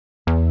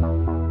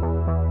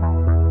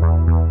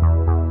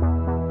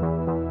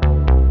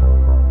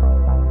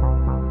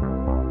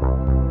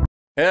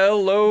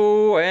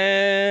Hello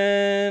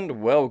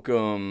and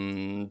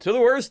welcome to the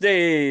worst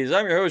days.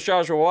 I'm your host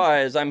Joshua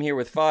Wise. I'm here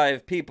with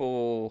 5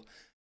 people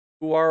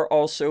who are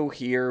also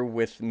here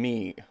with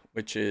me,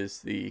 which is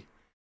the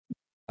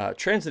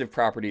transitive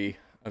property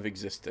of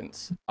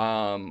existence.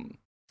 5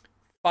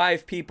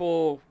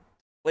 people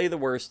play the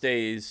worst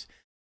days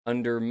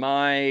under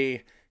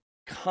my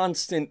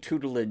constant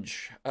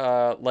tutelage,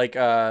 like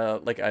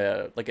a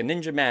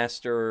ninja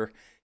master,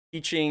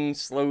 teaching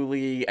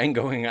slowly and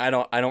going, I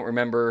don't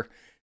remember.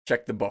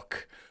 Check the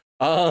book.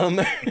 Like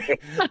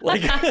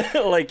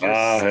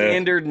your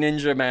standard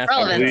ninja master.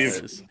 I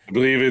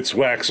believe it's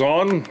wax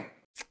on.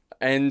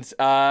 And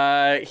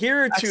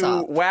here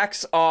to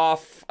wax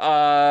off,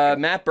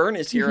 Matt Byrne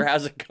is here.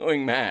 How's it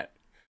going, Matt?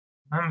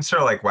 I'm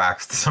sort of like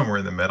waxed somewhere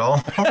in the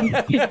middle.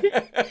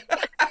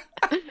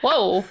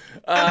 Whoa.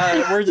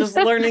 We're just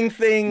learning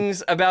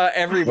things about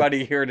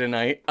everybody here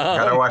tonight.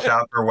 Gotta watch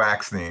out for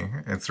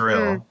waxney. It's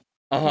real.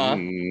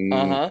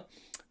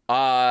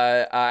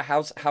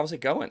 How's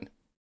it going?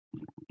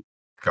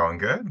 Going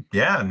good.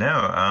 Yeah,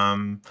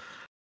 no.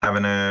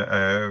 Having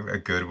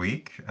a good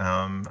week.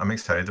 I'm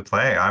excited to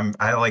play. I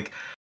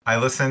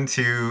listened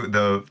to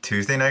the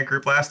Tuesday night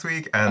group last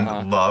week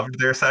and loved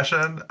their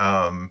session.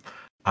 I'm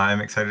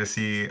excited to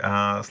see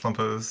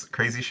Slumpo's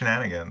crazy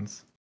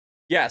shenanigans.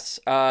 Yes,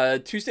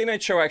 Tuesday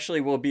night show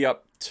actually will be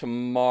up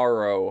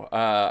tomorrow.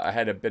 I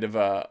had a bit of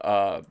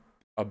a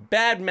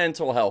bad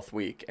mental health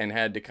week and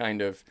had to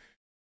kind of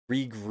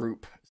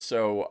regroup.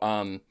 So,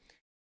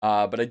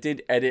 but I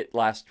did edit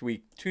last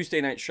week Tuesday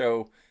night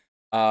show,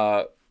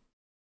 right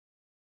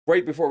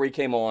before we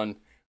came on.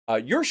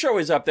 Your show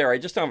is up there. I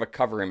just don't have a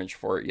cover image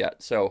for it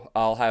yet. So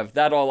I'll have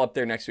that all up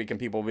there next week and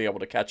people will be able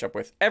to catch up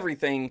with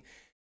everything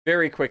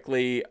very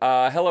quickly.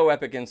 Hello,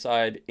 Epic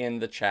Inside in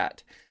the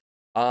chat.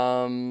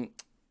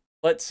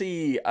 Let's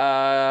see.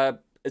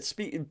 It's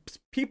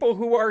people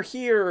who are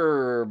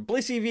here.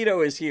 Blissy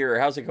Vito is here.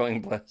 How's it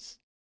going, Bliss?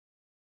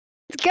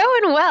 It's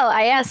going well.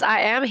 Yes,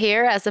 I am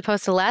here as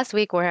opposed to last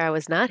week where I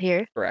was not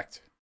here.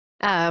 Correct.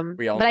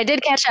 But I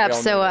did catch up,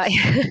 so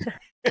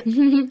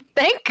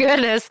thank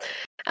goodness.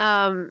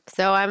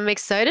 So I'm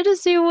excited to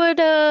see what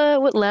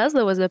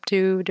Laszlo was up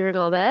to during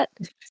all that.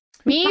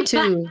 Me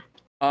too.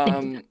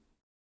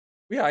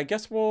 Yeah, I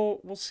guess we'll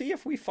see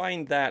if we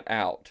find that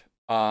out.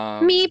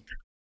 Meep.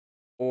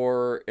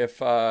 Or if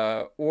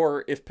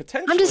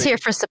potentially I'm just here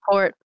for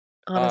support,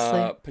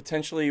 honestly.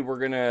 Potentially we're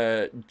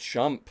gonna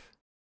jump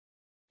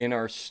in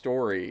our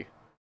story.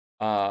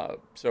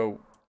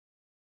 So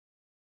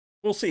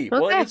we'll see. Okay.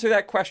 We'll answer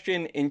that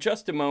question in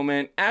just a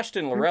moment.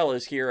 Ashton Lorelle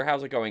is here.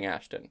 How's it going,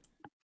 Ashton?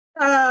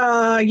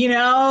 As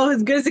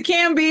good as it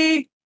can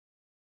be.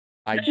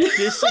 I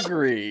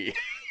disagree.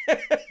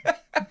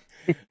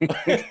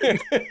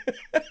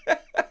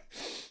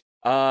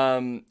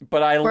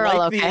 But I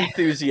like the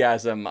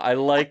enthusiasm. I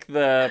like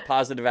the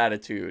positive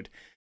attitude.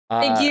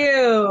 Thank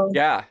you.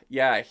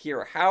 Yeah.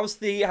 Here, how are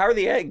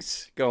the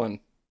eggs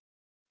going?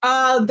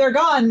 They're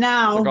gone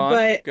now. They're gone?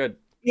 But good.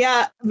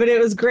 Yeah, but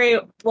it was great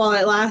while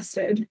it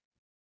lasted.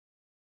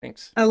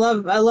 Thanks. I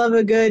love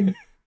a good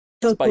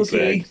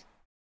tteokbokki. I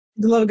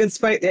love a good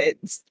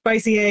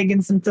spicy egg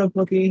and some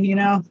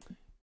tteokbokki.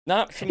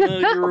 Not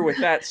familiar with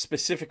that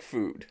specific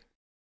food.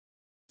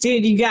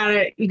 Dude, you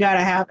gotta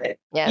have it.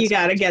 Yeah, you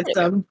gotta get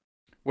some.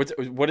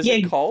 What is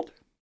it called?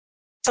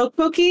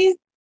 Tteokbokki.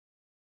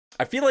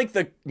 I feel like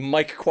the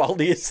mic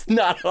quality is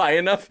not high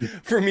enough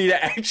for me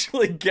to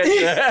actually get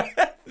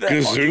that.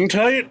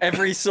 Gesundheit?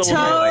 Every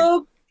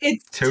syllable.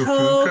 It's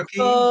tofu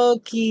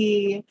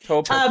tteokbokki.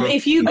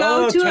 If you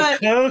go to a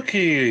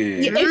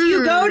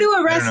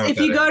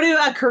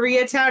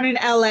Koreatown in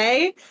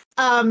LA,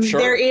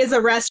 there is a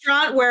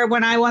restaurant where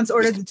when I once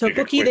ordered the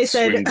tteokbokki, they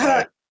said,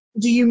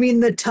 do you mean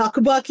the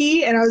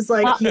tteokbokki? And I was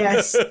like,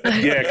 yes.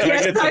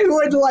 Yeah, I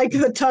would like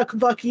the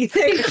tteokbokki.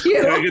 Thank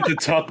you. Can I get the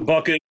tuck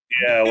bucket?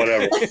 Yeah,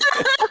 whatever.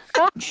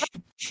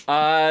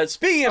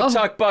 Speaking of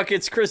tuck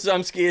buckets, Chris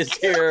Szumski is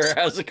here.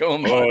 How's it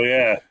going, bud? Oh,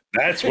 yeah.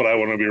 That's what I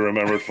want to be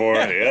remembered for.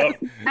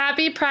 Yep.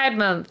 Happy Pride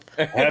Month.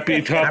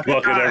 Happy tuck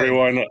bucket,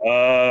 everyone.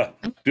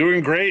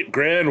 Doing great,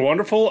 grand,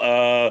 wonderful.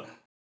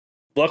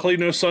 Luckily,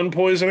 no sun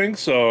poisoning,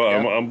 so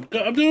I'm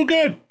doing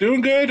good.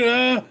 Doing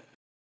good.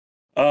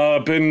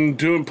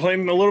 Been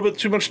playing a little bit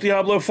too much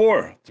Diablo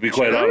 4, to be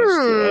quite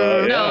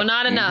honest. No,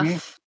 not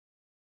enough.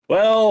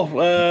 Well,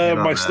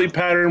 my sleep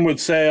pattern would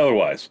say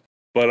otherwise.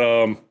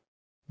 But,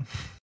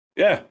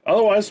 yeah,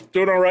 otherwise,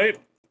 doing all right.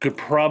 Could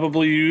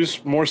probably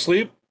use more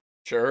sleep.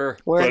 Sure.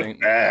 But,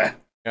 yeah.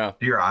 Do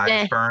your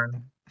eyes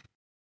burn?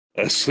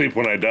 I sleep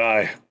when I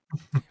die.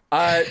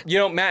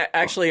 Matt,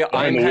 actually,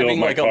 I'm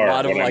having like a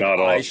lot of like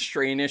eye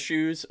strain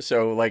issues.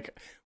 So like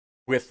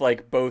with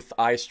like both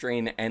eye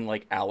strain and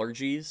like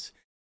allergies,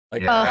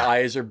 like my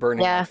eyes are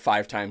burning like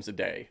 5 times a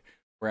day.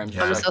 Where I'm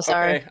just I'm like, so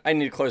sorry. Okay, I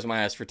need to close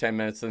my eyes for 10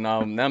 minutes and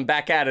I'm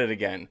back at it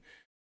again.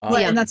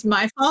 And that's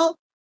my fault?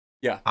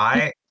 Yeah.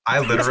 I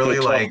literally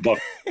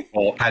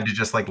had to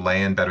just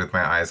lay in bed with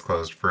my eyes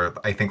closed for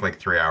I think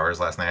 3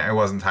 hours last night. I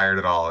wasn't tired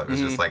at all. It was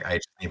just I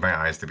just need my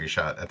eyes to be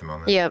shut at the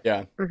moment. Yep.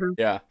 Yeah. Mm-hmm.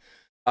 Yeah.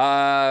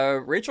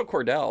 Rachel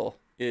Kordell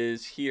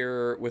is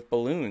here with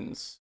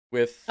balloons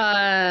with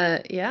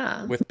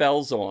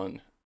bells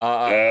on.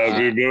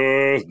 Happy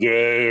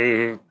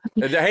birthday.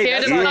 Hey,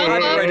 that's not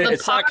copyrighted.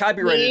 It's not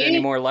copyrighted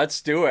anymore.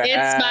 Let's do it.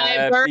 It's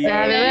my birthday.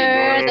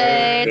 Happy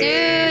birthday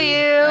to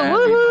you.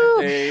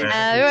 Woohoo!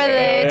 Happy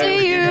birthday to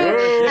you.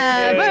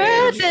 Happy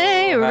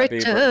birthday,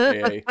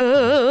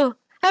 Rachel.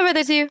 Happy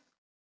birthday to you.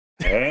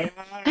 Was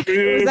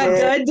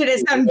that good? Did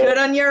it sound good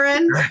on your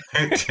end?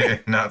 It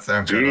did not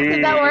sound good.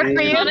 Did that work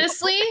for you?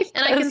 Honestly,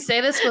 and I can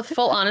say this with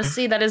full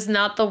honesty, that is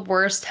not the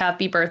worst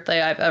happy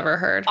birthday I've ever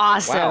heard.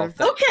 Awesome. Wow,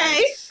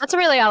 Okay. That's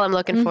really all I'm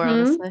looking for,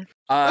 honestly.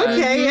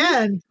 Okay,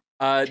 yeah.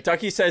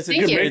 Ducky says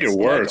Thank you. it's Make it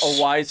worse. like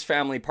a wise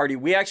family party.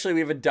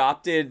 We've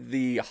adopted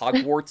the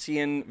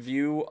Hogwartsian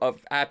view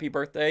of happy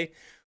birthday,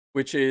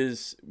 which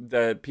is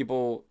the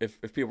people,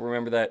 if people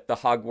remember that, the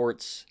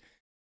Hogwarts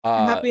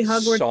Happy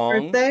Hogwarts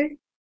song birthday.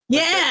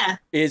 Yeah.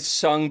 is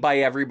sung by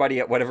everybody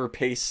at whatever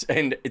pace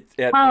and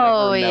at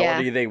whatever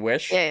melody they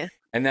wish. Yeah.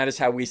 And that is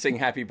how we sing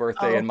happy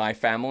birthday in my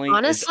family.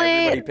 Honestly,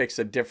 everybody picks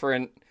a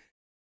different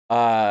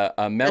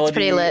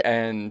melody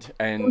and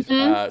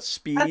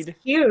speed. That's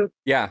cute.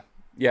 Yeah.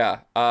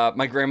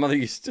 My grandmother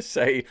used to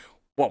say,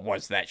 "What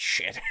was that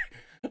shit?"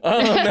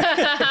 Oh,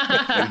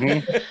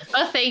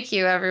 thank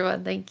you,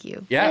 everyone. Thank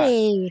you. Yeah.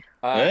 Hey.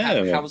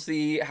 How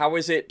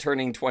is it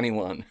turning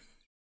 21?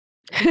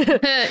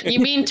 You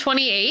mean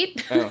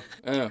 28?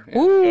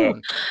 Ooh.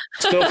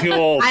 Still feel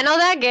old. I know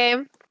that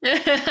game.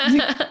 Good.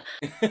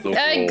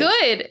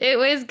 It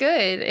was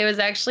good. It was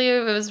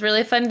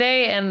really fun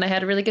day, and I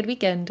had a really good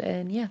weekend,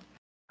 and yeah.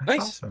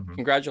 Nice. Awesome.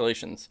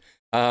 Congratulations.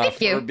 Thank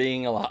for you.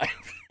 being alive.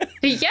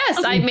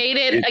 Yes, I made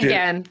it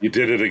again. You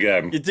did it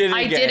again. You did it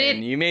I again. did it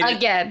You made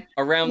again. it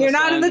around You're the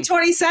not sun. in the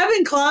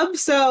 27 club,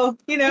 so,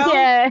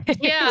 Yeah.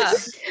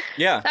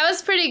 Yeah. That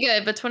was pretty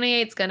good, but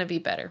 28's gonna be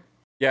better.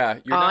 Yeah.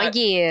 You're not,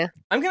 yeah.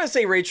 I'm going to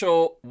say,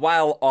 Rachel,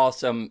 while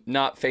awesome,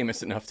 not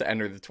famous enough to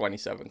enter the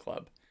 27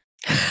 club.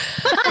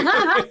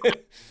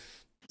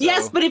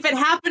 Yes, but if it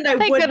happened, I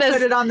would put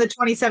it on the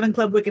 27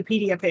 Club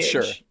Wikipedia page.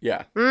 Sure.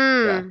 Yeah.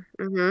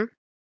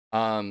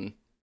 And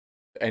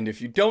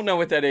if you don't know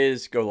what that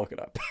is, go look it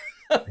up.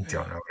 I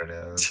don't know what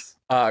it is.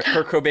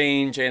 Kurt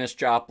Cobain, Janis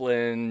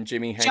Joplin,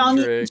 Jimi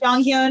Hendrix.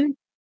 Jonghyun.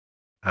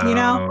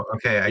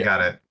 Okay, I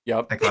got it.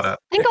 Yep. I caught up.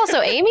 I think also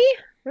Amy.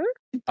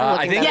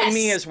 I think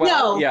Amy as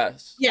well. No.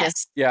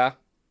 Yes. Yeah.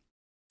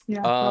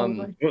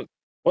 Um,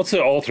 What's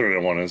the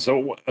alternate one?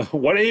 So,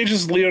 what age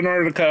is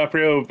Leonardo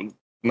DiCaprio?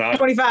 Not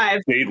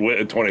 25.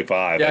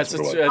 25. Yeah, that's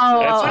it's what it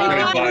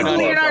was. 25 is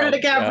Leonardo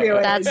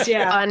DiCaprio. That's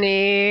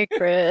funny,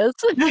 Chris.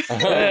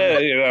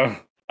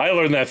 I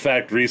learned that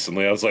fact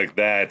recently. I was like,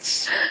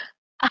 that's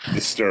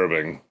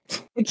disturbing.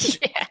 Wait,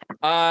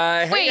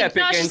 Epic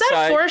Josh, is Inside.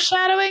 that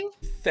foreshadowing?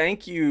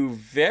 Thank you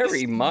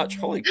very much.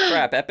 Holy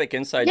crap, Epic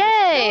Inside.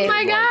 Yay! Oh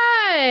my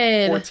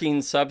god!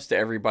 14 subs to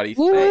everybody.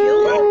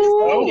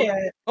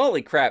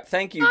 Holy crap,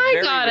 thank you I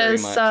very, got very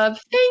a much. sub.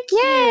 Thank you.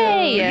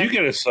 Yay! You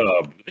get a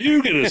sub.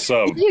 You get a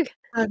sub. You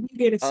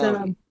get a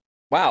sub.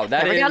 Wow,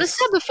 that Never is got a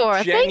sub before.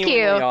 Thank genuinely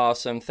you.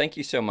 awesome. Thank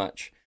you so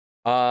much.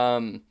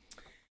 And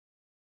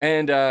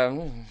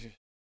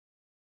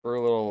for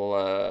a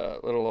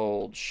little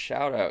old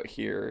shout out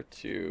here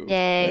to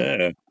Yay!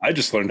 Yeah, I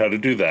just learned how to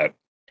do that.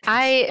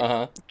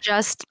 I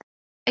just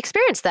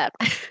experienced that.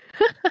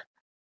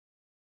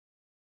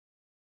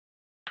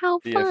 How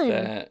see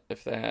fun!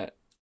 if that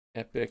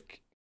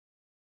Epic.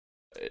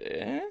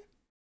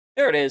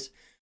 There it is.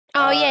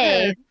 Oh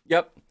yay!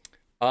 Yep.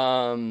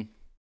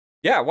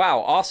 Yeah. Wow.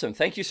 Awesome.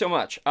 Thank you so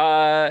much.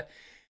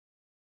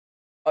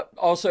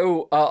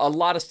 Also, a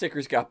lot of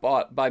stickers got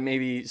bought by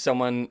maybe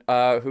someone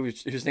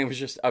whose name was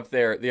just up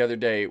there the other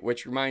day,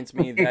 which reminds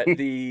me that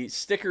the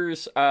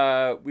stickers,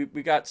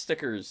 we got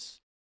stickers.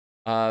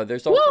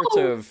 There's all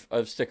sorts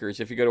of stickers.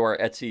 If you go to our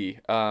Etsy,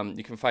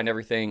 you can find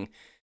everything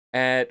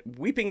at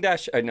worst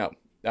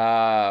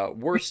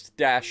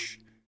dash.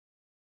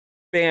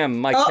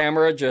 Bam! My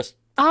camera just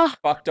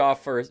fucked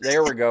off first.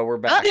 There we go. We're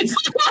back.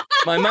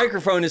 My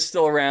microphone is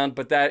still around,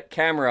 but that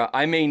camera,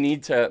 I may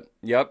need to.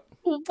 Yep.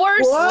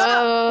 Worst.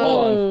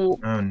 Whoa!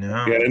 Oh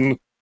no. Again.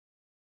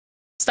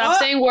 Stop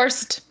saying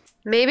worst.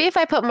 Maybe if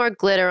I put more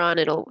glitter on,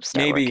 it'll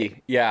start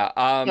working. Yeah.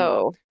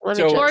 So let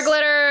me so- just... More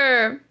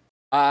glitter.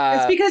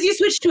 It's because you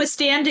switched to a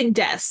standing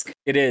desk.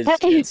 It is.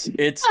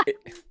 It's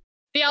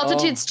The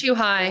altitude's too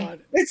high.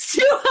 It's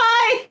too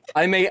high.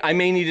 I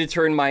may need to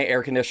turn my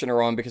air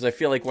conditioner on because I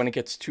feel like when it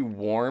gets too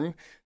warm.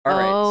 All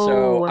right,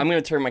 so I'm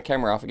gonna turn my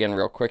camera off again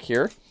real quick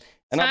here,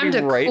 and I'll be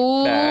right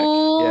back.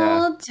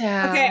 Yeah.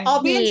 Down. Okay,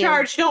 I'll be in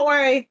charge. Don't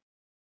worry.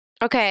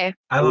 Okay.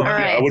 I love All it.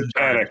 right. I would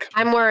panic.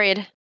 I'm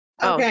worried.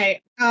 Oh. Okay.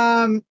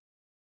 Anything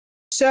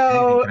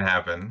So can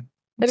happen.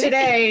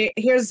 today,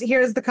 here's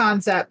the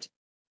concept.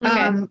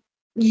 Okay.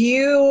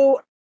 You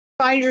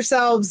find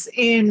yourselves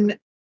in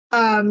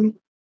a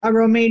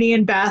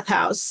Romanian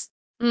bathhouse.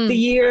 The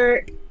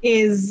year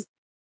is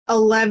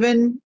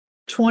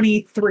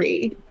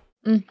 1123.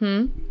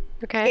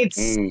 Okay.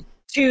 It's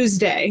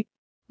Tuesday,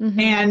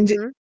 and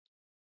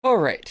All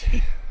right.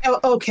 Oh,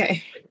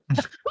 okay.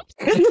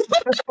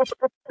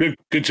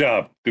 Good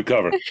job. Good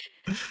cover.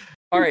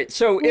 All right,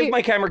 so if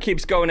my camera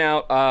keeps going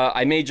out,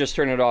 I may just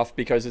turn it off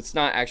because it's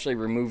not actually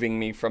removing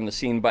me from the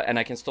scene, and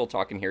I can still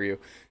talk and hear you,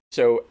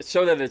 so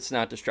that it's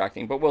not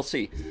distracting, but we'll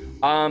see.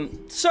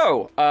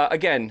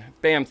 Again,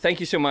 Bam, thank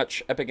you so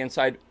much, Epic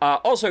Inside.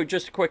 Also,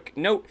 just a quick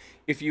note,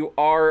 if you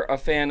are a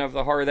fan of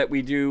the horror that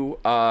we do,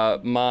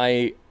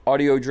 my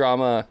audio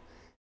drama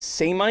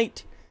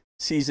Samite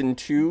Season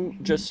 2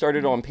 just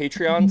started on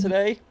Patreon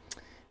today.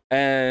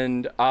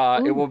 And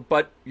it will,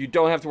 but you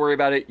don't have to worry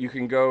about it. You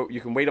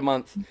can wait a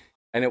month,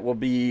 and it will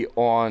be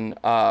on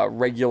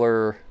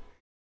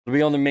it'll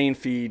be on the main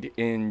feed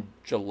in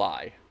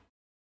July.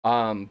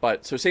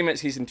 But so Same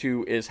Season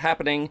 2 is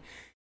happening,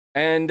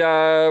 and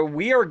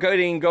we are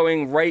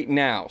going right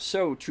now.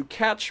 So to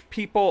catch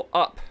people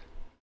up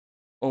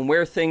on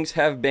where things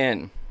have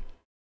been,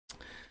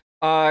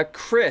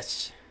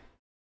 Chris.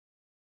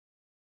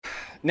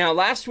 Now,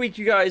 last week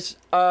you guys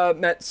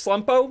met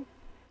Slumpo.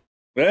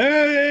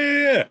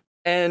 Yeah.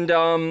 And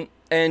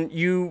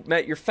you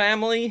met your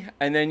family,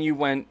 and then you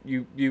went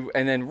and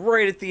then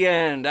right at the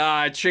end,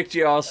 I tricked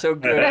you all so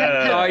good.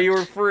 I thought you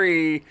were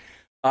free.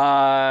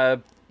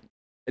 No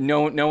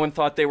one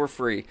thought they were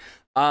free.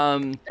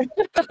 I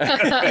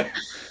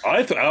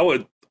thought I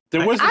would.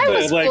 There wasn't I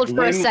was like fooled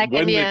for a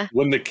second,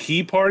 when the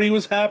key party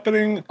was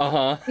happening.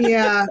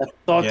 Yeah. I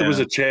thought there was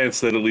a chance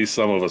that at least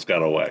some of us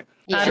got away.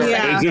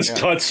 Yeah. It just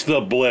cuts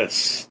the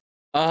bliss.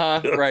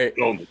 Right.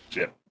 On the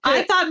ship.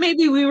 I thought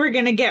maybe we were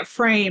gonna get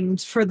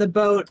framed for the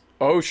boat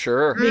Oh,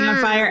 sure. being on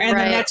fire, and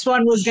the next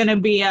one was gonna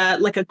be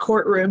like a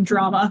courtroom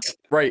drama.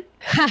 Right.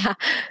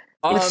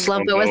 With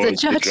Slumpo as the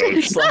judge.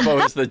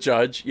 Slumpo is the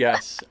judge.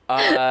 Yes.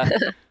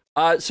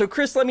 So,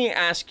 Chris, let me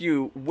ask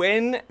you: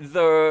 when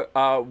the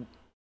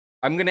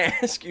I'm going to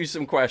ask you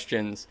some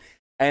questions,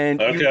 and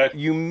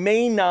you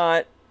may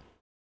not.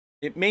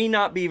 It may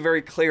not be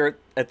very clear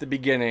at the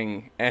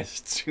beginning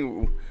as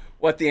to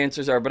what the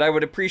answers are, but I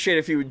would appreciate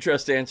if you would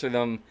just answer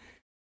them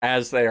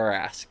as they are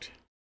asked.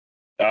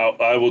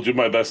 I will do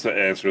my best to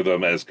answer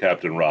them as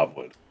Captain Rob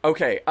would.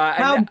 Okay.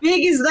 How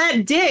big is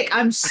that dick?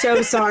 I'm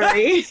so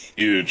sorry.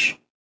 Huge.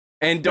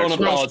 And don't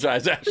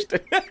apologize, Ashton.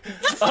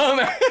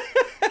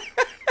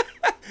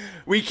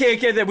 We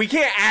can't get that. We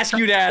can't ask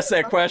you to ask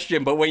that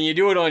question, but when you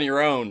do it on your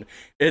own,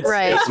 it's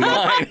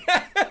fine.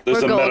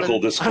 There's a medical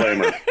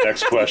disclaimer.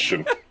 Next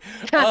question.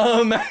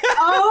 Oh my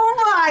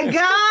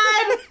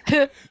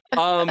god.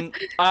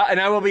 And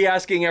I will be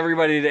asking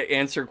everybody to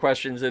answer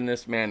questions in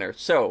this manner.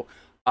 So,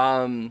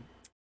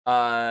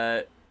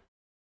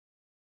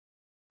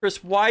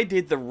 Chris, why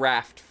did the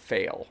raft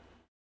fail?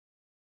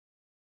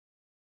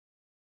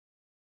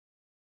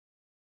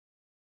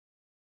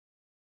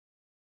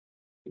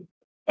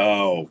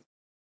 Oh.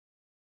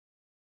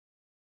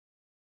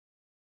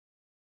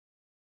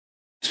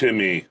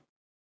 Timmy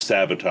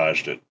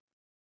sabotaged it.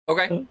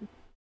 Okay.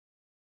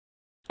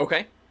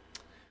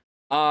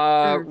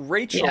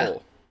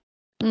 Rachel,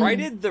 why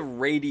did the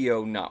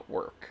radio not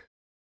work?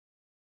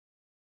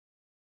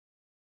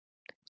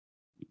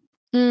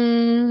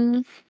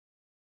 When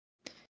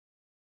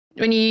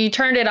you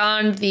turned it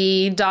on,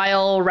 the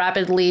dial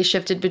rapidly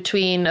shifted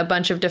between a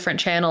bunch of different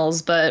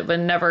channels, but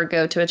would never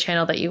go to a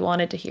channel that you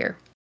wanted to hear.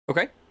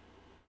 Okay.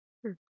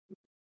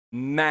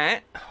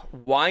 Matt,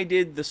 why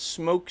did the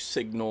smoke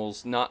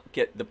signals not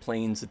get the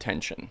plane's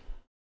attention?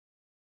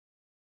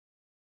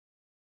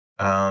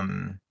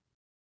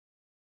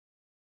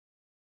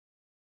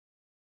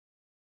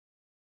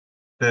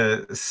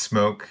 The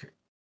smoke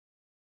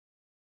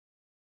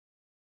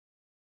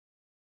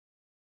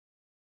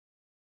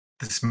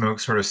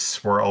sort of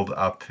swirled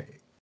up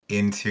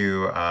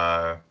into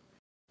the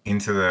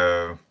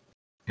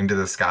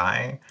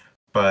sky,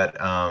 but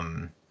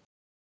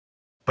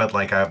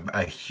like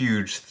a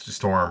huge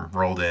storm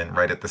rolled in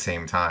right at the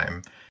same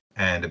time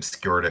and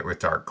obscured it with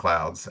dark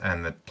clouds,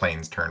 and the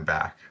planes turned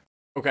back.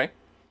 Okay.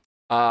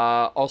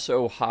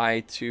 Also,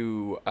 hi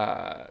to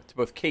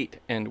both Kate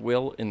and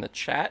Will in the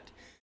chat.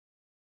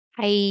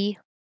 Hi.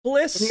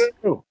 Bliss,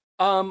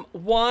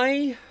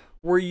 why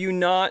were you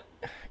not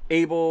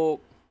able...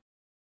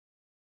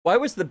 Why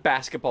was the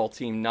basketball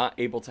team not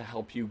able to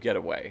help you get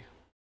away?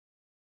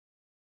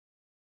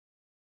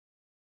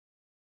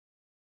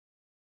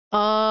 We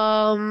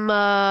have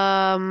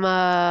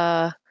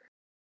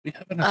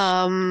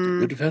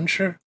an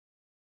adventure.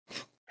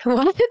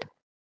 What?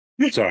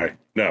 Sorry,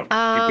 no. Keep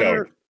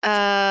going.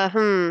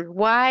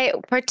 Why,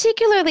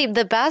 particularly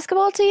the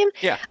basketball team?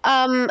 Yeah.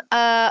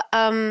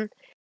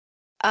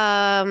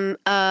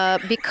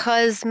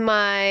 Because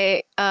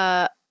my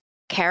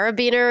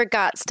carabiner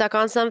got stuck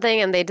on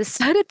something and they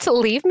decided to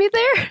leave me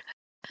there.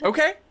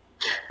 Okay.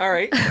 All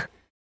right.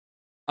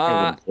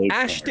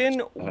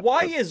 Ashton,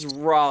 why is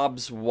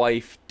Rob's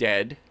wife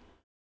dead?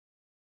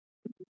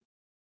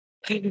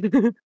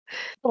 A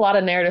lot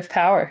of narrative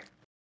power.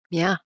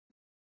 Yeah.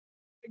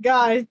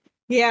 God.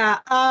 Yeah.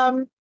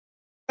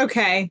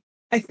 Okay.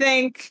 I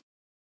think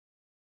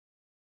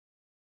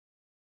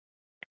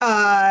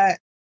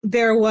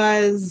there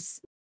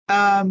was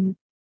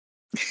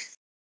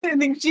I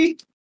think she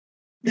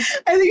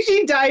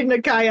died in a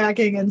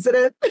kayaking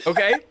incident.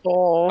 Okay.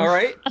 Oh. All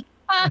right.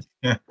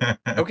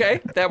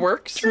 Okay, that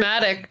works.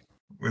 Dramatic.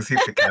 Was he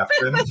the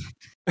captain?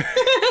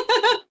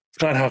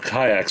 It's not how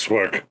kayaks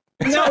work.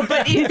 No,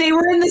 but if they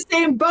were in the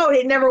same boat,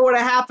 it never would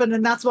have happened,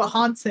 and that's what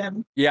haunts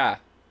him. Yeah.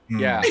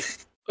 Yeah.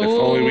 If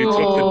only we took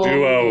the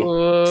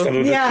duo instead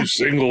of the two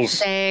singles.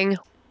 Dang.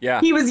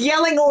 Yeah. He was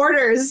yelling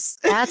orders.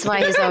 That's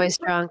why he's always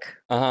drunk.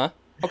 Uh-huh.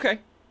 Okay.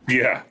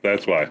 Yeah,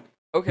 that's why.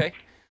 Okay.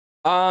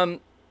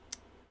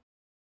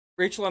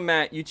 Rachel and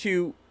Matt, you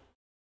two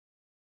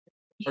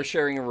are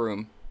sharing a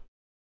room.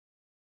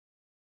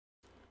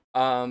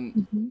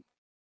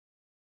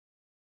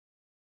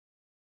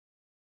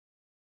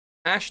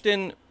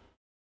 Ashton,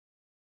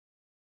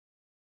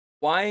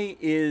 why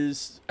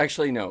is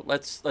actually no,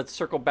 let's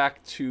circle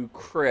back to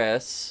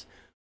Chris.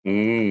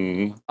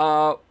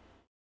 Why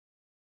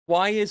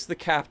is the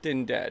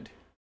captain dead?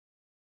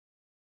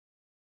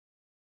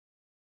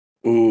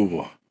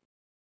 Ooh.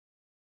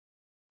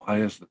 Why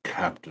is the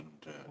captain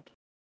dead?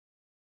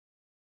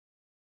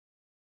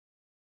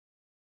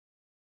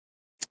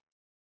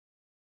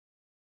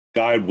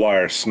 Guide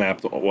wire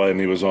snapped when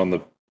he was on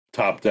the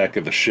top deck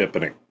of the ship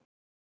and it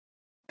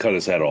cut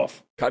his head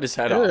off. Cut his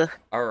head off.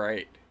 All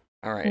right.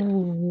 All right.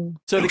 Ooh.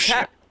 So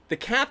the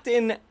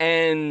captain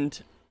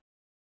and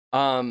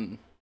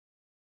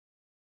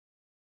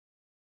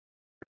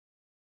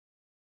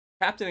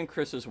Captain and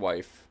Chris's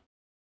wife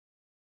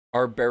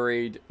are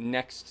buried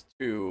next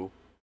to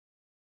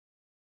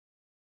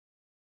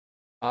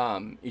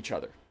each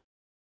other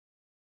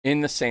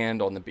in the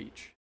sand on the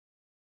beach.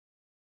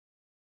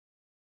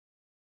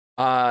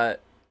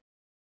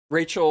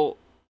 Rachel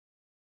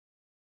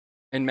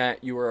and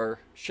Matt, you are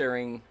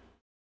sharing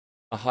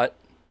a hut.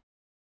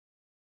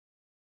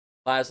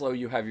 Laszlo,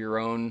 you have your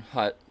own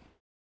hut.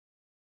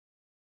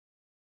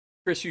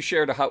 Chris, you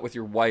shared a hut with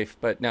your wife,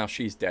 but now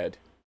she's dead.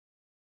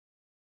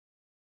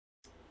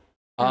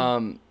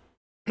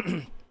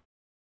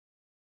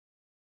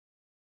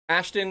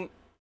 Ashton,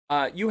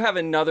 you have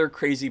another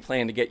crazy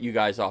plan to get you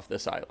guys off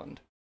this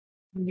island.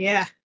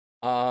 Yeah.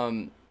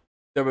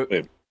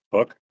 Wait,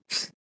 fuck.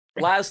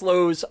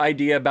 Laszlo's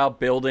idea about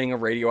building a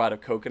radio out of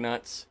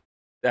coconuts,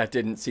 that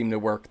didn't seem to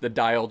work. The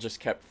dial just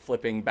kept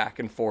flipping back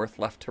and forth,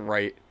 left to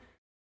right.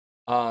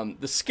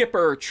 The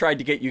skipper tried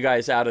to get you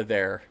guys out of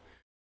there,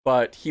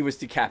 but he was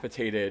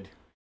decapitated.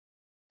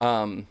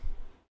 It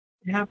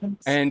happens.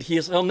 And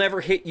he'll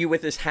never hit you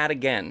with his hat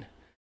again.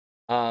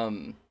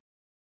 And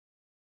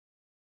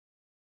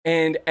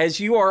as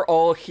you are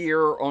all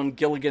here on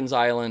Gilligan's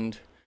Island,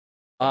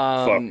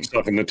 fuck,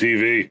 stuck in the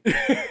TV.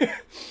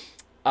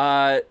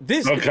 Oh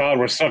God,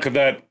 we're stuck in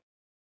that.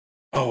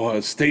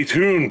 Stay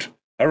tuned.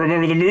 I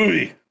remember the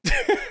movie.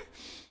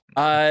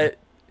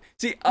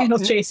 See,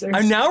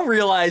 I'm now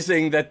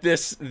realizing that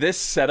this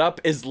setup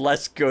is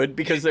less good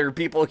because there are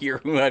people here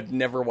who have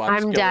never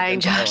watched. I'm dying,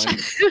 Josh.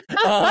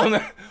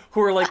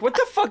 Who are like, "What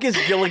the fuck is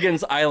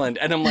Gilligan's Island?"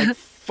 And I'm like,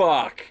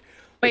 "Fuck."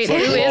 Wait, who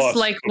is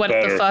like, what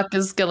the fuck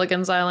is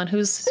Gilligan's Island?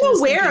 Who's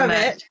aware of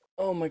it?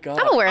 Oh my God,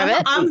 I'm aware of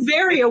it. I'm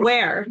very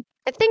aware.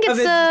 I think it's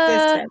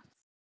an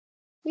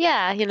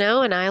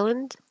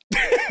island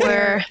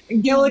where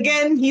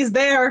Gilligan, he's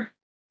there.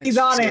 He's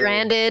on it.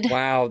 Stranded.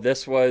 Wow,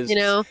 this was...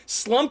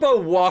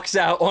 Slumpo walks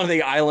out on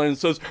the island and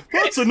says,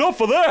 "That's enough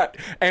of that!"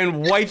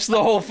 and wipes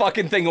the whole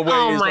fucking thing away.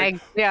 Oh He's my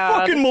like,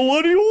 God. "Fucking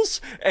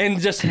millennials!"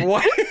 And just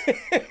what?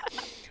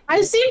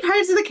 I've seen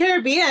Pirates of the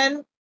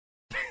Caribbean.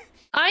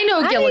 I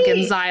know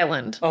Gilligan's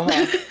Island.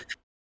 Uh-huh.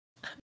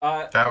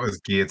 That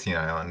was Guillotine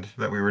Island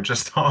that we were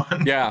just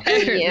on. Yeah.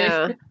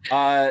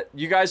 Yeah.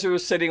 You guys are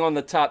sitting on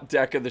the top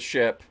deck of the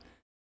ship,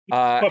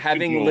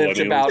 having lived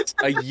about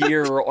a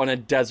year on a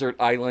desert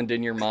island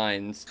in your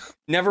minds,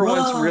 never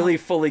once really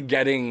fully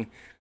getting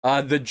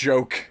the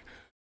joke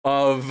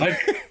of...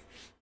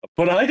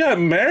 But I got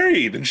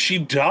married and she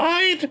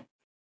died?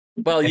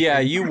 Well, yeah,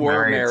 you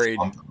were married.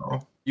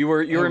 You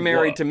were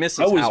married to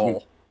Mrs.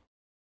 Howell.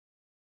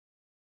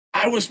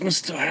 I was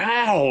Mr.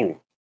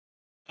 Howell.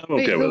 I'm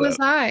okay with who was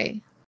that.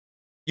 I?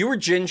 You were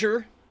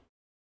Ginger.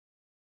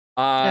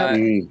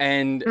 And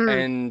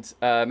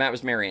Matt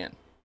was Marianne.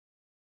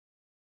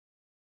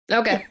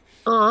 Okay.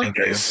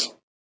 Nice.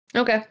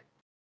 Okay.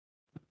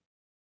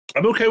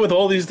 I'm okay with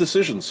all these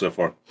decisions so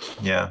far.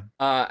 Yeah.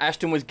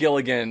 Ashton was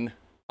Gilligan.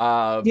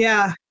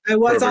 Yeah, I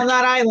was on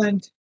that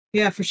island.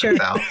 Yeah, for sure.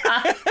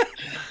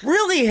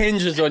 Really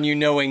hinges on you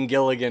knowing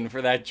Gilligan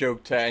for that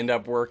joke to end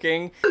up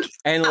working.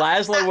 And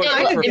Laszlo was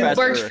the professor. It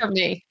worked for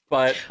me.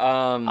 But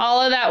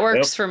all of that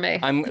works for me.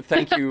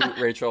 Thank you,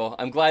 Rachel.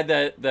 I'm glad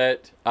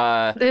that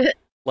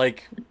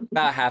like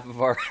about half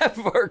of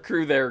our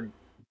crew there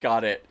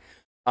got it.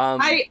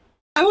 I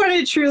want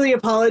to truly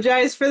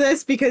apologize for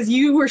this because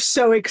you were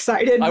so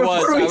excited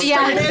before we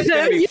started. This is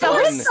gonna be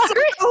fun.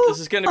 This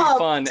is gonna be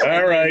fun.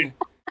 All right.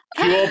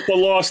 You up the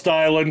Lost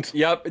Island.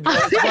 Yep.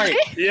 Right.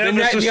 Yeah,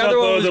 the other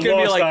one was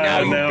gonna be like,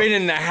 "Now you've been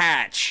in the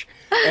hatch."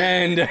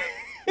 And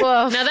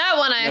now that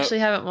one I actually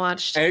haven't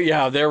watched.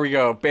 Yeah, there we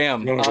go.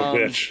 Bam.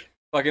 Bitch.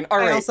 Fucking all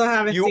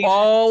right. You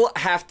all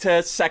have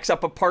to sex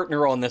up a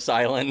partner on this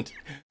island.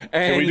 And,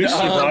 can we do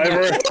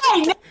Survivor?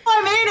 Hey, now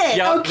I'm in it.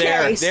 Yep,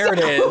 Okay, there it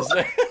is.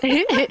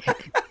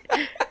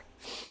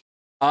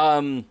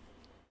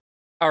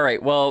 All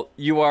right. Well,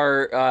 you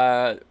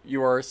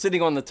are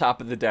sitting on the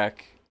top of the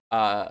deck,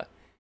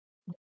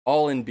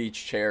 all in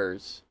beach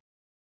chairs,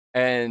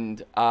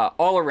 and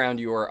all around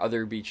you are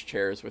other beach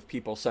chairs with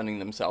people sunning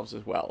themselves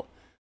as well.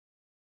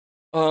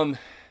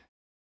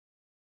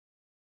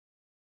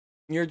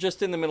 You're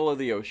just in the middle of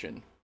the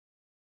ocean.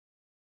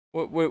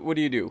 What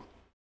do you do?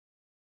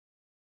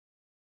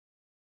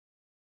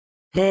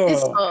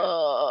 Is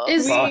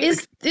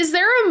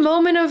there a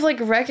moment of like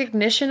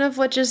recognition of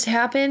what just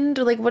happened?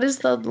 Like, what is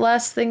the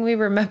last thing we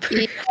remember?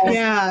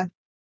 Yeah.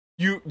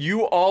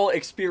 You all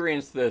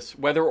experienced this.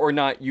 Whether or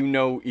not you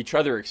know each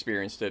other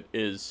experienced it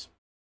is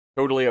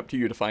totally up to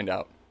you to find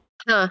out.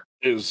 Huh.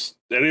 Is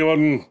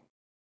anyone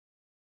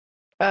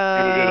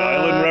gonna get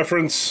island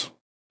reference?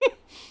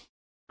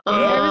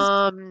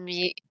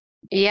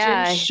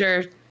 Yeah.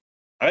 Sure.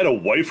 I had a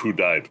wife who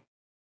died.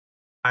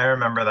 I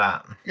remember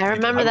that. I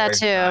remember that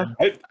too.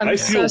 I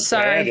feel so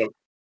sorry.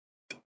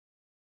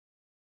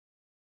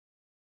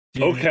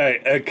 Bad.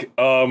 Okay.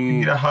 You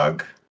need a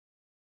hug?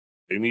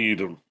 I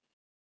need a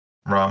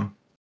rum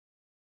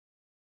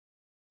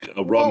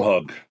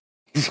hug.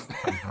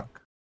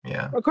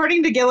 Yeah.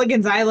 According to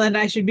Gilligan's Island,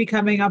 I should be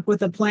coming up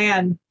with a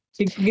plan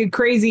to get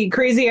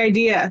crazy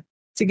idea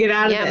to get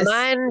out of this.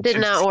 Yeah, mine did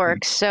not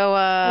work. So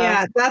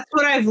yeah, that's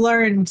what I've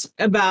learned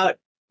about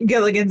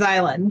Gilligan's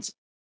Island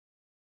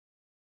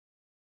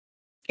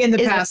in the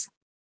past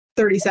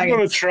 30 seconds. I'm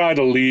gonna try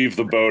to leave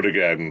the boat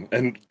again,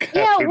 and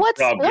what's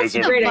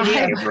the great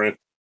idea?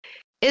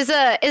 Is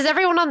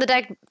everyone on the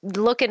deck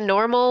looking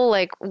normal?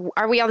 Like,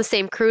 are we on the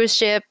same cruise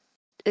ship?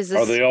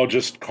 Are they all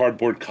just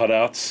cardboard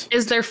cutouts?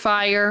 Is there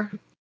fire?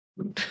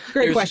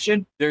 Great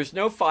question. There's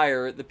no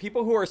fire. The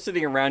people who are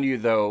sitting around you,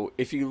 though,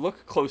 if you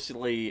look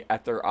closely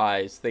at their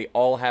eyes, they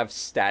all have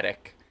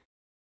static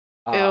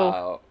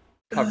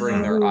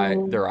covering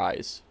their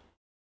eyes.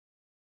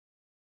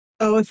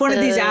 Oh, if one of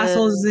these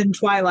assholes is in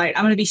Twilight,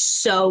 I'm gonna be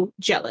so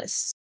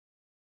jealous.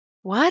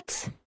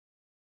 What?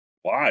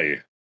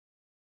 Why?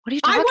 What are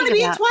you talking about? I want to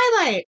be in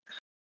Twilight.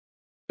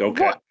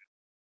 Okay. What?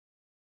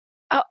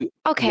 Oh,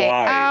 okay.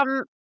 Why?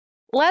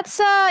 Let's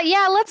all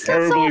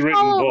follow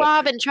book.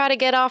 Rob and try to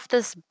get off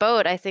this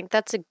boat. I think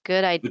that's a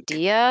good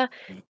idea.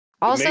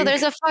 Also,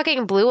 there's a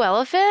fucking blue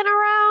elephant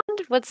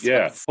around. What's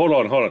hold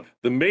on.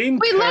 The main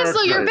Wait,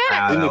 Leslie, you're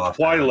back. in the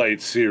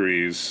Twilight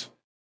series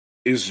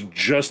is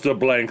just a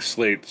blank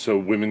slate,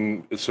 so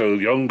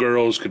young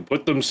girls can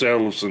put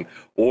themselves in,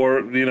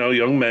 or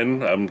young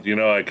men.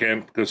 I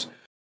can't, because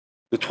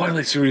the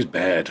Twilight series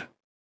bad.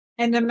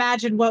 And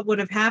imagine what would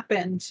have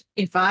happened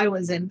if I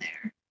was in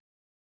there.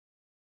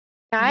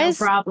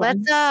 Guys,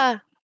 let's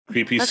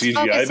creepy let's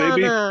CGI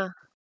baby.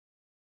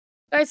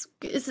 Guys,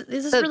 is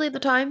this really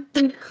the time?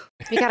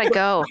 We gotta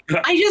go.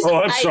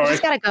 I'm sorry. I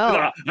just gotta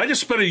go. I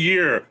just spent a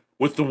year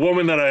with the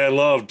woman that I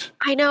loved.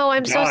 I know.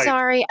 I'm so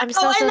sorry. I'm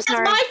so sorry. That's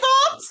my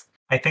fault.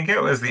 I think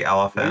it was the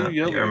elephant that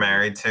you were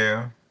married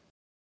to.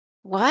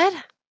 What?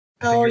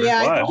 Oh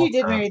yeah, I think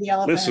you did marry the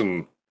elephant.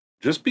 Listen,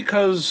 just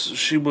because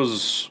she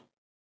was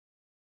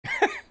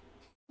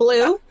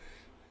blue.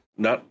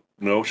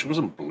 No, she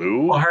wasn't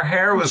blue. Well, her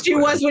hair was. She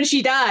was when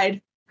she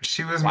died.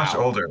 She was much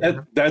older.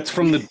 That was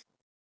from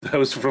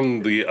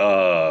the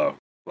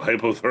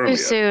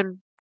hypothermia.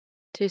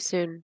 Too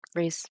soon,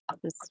 Reese.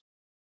 Is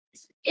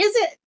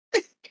it?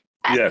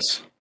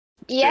 Yes.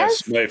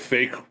 Yes. My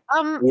fake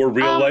or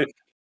real life.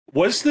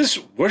 Was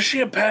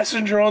she a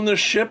passenger on this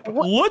ship?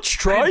 Let's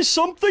try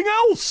something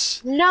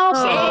else. No.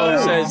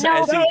 Says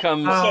as he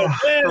comes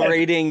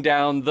parading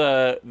down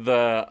the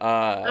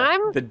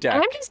deck.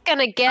 I'm just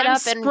gonna get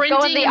up and go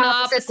in the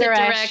opposite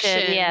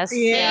direction. Yes.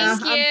 Yeah.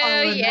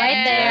 Thank you.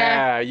 Right there.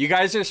 Yeah, you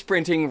guys are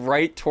sprinting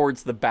right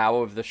towards the bow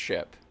of the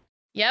ship.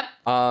 Yep.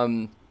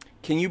 Can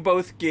you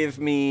both give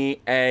me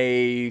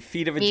a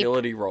feat of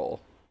agility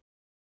roll?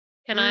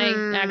 Can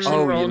I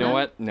actually roll? Oh, you know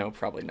what? No,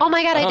 probably not. Oh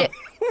my god, I did.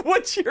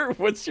 What's your?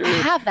 I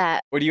have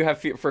that. What do you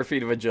have for a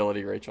feat of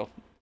agility, Rachel?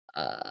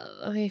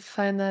 Let me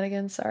find that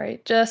again.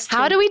 Sorry.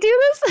 How do we do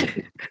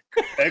this?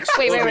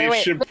 Wait.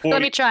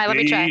 Let me try.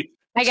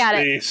 I got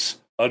it.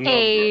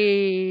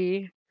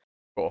 Hey.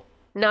 Cool.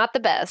 Not the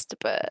best,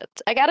 but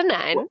I got a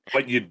 9.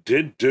 But you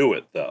did do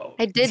it, though.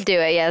 I did do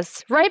it,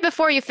 yes. Right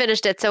before you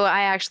finished it, so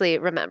I actually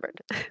remembered.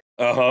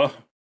 How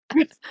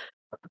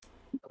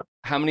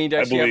many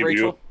decks do you have,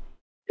 Rachel?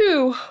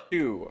 2.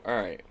 All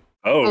right.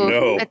 Oh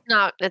no.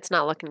 It's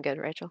not looking good,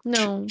 Rachel.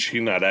 No.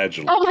 She's not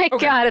agile. Oh my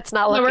god, it's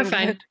not looking we're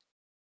fine. good.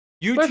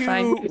 You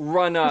two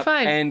run up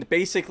and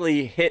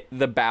basically hit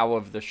the bow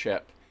of the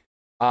ship.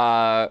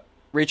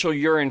 Rachel,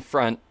 you're in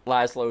front.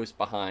 Laszlo's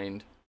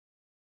behind.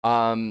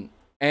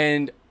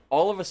 And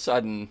all of a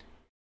sudden,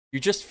 you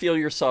just feel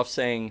yourself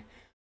saying,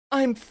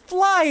 "I'm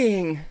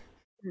flying!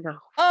 No.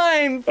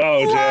 I'm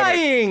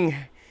flying!"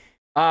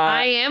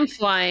 I am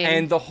flying.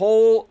 And the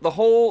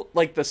whole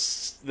like the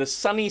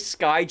sunny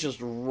sky just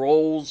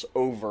rolls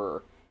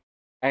over,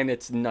 and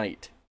it's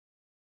night.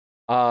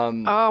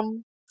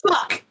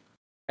 Fuck.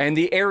 And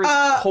the air is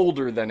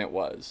colder than it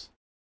was.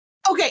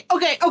 Okay.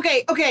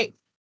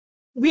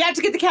 We have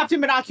to get the captain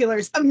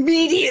binoculars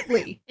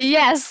immediately.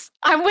 Yes,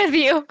 I'm with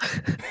you.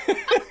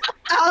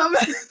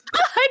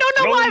 I don't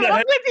know why, but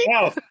I'm with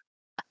you.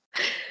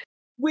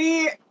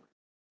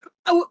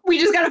 We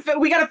just gotta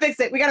fix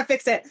it. We gotta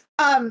fix it.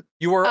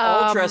 You are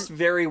all dressed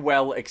very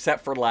well,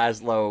 except for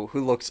Laszlo,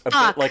 who looks a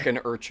bit like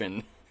an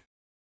urchin.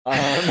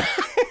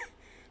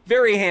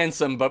 Very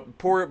handsome, but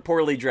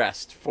poorly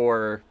dressed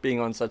for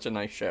being on such a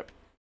nice ship.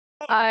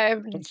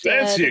 I'm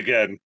fancy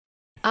again.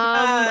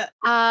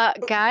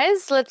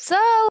 Guys,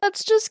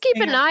 let's just keep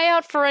an eye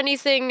out for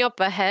anything up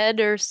ahead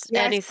or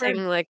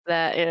anything like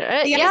that.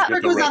 The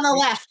iceberg was on the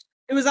left.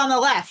 It was on the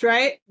left,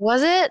 right?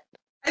 Was it?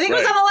 I think it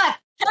was on the left.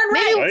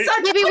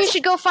 Maybe we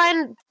should go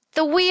find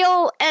the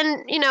wheel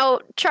and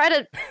try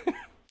to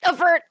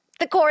avert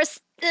the course.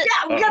 Yeah,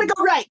 we gotta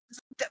go right.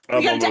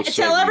 We gotta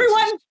tell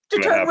everyone to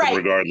turn right.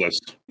 Regardless.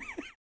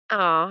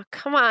 Oh,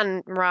 come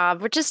on,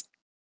 Rob. We're just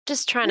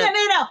trying to.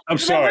 No. I'm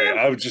sorry.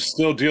 I'm just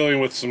still dealing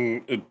with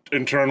some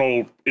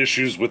internal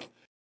issues with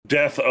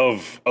death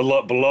of a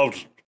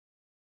beloved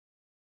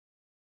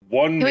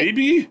one,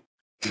 maybe?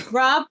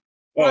 Rob?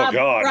 Oh,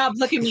 God. Rob,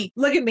 look at me.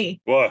 Look at me.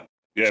 What?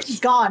 Yes. She's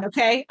gone,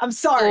 okay? I'm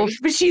sorry,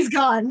 but she's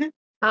gone. Is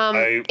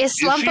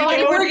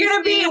Slumpo?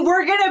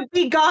 We're gonna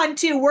be gone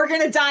too. We're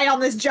gonna die on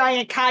this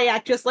giant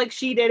kayak just like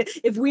she did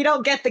if we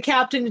don't get the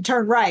captain to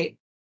turn right.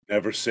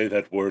 Never say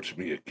that word to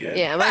me again.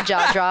 Yeah, my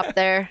jaw dropped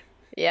there.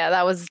 Yeah,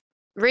 that was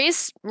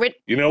Reese.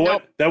 You know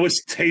what? That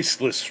was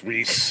tasteless,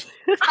 Reese.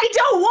 I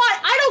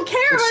don't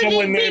care about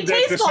someone being named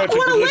after tasteful. such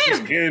a delicious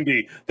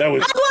candy. That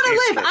was. I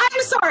want to live.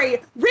 I'm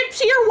sorry. Rip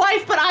to your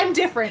wife, but I'm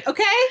different.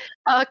 Okay.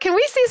 Can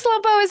we see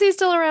Slumpo? Is he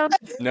still around?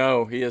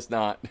 No, he is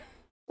not.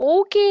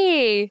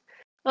 Okay.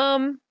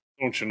 Don't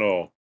you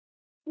know?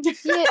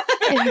 Yeah.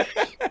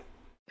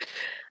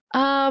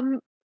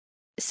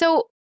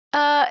 So,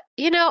 I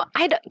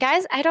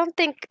don't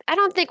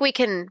think we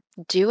can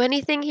do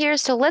anything here.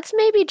 So let's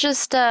maybe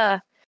just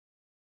try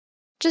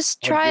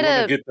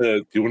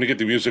do you want to get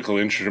the musical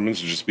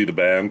instruments and just be the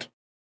band?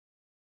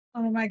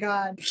 Oh my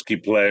God. Just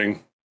keep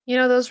playing.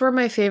 Those were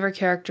my favorite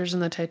characters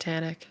in the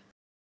Titanic.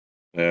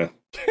 Yeah.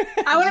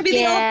 I want to be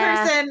the old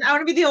person. I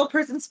want to be the old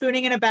person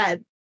spooning in a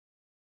bed.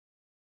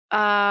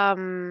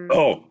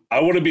 Oh, I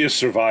want to be a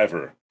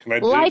survivor. Can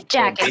I do life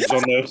jackets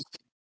on those?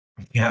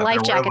 Yeah,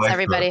 life jackets,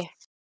 everybody.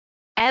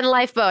 And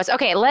lifeboats.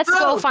 Okay, let's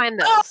go find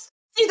those. Oh,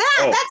 see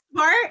that? That's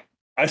smart.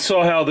 I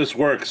saw how this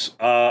works.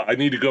 I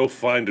need to go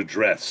find a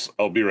dress.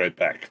 I'll be right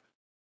back.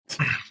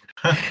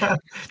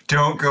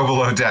 Don't go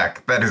below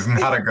deck. That is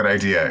not a good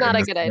idea. Not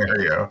a good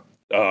idea.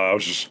 I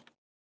was just...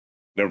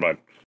 Never mind.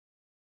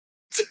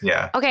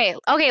 Yeah. Okay,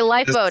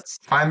 lifeboats.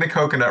 Just find the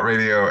coconut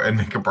radio and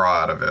make a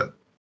bra out of it.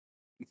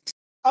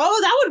 Oh,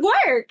 that would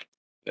work.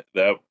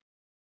 That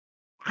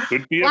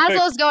could be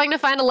Laszlo's going to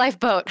find a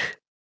lifeboat.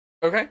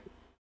 Okay.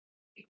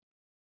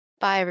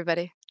 Bye,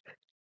 everybody.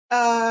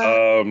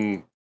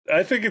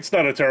 I think it's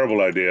not a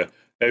terrible idea.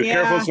 Hey,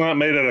 careful it's not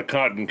made out of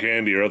cotton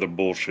candy or other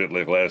bullshit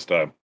like last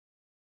time.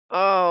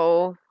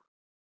 Oh.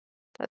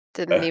 That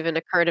didn't even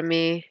occur to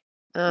me.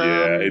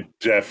 Yeah, it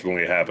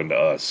definitely happened to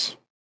us.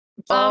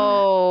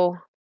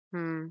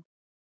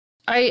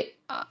 I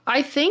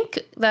think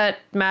that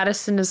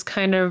Madison is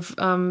kind of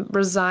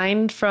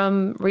resigned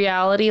from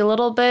reality a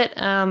little bit.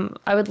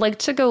 I would like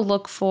to go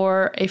look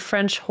for a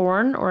French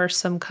horn or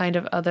some kind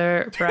of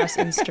other brass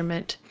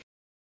instrument.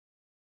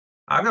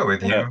 I'll go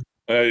with you.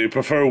 You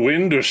prefer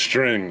wind or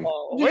string?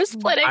 We're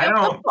splitting up the party.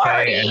 I don't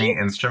play any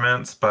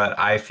instruments, but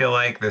I feel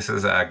like this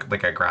is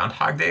like a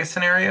Groundhog Day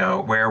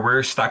scenario where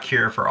we're stuck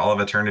here for all of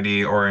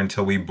eternity or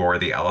until we bore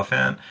the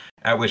elephant,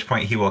 at which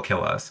point he will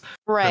kill us.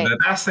 Right. So the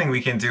best thing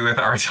we can do with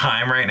our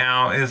time right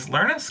now is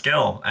learn a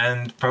skill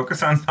and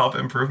focus on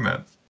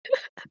self-improvement.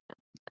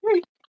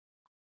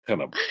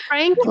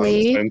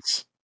 Frankly,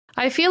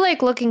 I feel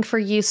like looking for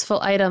useful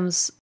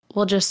items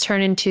will just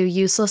turn into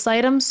useless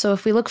items. So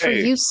if we look for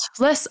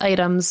useless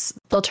items,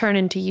 they'll turn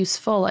into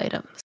useful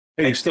items.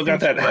 Hey, you still got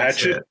that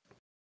hatchet?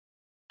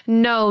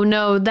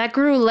 No, that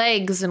grew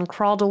legs and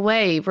crawled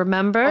away,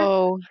 remember?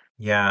 Oh.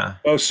 Yeah.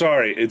 Oh,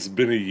 sorry, it's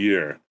been a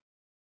year.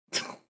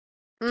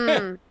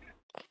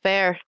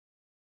 Fair.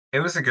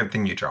 It was a good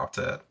thing you dropped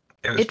it.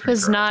 It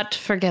was not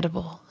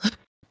forgettable.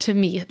 To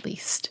me, at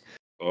least.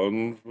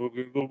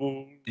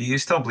 Unforgettable. Do you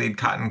still bleed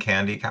cotton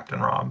candy,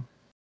 Captain Rob?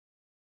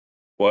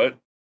 What?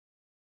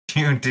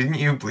 Didn't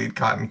you bleed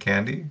cotton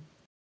candy?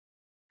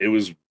 It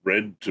was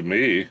red to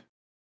me.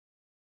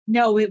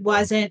 No, it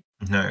wasn't.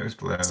 No, it was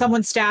blue.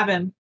 Someone stab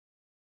him.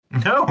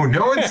 No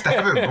one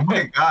stab him. Oh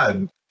my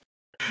God.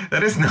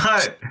 That is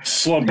not...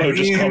 Slumpo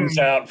just comes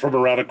out from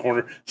around a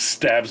corner,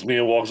 stabs me,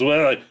 and walks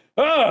away like,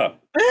 ah!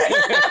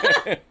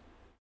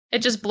 It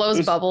just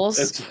blows bubbles.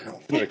 It's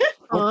like,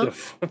 what the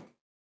fuck?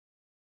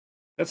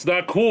 That's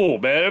not cool,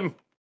 man.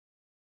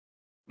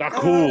 Not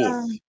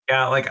cool.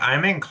 Yeah, like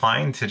I'm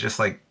inclined to just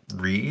like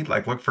read,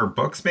 like look for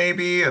books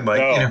maybe, and like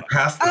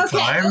pass the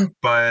time.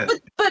 But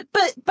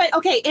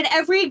okay, in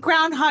every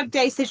Groundhog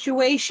Day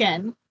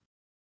situation,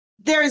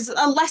 there's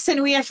a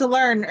lesson we have to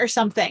learn or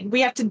something.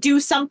 We have to do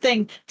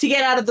something to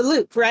get out of the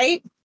loop,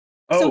 right?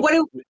 Oh, so what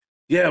do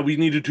we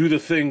need to do the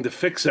thing to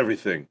fix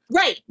everything.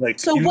 Right. Like,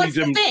 so what's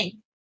the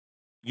thing?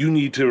 You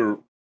need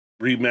to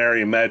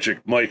remarry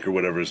Magic Mike or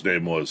whatever his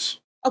name was.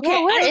 Okay,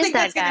 well, I don't think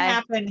that's gonna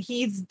happen.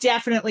 He's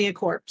definitely a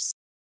corpse.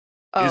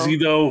 Oh. Is he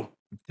though?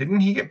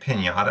 Didn't he get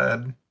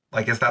pinataed?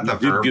 Like, is that the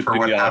verb for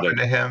what happened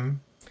to him?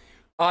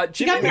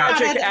 Jimmy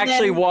Magic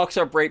actually walks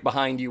up right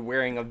behind you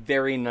wearing a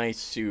very nice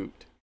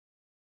suit.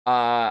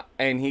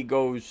 And he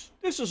goes,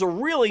 "This is a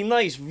really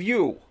nice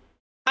view."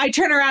 I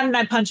turn around and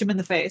I punch him in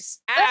the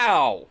face.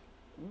 Ow!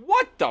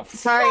 What the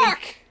fuck?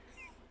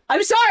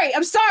 I'm sorry.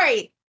 I'm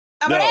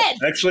an Ed.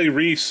 Actually,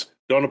 Reese,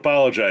 don't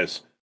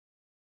apologize.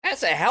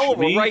 That's a hell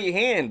of a right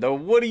hand, though.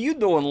 What are you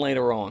doing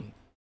later on?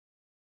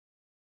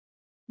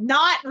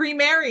 Not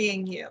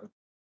remarrying you.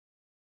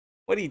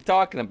 What are you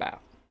talking about?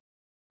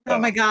 Oh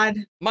my god.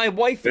 My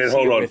wife is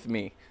here with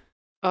me.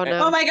 Oh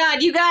no. Oh my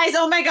god, you guys.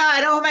 Oh my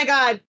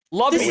god.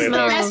 Lovey. This is the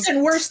best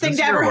and worst thing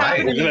to ever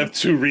happen to me. We're gonna have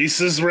 2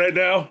 Reeses right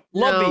now?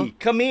 Lovey,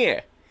 come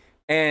here.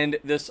 And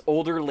this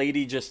older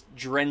lady just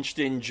drenched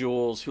in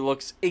jewels who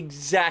looks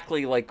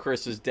exactly like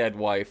Chris's dead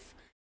wife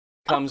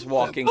comes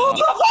walking up.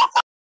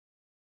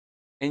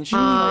 And she's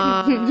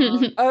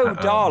like, "Oh,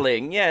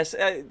 darling, yes.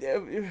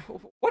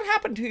 What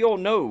happened to your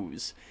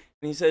nose?"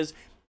 And he says,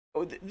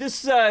 "Oh,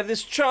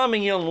 this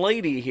charming young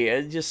lady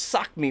here just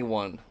sucked me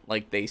one,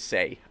 like they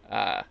say.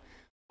 Yeah.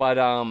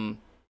 Well,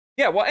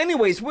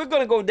 anyways, we're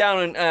gonna go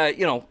down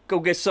and go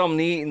get something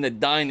to eat in the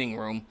dining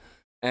room,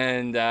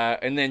 and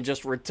then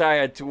just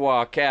retire to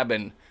our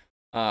cabin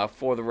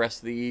for the rest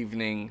of the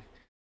evening.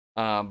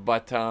 Yeah.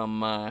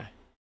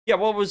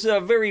 Well, it was a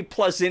very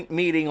pleasant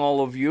meeting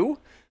all of you."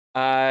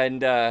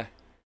 And,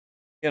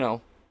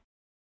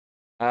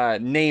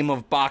 name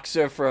of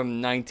boxer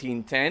from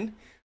 1910.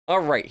 All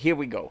right, here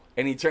we go.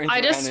 And he turns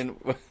around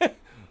and...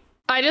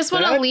 I just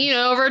want to lean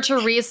over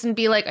to Reese and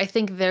be like, I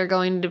think they're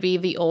going to be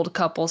the old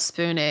couple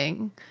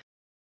spooning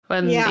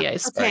when the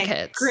iceberg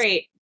hits.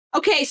 Great.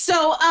 Okay,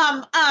 so, is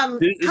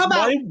how about...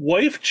 my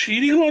wife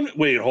cheating on...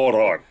 Wait, hold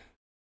on.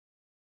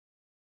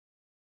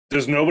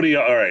 Does nobody...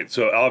 All right,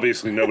 so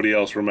obviously nobody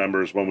else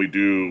remembers when we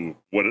do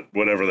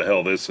whatever the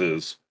hell this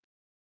is.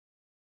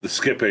 The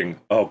skipping.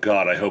 Oh,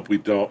 God, I hope we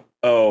don't.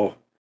 Oh,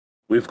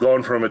 we've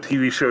gone from a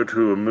TV show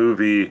to a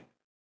movie.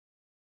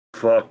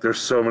 Fuck, there's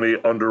so many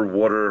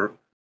underwater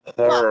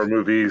horror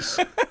movies.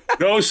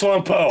 No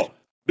Slumpo.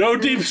 No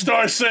Deep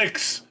Star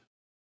 6.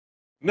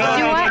 No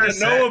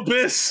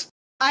Abyss.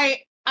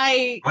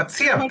 What's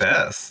the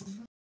Abyss?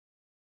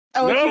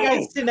 I want you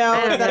guys to know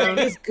that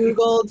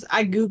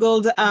I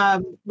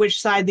googled which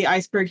side the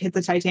iceberg hit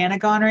the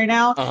Titanic on right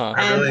now,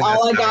 and really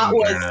all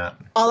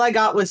I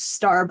got was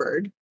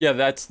starboard. Yeah,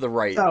 that's the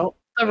right. So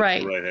the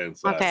right. Right-hand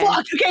side. Okay.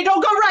 Fuck, okay,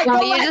 don't go right. No,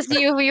 go left.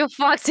 you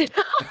fucked it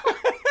up.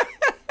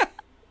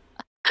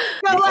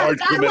 Go left.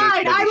 I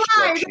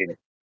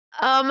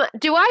lied.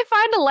 Do I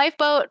find a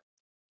lifeboat?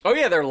 Oh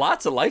yeah, there are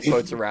lots of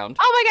lifeboats around.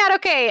 Oh my god.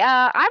 Okay.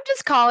 I'm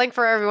just calling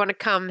for everyone to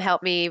come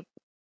help me.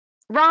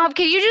 Rob,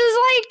 can you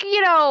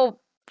just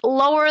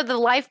lower the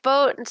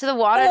lifeboat into the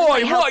water?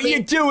 Boy, what are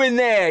you doing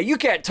there? You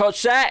can't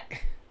touch that.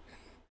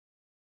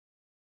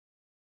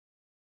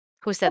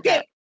 Who said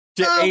that?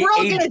 We're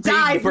all gonna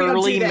die big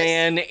burly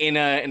man in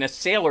a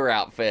sailor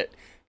outfit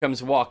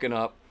comes walking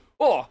up.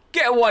 Oh,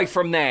 get away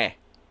from there!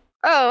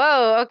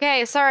 Oh,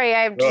 okay. Sorry,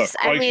 I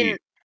mean,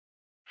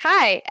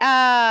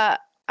 hi.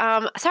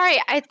 Sorry.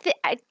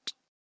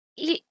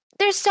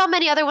 There's so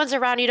many other ones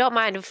around. You don't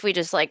mind if we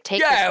just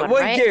take this one,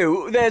 right? Yeah, we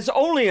do. There's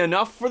only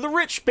enough for the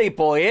rich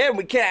people here.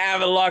 We can't have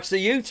the likes of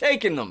you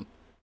taking them.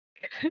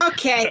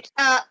 Okay,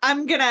 do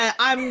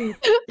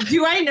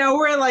I know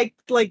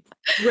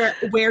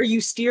where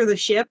you steer the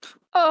ship?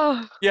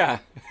 Oh. Yeah.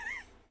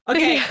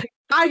 Okay.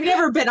 I've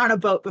never been on a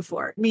boat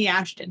before, me,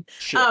 Ashton.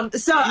 Sure.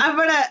 So I'm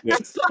gonna... Yeah.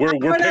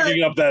 We're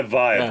picking up that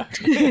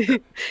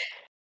vibe.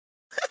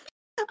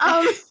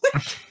 Yeah.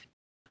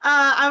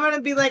 I'm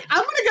gonna be like,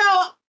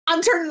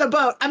 I'm turning the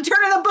boat.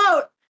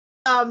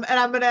 And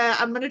I'm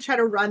gonna try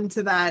to run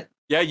to that.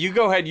 Yeah, you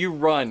go ahead, you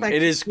run.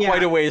 It is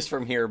quite a ways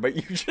from here, but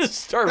you just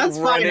start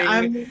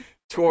running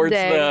towards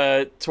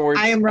a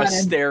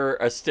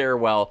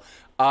stairwell.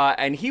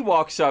 And he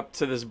walks up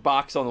to this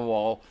box on the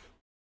wall,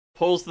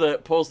 pulls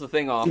the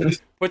thing off,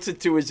 puts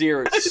it to his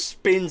ear,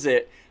 spins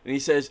it, and he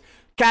says,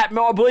 "Captain,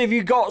 I believe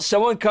you got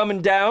someone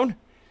coming down."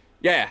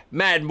 "Yeah,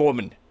 mad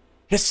woman.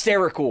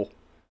 Hysterical.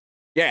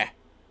 Yeah.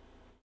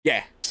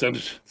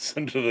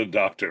 Send to the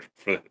doctor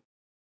for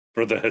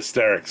the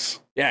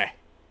hysterics." "Yeah.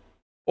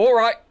 All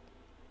right.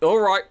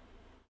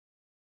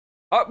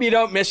 Hope you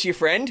don't miss your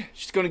friend.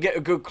 She's gonna get a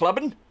good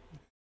clubbing."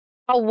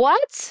 A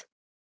what?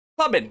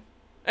 Clubbing.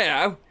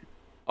 A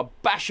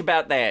bash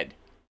about the head.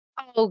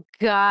 Oh,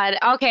 God.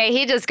 Okay,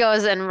 he just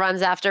goes and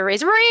runs after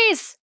Reese.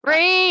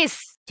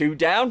 Reese! 2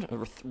 down.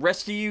 The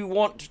rest of you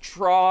want to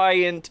try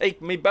and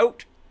take me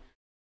boat?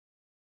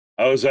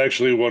 I was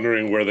actually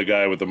wondering where the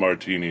guy with the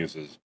martinis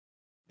is.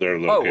 Their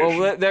location. Oh,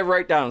 well, they're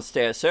right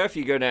downstairs, sir. If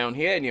you go down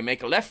here and you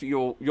make a left,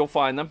 you'll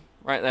find them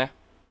right there.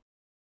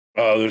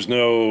 There's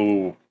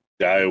no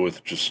guy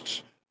with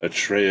just a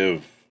tray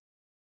of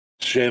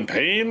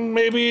champagne,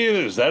 maybe?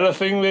 Is that a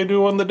thing they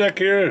do on the deck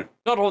here?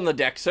 Not on the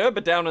deck, sir,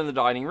 but down in the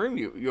dining room.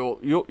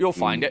 You'll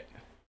find it.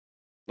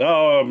 You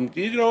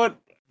know what?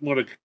 I'm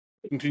gonna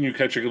continue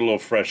catching a little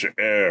fresh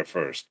air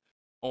first.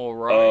 All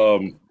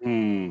right.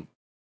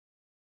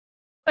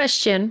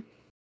 Question.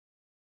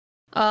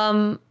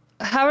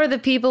 How are the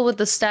people with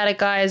the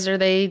static eyes? Are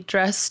they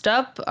dressed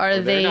up?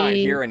 They're not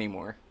here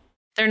anymore.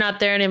 They're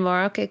not there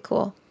anymore. Okay,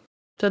 cool.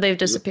 So they've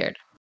disappeared.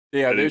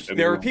 Yeah,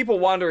 there are people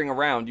wandering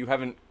around. You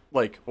haven't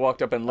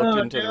walked up and looked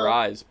into their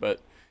eyes,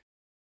 but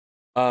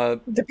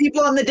the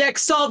people on the deck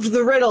solved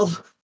the riddle.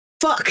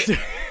 Fuck.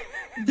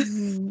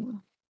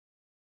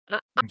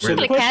 I'm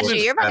gonna catch you.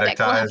 You're about to get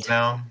caught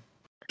now.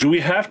 Do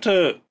we have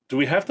to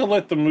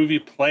let the movie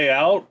play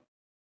out,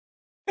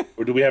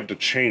 or do we have to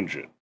change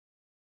it?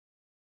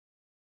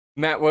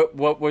 Matt,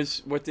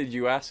 what did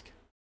you ask?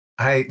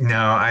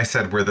 I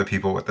said we're the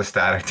people with the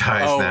static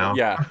eyes now.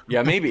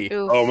 Yeah, maybe.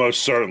 Oh,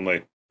 most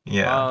certainly.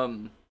 Yeah.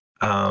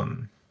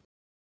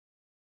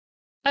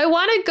 I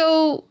want to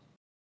go.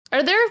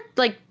 Are there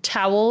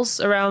towels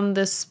around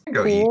this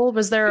pool?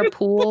 Was there a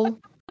pool?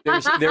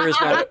 There's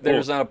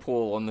not a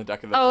pool on the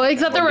deck of the. Oh,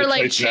 except there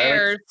were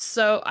chairs.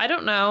 So I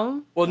don't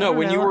know. Well, no,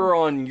 when you were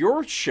on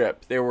your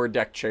ship, there were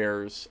deck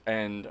chairs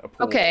and a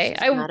pool. Okay,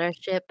 not our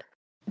ship.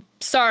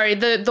 Sorry,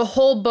 the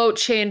whole boat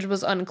change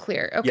was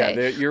unclear. Okay.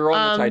 Yeah, you're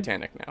on the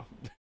Titanic now.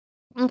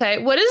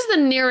 Okay, what is the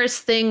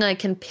nearest thing I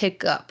can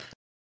pick up?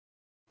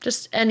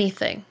 Just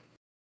anything.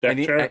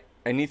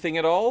 Anything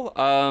at all?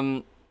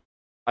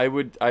 I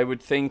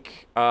would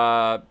think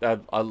a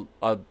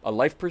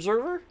life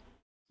preserver.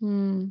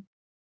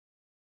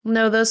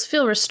 No, those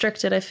feel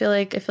restricted. I feel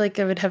like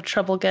I would have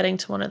trouble getting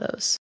to one of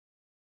those.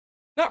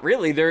 Not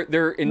really.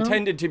 They're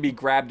intended to be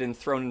grabbed and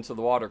thrown into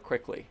the water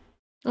quickly.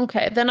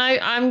 Okay, then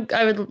I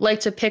would like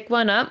to pick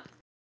one up.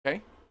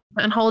 Okay.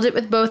 And hold it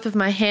with both of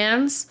my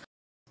hands.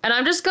 And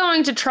I'm just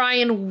going to try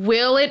and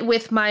will it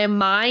with my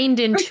mind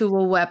into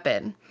a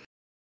weapon.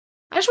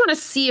 I just want to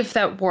see if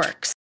that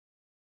works.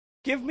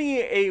 Give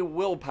me a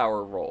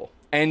willpower roll.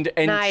 And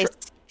nice.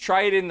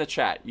 Try it in the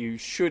chat. You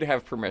should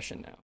have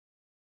permission now.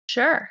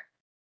 Sure.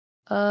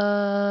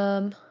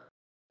 By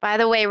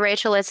the way,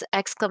 Rachel, it's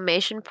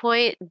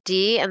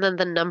 _D and then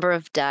the number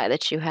of die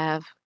that you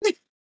have.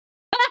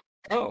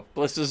 Oh,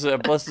 Bliss is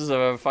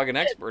a fucking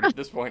expert at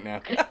this point now.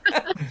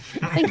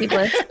 Thank you,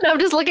 Bliss. No, I'm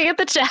just looking at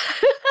the chat.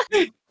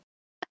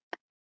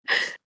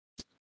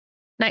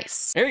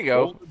 Nice. There you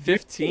go.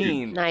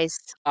 15. Nice.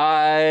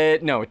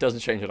 No, it doesn't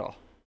change at all.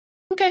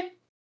 Okay.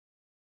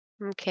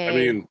 I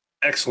mean,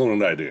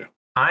 excellent idea.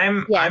 I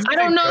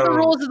don't know the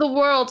rules of the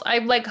world.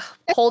 I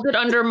hold it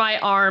under my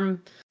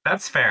arm.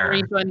 That's fair.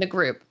 Rejoin the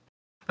group.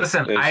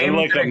 Listen, I'm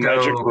like a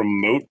magic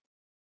remote.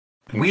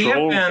 We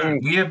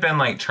have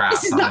been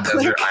trapped on a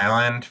desert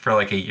island for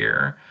a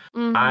year.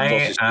 Mm-hmm.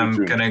 I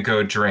am gonna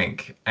go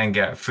drink and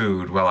get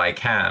food while I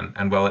can,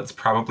 and it's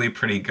probably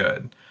pretty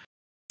good.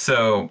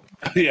 So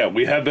yeah,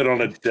 we have been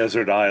on a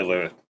desert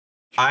island.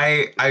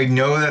 I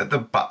know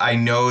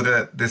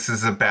that this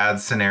is a bad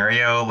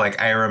scenario.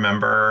 I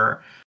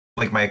remember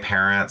my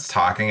parents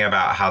talking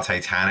about how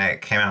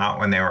Titanic came out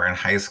when they were in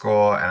high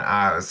school, and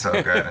it was so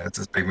good. It's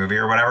this big movie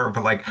or whatever.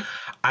 But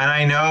and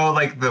I know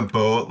the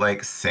boat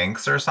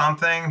sinks or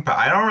something, but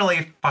I don't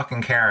really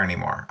fucking care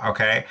anymore.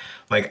 Okay,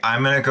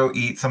 I'm gonna go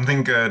eat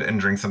something good and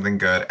drink something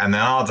good, and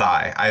then I'll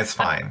die. It's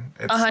fine.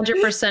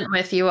 100%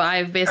 with you.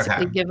 I've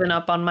basically given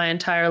up on my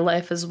entire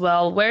life as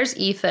well. Where's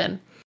Ethan?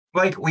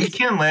 We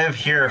can live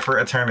here for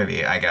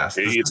eternity, I guess.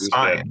 This is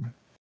fine.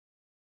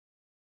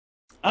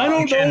 I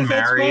don't know if that's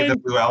marry fine. the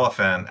blue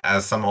elephant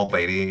as some old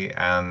lady,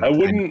 and I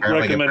wouldn't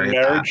recommend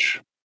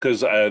marriage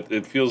because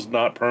it feels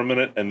not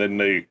permanent, and then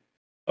they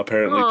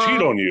apparently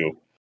cheat on you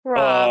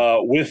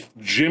with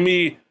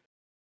Jimmy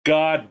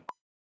God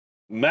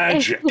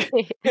magic.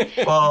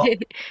 Well,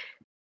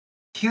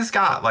 he's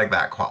got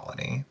that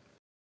quality.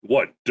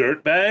 What,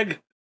 dirtbag?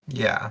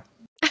 Yeah.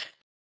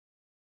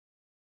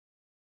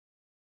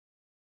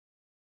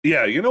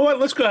 Yeah, you know what?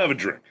 Let's go have a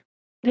drink.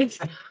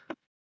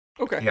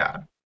 Okay. Yeah.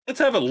 Let's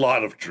have a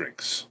lot of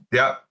drinks.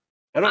 Yep.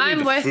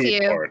 I'm with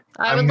you. Part.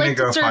 I would like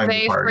to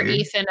survey for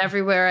Ethan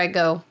everywhere I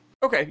go.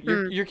 Okay,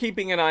 you're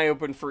keeping an eye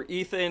open for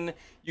Ethan.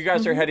 You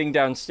guys are heading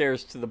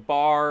downstairs to the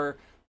bar.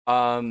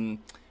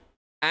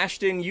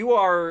 Ashton, you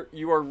are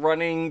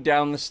running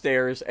down the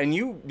stairs, and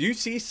you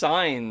see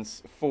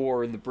signs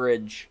for the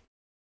bridge,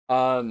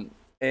 and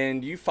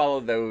you follow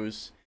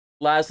those.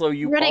 Laszlo,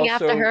 you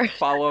also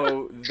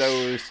follow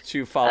those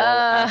to follow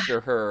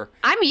after her.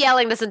 I'm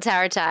yelling this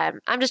entire time.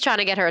 I'm just trying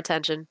to get her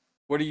attention.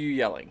 What are you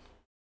yelling?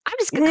 I'm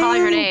just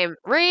calling her name.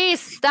 Reese,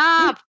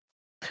 stop.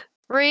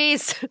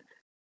 Reese.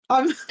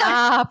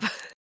 Stop.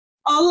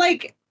 I'll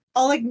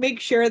make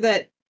sure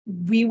that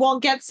we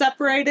won't get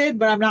separated,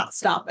 but I'm not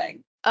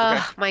stopping.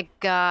 Oh my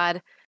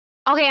god.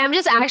 Okay, I'm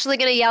just actually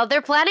gonna yell.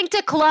 They're planning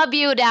to club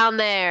you down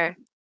there.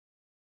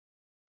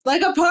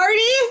 Like a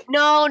party?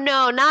 No,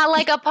 not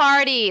like a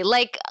party.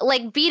 Like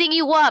beating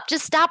you up.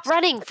 Just stop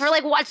running for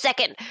like 1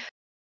 second.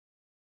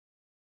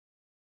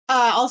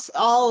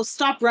 I'll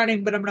stop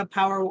running, but I'm gonna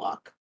power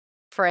walk.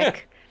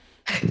 Frick.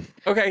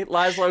 Okay,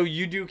 Laszlo,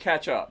 you do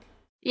catch up.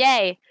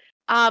 Yay.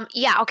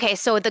 Yeah, okay,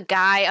 so the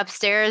guy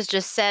upstairs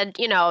just said,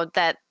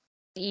 that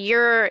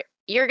you're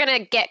gonna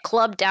get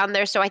clubbed down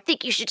there, so I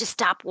think you should just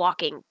stop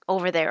walking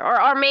over there.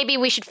 Or maybe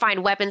we should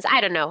find weapons. I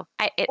don't know.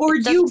 Or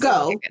you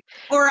go.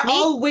 Or Me?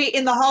 I'll wait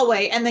in the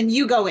hallway and then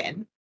you go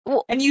in.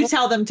 And you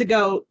tell them to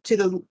go to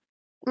the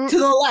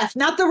left,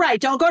 not the right.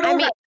 Don't go to the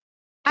right.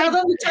 Tell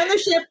them to turn the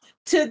ship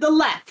to the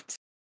left.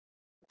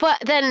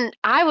 But then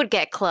I would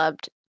get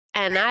clubbed,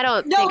 and I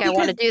don't think I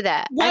want to do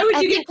that. Why would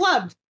you get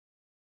clubbed?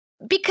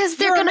 Because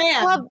they're going to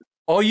club.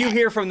 All you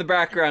hear from the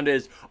background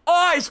is,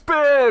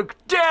 iceberg,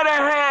 dead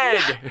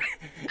ahead!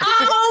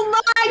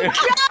 Oh my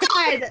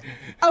god!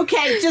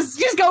 Okay, just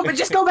go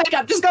back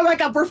up. Just go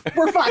back up.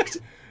 We're fucked.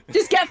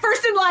 Just get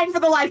first in line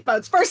for the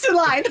lifeboats. First in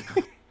line.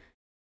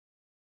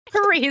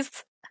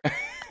 Reese.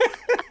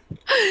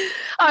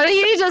 Oh,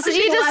 he just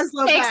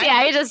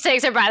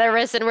takes her by the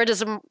wrist, and we're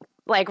just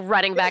like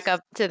running back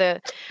up to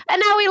the.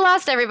 And now we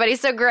lost everybody.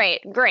 So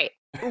great.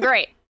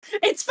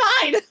 It's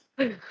fine.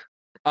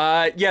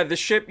 Yeah, the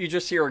ship, you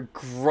just hear a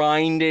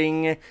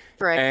grinding.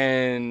 Frick.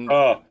 And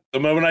the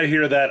moment I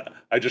hear that,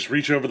 I just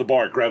reach over the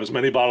bar, grab as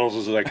many bottles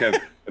as I can,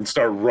 and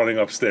start running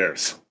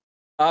upstairs.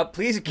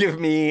 Please give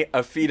me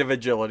a feat of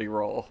agility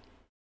roll.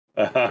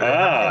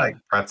 Like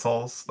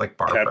pretzels, like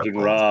bar Captain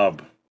pretzels.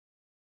 Rob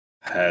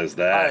has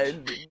that.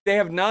 They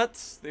have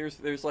nuts.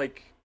 There's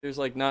like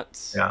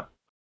nuts. Yeah, I'm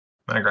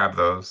gonna grab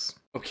those.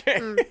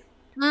 Okay.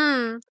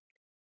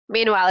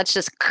 Meanwhile, it's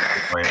just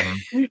right.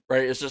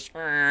 It's just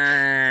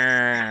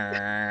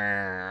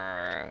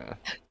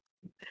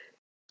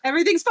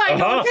everything's fine.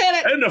 Don't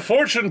panic. And a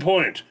fortune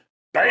point.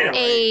 Bam.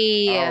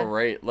 Hey. All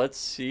right. Let's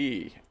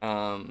see.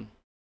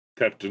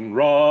 Captain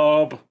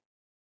Rob.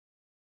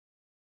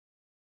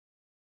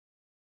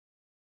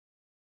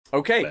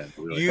 Okay, Man,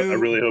 I you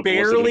really hope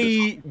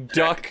barely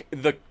duck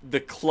the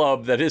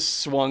club that is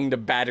swung to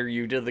batter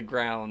you to the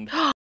ground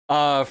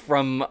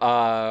from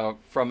a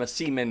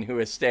seaman who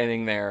is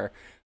standing there,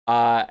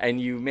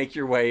 and you make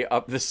your way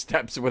up the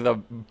steps with a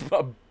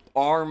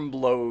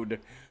armload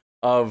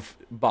of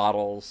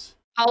bottles.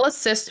 I'll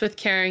assist with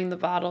carrying the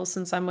bottles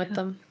since I'm with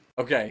them.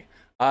 Okay.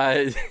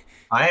 I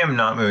am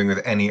not moving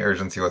with any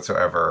urgency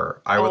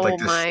whatsoever. I would like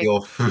to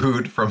steal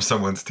food from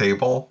someone's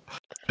table.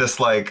 Just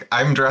like,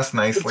 I'm dressed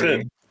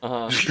nicely.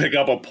 Just pick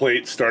up a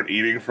plate, start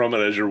eating from it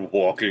as you're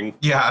walking.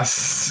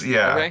 Yes,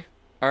 yeah. Okay.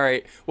 All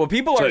right. Well,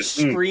 people are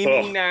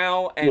screaming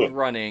now and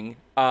running.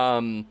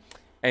 And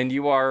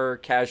you are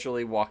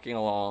casually walking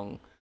along.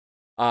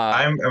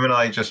 I'm gonna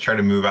like just try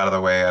to move out of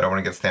the way. I don't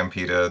want to get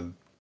stampeded.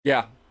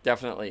 Yeah,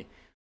 definitely.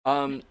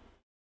 And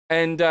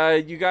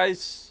you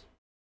guys,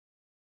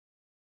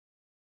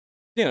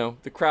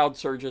 the crowd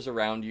surges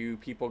around you.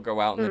 People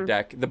go out on the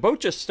deck. The boat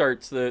just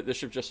starts. The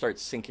ship just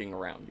starts sinking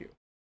around you.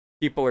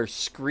 People are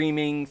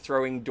screaming,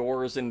 throwing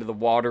doors into the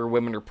water.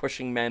 Women are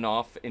pushing men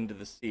off into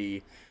the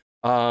sea.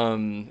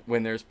 When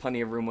there's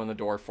plenty of room on the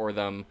door for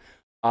them.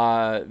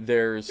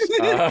 There's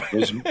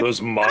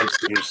those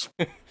monsters.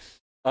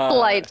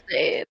 Light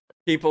shade.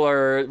 People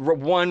are.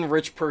 One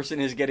rich person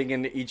is getting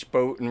into each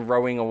boat and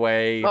rowing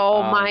away.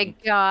 Oh my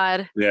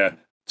god. Yeah.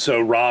 So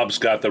Rob's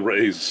got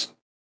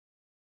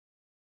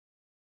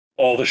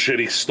all the shit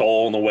he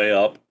stole on the way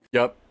up.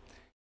 Yep.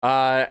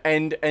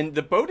 And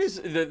the boat is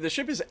the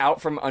ship is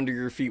out from under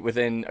your feet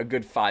within a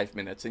good 5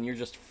 minutes, and you're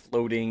just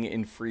floating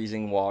in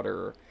freezing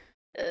water.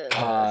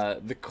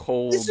 The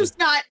cold. This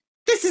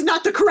is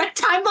not the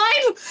correct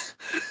timeline.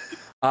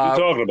 What are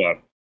you talking about?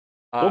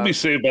 We'll be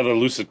saved by the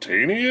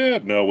Lusitania?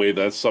 No, wait,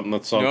 that's something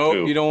that's sunk too.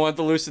 Nope, you don't want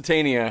the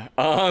Lusitania.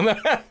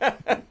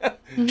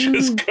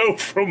 Just go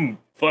from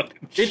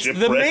fucking It's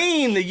shipwreck. the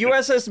Maine. The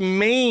USS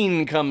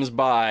Maine comes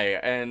by,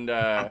 and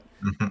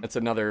that's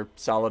another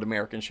solid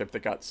American ship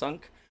that got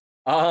sunk.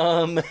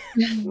 My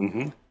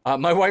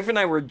wife and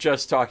I were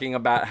just talking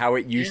about how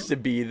it used to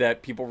be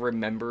that people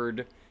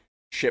remembered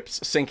ships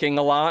sinking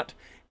a lot,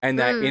 and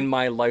that in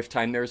my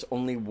lifetime there's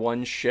only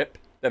one ship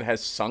that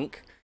has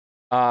sunk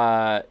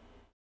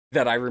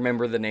that I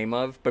remember the name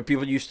of, but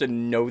people used to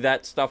know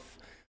that stuff.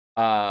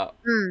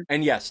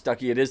 And yes,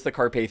 Ducky, it is the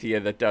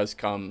Carpathia that does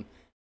come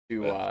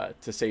to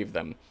save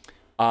them.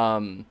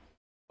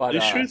 But you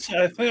sure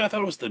I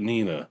thought it was the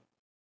Nina.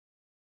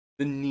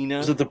 The Nina?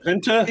 Is it the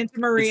Pinta? Santa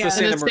Maria. It's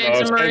the Santa Maria.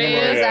 Santa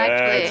Maria.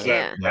 Exactly,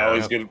 Yeah. I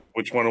always get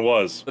which one it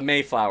was. The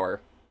Mayflower.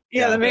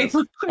 Yeah, the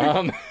Mayflower.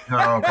 Oh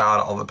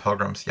god, all the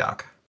pilgrims,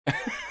 yuck.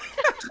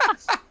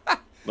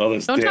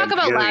 Don't talk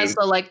about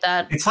Laszlo like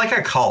that. It's like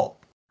a cult.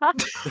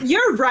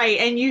 You're right,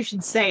 and you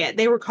should say it.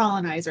 They were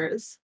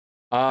colonizers.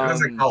 It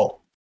was a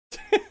cult.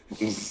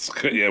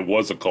 Yeah, it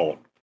was a cult.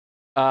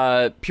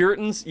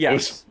 Puritans,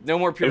 yes. No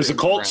more Puritans. It was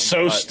a cult around,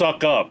 so but...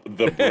 stuck up,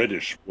 the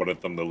British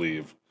wanted them to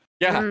leave.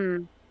 Yeah.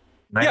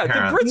 Yeah, the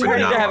Brits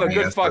wanted to have a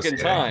good fucking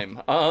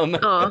time.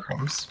 So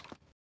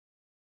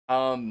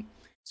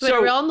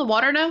are we all in the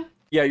water now?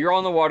 Yeah, you're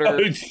on the water.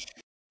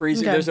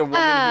 Freezing. Okay. There's a woman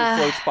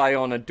who floats by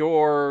on a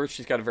door.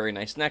 She's got a very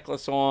nice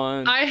necklace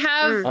on. I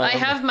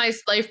have my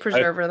life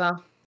preserver though.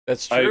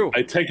 That's true.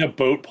 I take a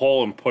boat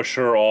pole and push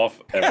her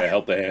off, and I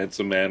help the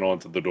handsome man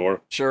onto the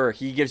door. Sure,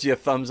 he gives you a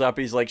thumbs up.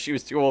 He's like, she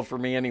was too old for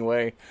me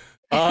anyway.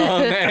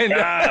 Call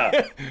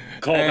back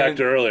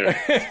to earlier.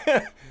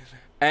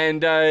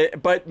 And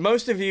but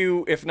most of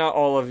you, if not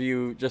all of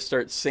you, just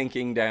start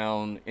sinking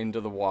down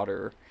into the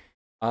water,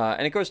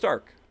 and it goes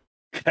dark.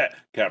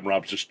 Captain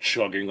Rob's just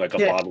chugging like a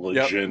bottle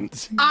of gin.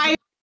 I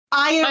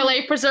am... My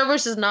life preserver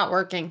is not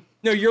working.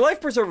 No, your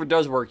life preserver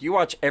does work. You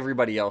watch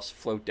everybody else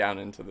float down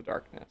into the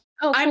darkness.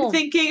 Oh, cool. I'm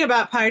thinking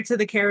about Pirates of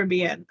the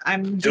Caribbean.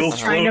 I'm just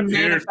trying to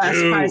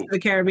manifest Pirates of the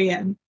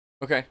Caribbean.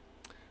 Okay.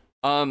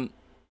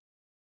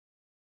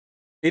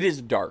 It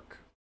is dark,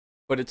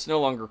 but it's no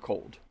longer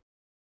cold.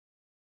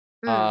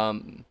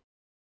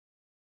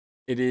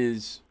 It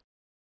is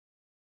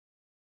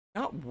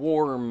not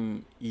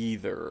warm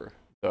either,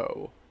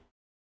 though.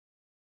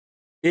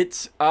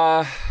 It's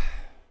it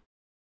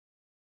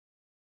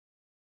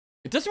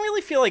doesn't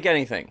really feel like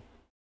anything.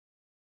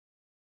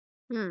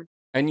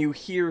 And you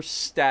hear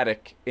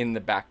static in the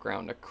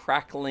background, a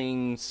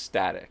crackling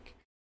static.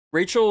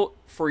 Rachel,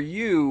 for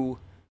you,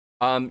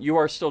 you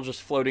are still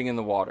just floating in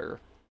the water.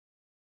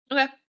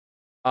 Okay.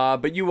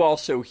 But you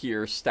also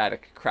hear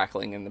static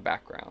crackling in the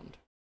background.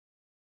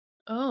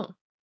 Oh.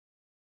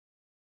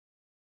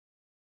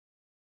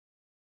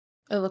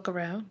 I look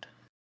around.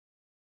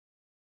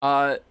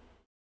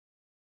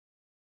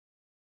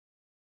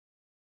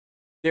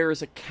 There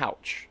is a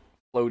couch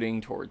floating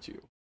towards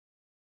you.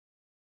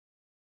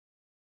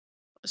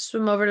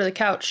 Swim over to the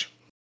couch.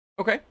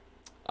 Okay.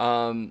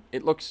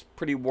 It looks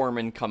pretty warm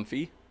and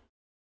comfy.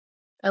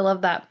 I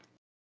love that.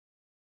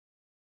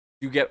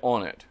 You get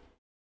on it.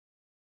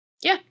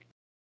 Yeah.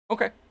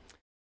 Okay.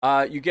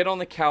 You get on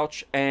the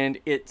couch, and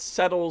it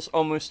settles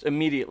almost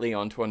immediately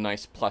onto a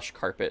nice plush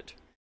carpet.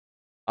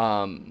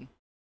 And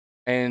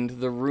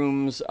the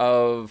rooms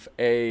of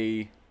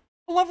a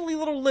lovely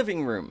little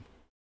living room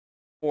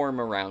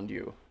form around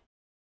you.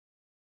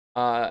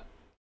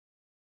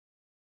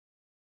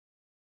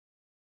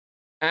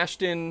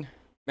 Ashton,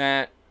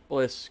 Matt,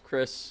 Bliss,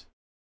 Chris,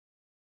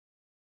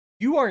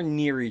 you are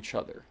near each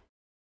other.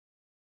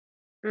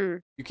 You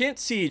can't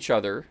see each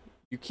other.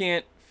 You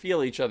can't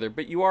feel each other,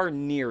 but you are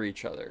near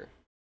each other.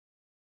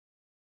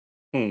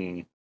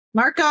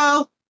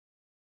 Marco!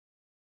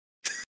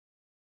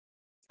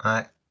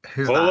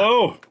 Who's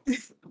Hello? that?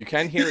 You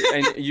can hear,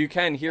 and you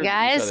can hear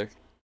Guys? each other.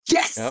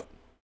 Yes! Yep.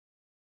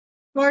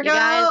 Marco! You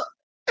guys,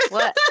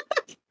 what?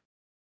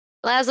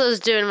 Laszlo's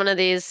doing one of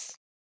these.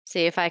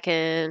 See if I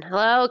can.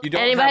 Hello? You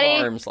don't Anybody?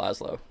 have arms,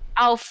 Laszlo.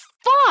 Oh,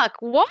 fuck.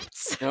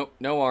 What? Nope,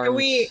 no arms. Can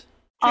we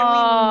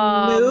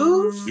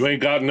move? You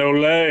ain't got no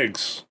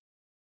legs.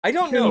 I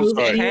don't Can know. we move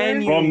Can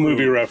anywhere? you Wrong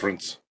movie move?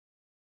 reference.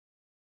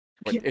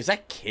 What, is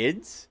that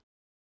kids?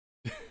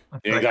 You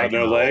ain't got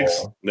no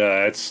legs? No,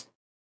 that's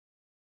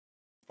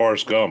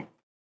Forrest Gump.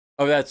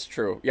 Oh, that's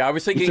true. Yeah, I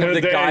was thinking of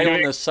the guy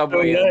on the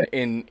subway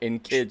in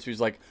Kids who's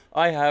like,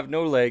 I have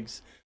no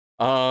legs.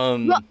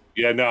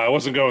 Yeah, no, I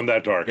wasn't going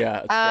that dark.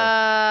 Yeah.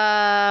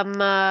 I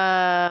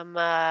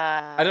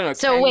don't know.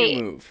 So can wait.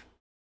 you move?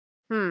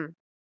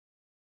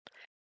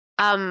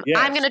 Yes.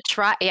 I'm gonna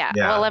try. Yeah.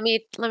 Yeah. Well, let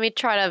me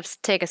try to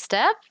take a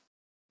step.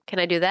 Can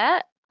I do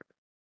that?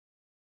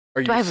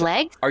 Do I have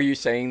legs? Are you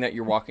saying that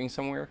you're walking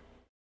somewhere?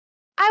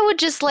 I would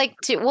just like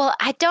to. Well,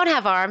 I don't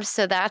have arms,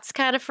 so that's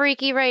kind of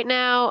freaky right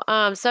now.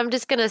 So I'm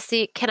just gonna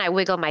see. Can I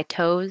wiggle my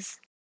toes?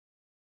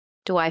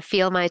 Do I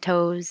feel my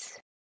toes?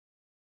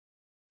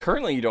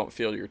 Currently, you don't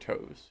feel your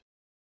toes.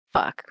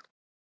 Fuck.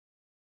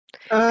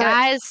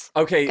 Guys.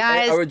 Okay,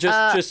 guys, I would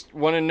just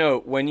want to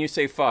note, when you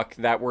say fuck,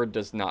 that word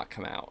does not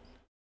come out.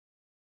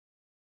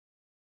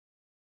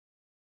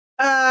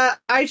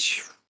 I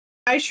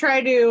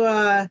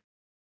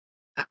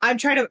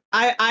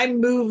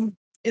move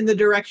in the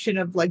direction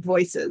of like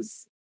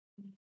voices.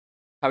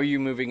 How are you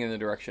moving in the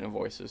direction of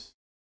voices?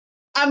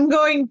 I'm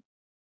going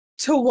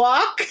to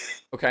walk.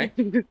 Okay.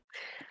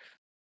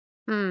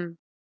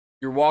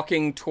 You're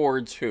walking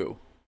towards who?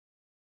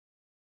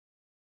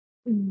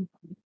 Who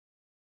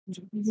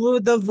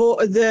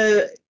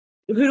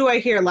do I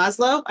hear?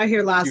 Laszlo? I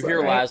hear Laszlo. You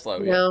hear right?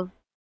 Laszlo, yeah. No.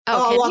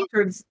 I'll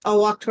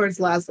walk towards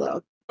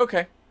Laszlo.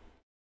 Okay.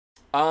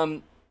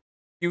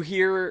 You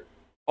hear,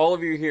 all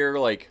of you hear,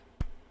 like,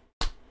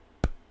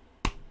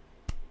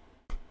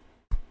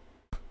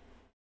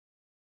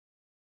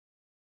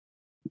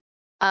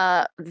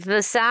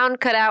 the sound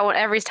cut out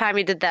every time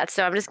you did that,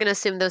 so I'm just gonna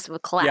assume those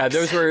would collapse. yeah,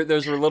 those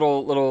were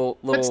little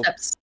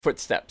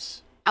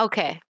Footsteps.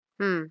 Okay.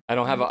 I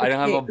don't have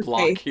a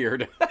block here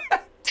to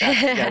tap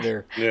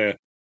together. Yeah.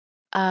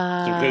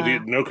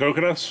 No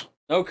coconuts?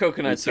 No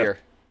coconuts here.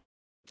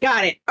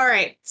 Got it. All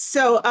right.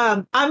 So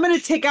I'm gonna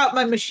take out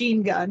my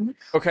machine gun.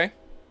 Okay.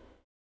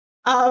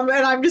 And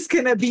I'm just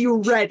gonna be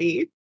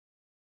ready.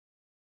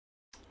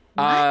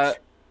 What?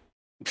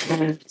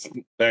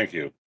 Thank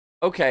you.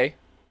 Okay.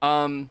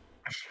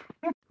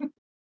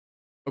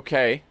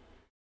 Okay.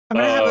 I'm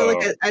gonna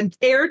have an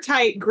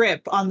airtight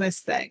grip on this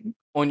thing.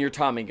 On your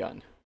Tommy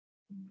gun.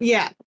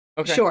 Yeah.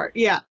 Okay. Sure.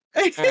 Yeah.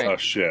 Right. Oh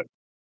shit.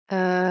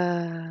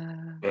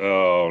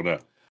 Oh no.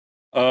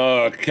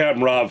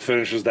 Captain Rob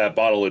finishes that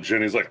bottle of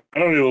gin. He's like, I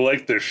don't even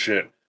like this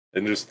shit,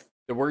 and just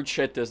the word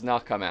 "shit" does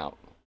not come out.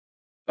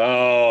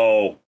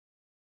 Oh.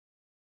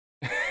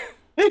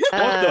 What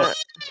the?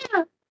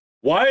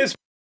 Why is?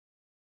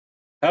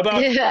 How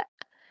about? Yeah.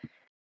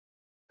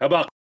 How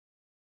about?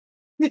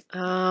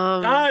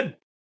 God.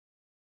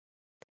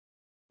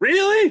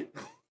 Really?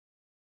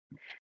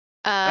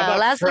 How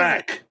about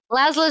frack?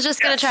 Laszlo's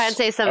just gonna try and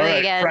say something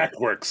again. Frack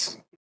works.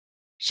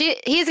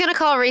 He's gonna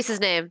call Reese's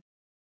name.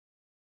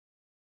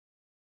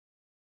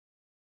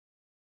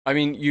 I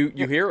mean, you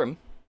hear him.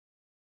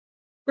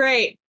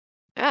 Great.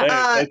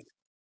 Yeah.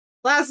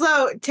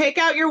 Laszlo, take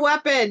out your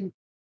weapon.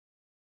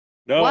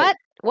 No.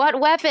 What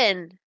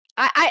weapon?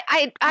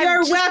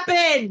 Your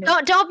weapon.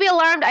 Don't be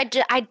alarmed.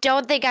 I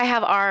don't think I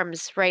have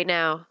arms right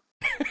now.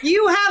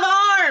 You have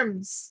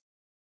arms.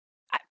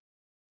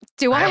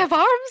 Do I have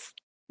arms?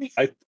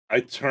 I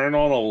turn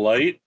on a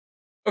light.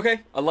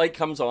 Okay, a light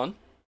comes on.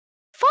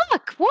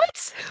 Fuck!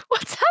 What's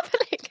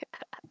happening?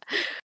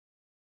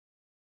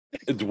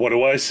 What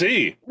do I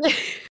see?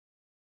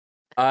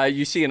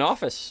 You see an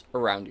office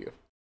around you.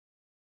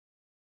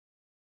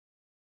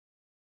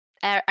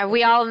 Are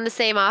we all in the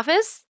same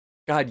office?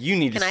 God, you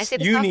need Can to. I see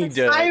the You office? need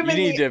to. You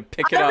need to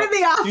pick it I'm up. in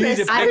the office. You need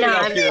to pick I'm it not,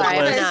 up I'm here, sorry,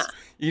 I'm Bliss. not.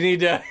 You need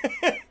to.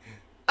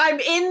 I'm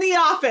in the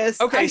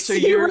office. Okay, so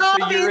you're in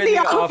the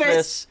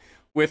office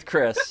with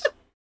Chris.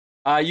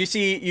 You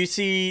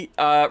see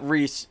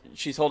Reese.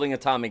 She's holding a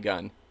Tommy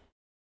gun.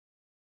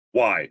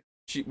 Why?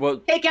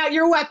 Take out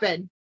your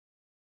weapon.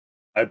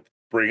 I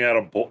bring out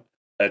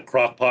a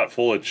crock pot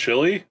full of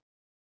chili.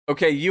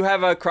 Okay, you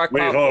have a crock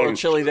pot full of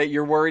chili that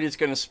you're worried is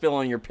going to spill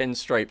on your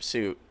pinstripe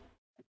suit.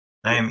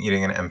 I am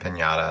eating an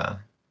empanada.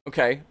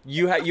 Okay,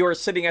 you are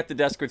sitting at the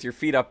desk with your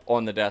feet up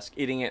on the desk,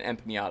 eating an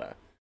empanada.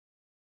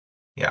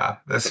 Yeah,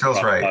 this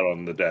feels right.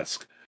 On the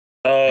desk.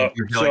 So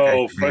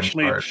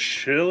Freshly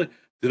chili.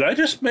 Did I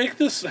just make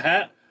this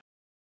hat?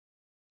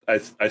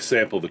 I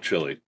sample the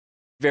chili.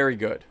 Very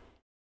good.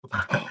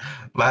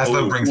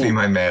 Laszlo brings me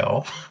my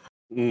mail.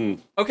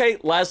 Okay,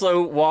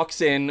 Laszlo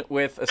walks in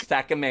with a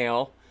stack of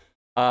mail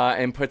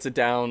and puts it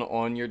down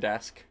on your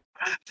desk.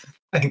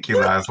 Thank you,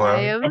 Laszlo.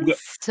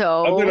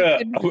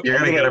 You're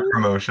gonna get a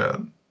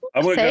promotion.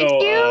 I'm gonna Thank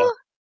you.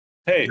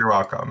 Hey, you're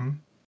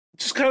welcome.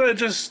 Just kind of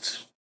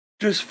just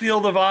feel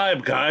the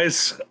vibe,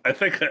 guys. I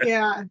think.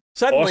 Yeah.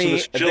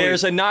 Suddenly,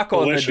 there's a knock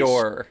on the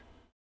door.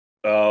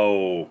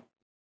 Oh.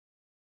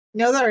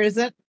 No, there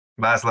isn't.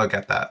 Laszlo,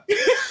 get that.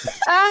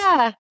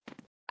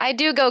 I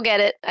do go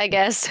get it, I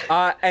guess.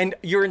 And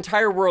your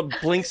entire world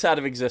blinks out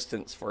of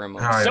existence for a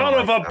moment. Son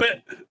of a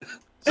bit.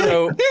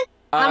 So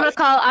I'm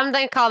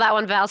gonna call that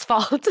one Val's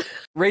fault.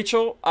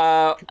 Rachel,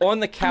 on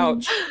the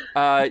couch,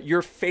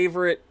 your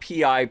favorite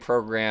PI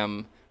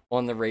program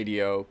on the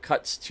radio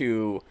cuts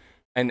to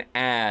an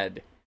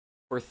ad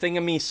for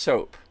Thingamy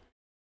soap.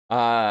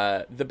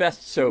 The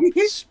best soap,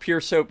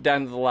 pure soap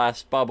down to the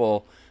last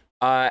bubble.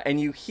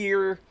 And you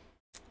hear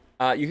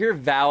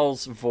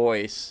Val's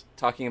voice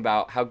talking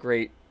about how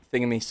great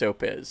Thingamy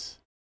soap is.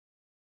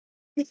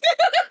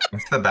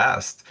 It's the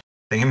best.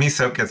 Thingamy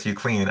soap gets you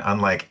clean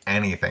unlike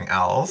anything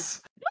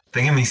else.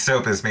 Thingamy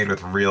soap is made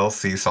with real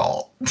sea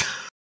salt.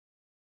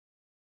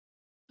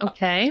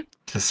 Okay.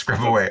 To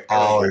scrub away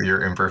all of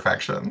your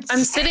imperfections.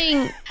 I'm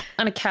sitting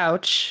on a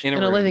couch in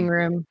a living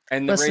room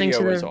and the listening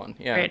radio to is the on.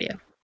 Yeah. radio.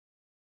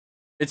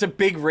 It's a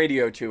big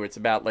radio too. It's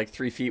about like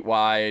 3 feet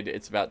wide.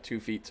 It's about 2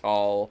 feet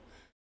tall.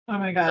 Oh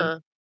my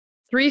god.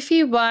 3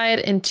 feet wide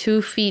and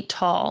 2 feet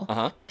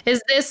tall. Is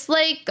this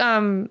like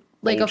a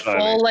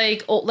full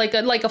like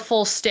a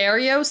full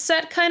stereo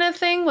set kind of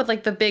thing with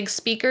like the big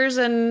speakers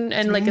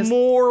and like a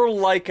more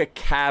like a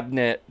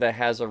cabinet that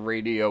has a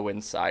radio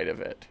inside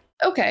of it.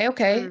 Okay.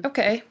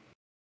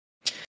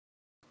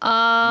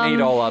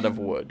 Made all out of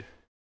wood.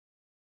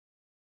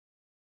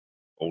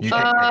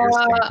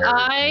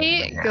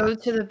 I go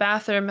to the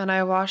bathroom and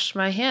I wash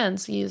my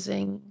hands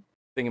using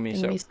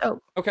Thingamy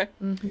soap. Okay.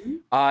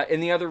 In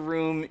the other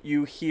room,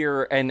 you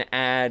hear an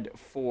ad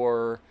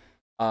for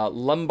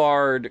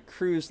Lombard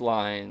Cruise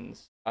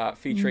Lines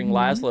featuring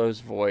Laszlo's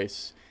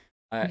voice,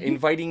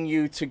 inviting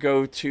you to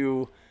go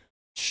to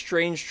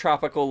strange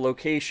tropical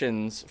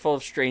locations full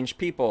of strange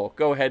people.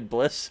 Go ahead,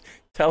 Bliss.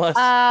 Tell us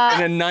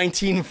in a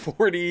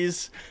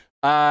 1940s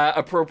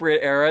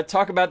appropriate era.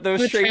 Talk about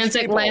those strange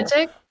people.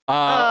 Transatlantic?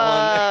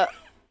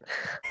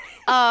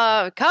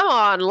 Come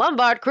on,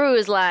 Lombard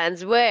Cruise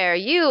Lines, where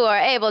you are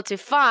able to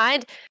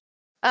find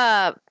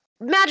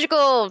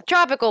magical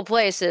tropical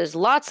places,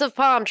 lots of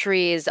palm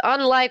trees,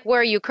 unlike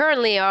where you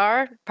currently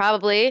are,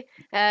 probably,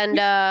 and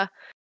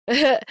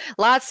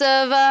Lots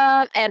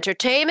of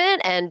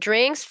entertainment and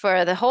drinks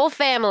for the whole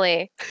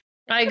family.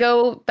 I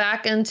go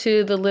back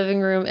into the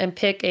living room and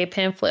pick a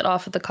pamphlet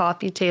off of the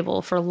coffee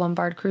table for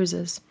Lombard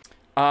Cruises.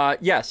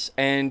 Yes,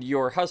 and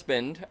your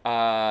husband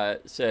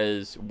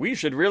says, "We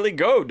should really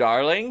go,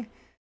 darling,"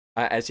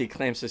 as he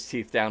clamps his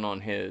teeth down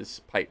on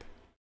his pipe.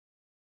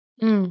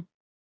 Yeah,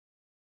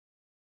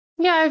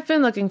 I've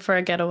been looking for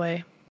a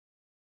getaway.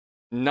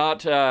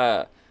 Not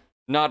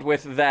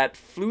with that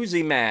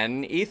floozy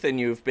man, Ethan,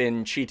 you've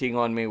been cheating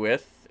on me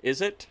with,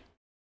 is it?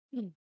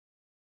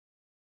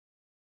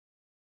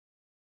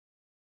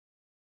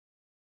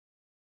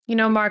 You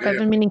know, Mark, I've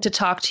been meaning to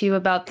talk to you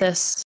about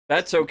this.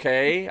 That's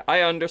okay.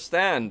 I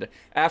understand.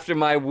 After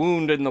my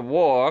wound in the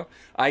war,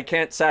 I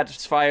can't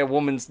satisfy a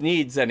woman's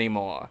needs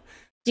anymore.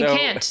 You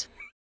can't.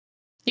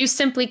 You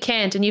simply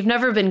can't, and you've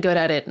never been good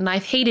at it, and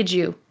I've hated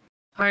you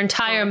our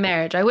entire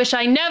marriage. I wish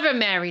I never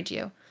married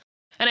you.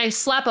 And I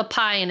slap a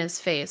pie in his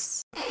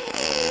face.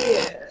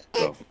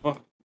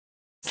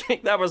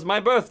 That was my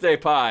birthday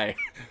pie.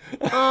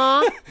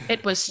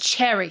 It was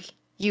cherry.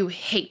 You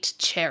hate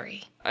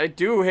cherry. I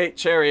do hate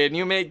cherry, and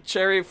you made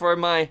cherry for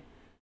my...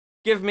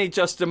 Give me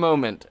just a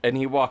moment. And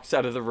he walks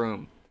out of the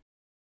room.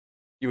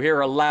 You hear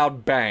a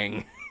loud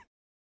bang.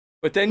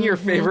 But then your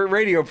favorite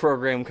radio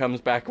program comes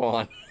back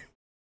on.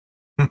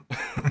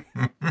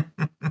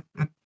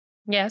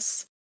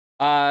 Yes.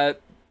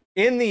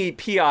 In the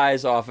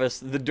PI's office,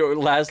 the door,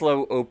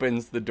 Laszlo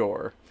opens the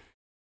door.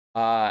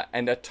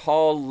 And a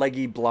tall,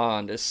 leggy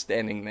blonde is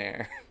standing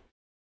there.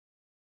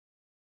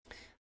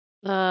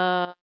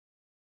 Hello.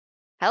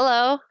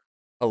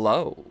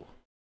 Hello.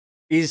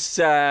 Is,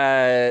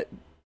 a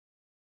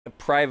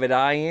private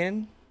eye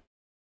in?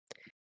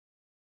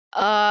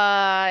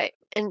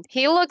 And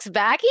he looks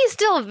back. He's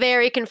still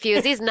very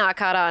confused. He's not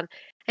caught on.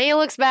 And he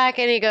looks back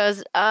and he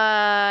goes,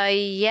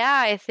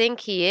 yeah, I think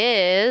he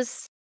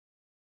is.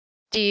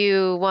 Do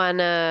you want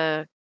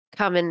to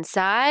come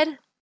inside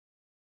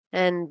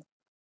and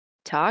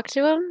talk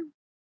to him?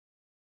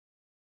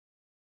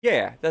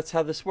 Yeah, that's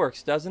how this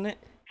works, doesn't it?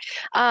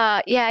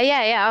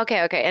 Yeah.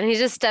 Okay. And he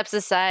just steps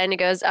aside and he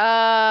goes,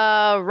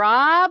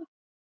 Rob?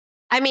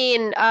 I'm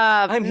here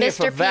for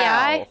Mr. Val.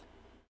 PI?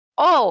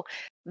 Oh,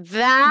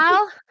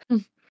 Val?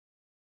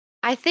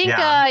 I think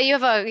you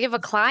have a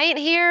client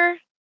here.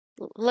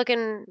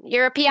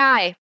 You're a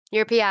PI.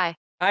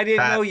 I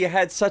didn't know you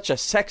had such a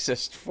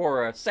sexist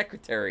for a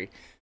secretary,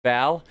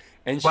 Val.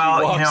 And she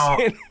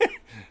walks in.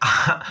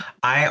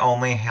 I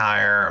only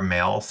hire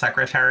male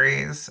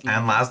secretaries,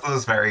 and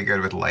Laszlo's very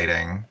good with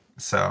lighting,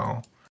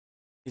 so...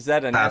 Is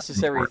that a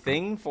necessary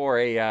thing for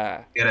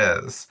a... It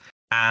is.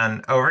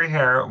 And over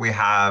here, we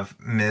have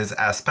Ms.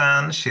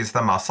 Espen. She's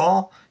the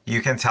muscle.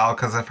 You can tell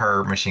because of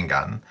her machine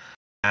gun.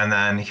 And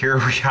then here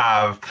we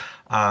have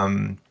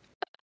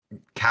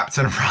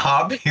Captain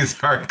Rob. He's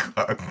our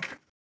cook.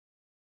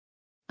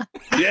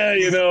 Yeah,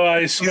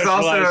 I specialize He's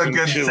also a in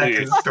good chili.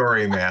 second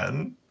story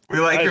man. We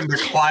like him to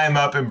climb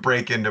up and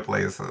break into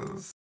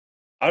places.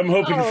 I'm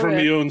hoping for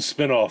my own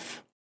spinoff.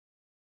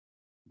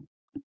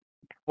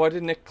 What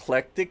an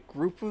eclectic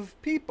group of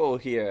people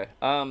here.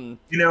 You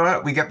know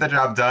what? We get the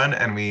job done,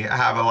 and we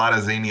have a lot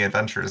of zany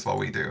adventures while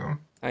we do.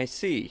 I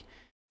see.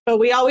 But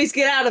we always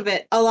get out of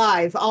it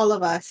alive, all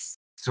of us.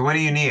 So what do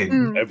you need?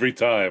 Every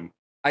time.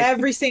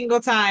 Every single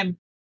time.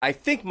 I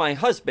think my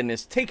husband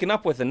is taken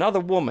up with another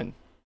woman.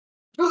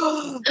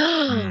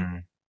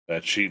 That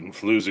cheating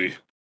floozy.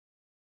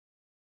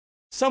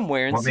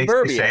 Somewhere in What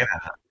suburbia. makes you say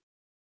that?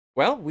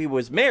 Well, we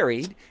was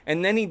married,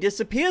 and then he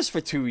disappears for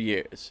 2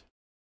 years.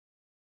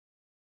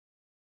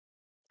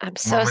 I'm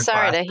so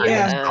sorry to hear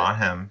that. Saw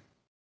him.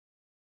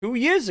 2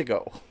 years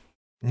ago.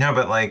 No,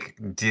 but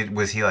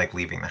was he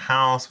leaving the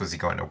house? Was he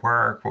going to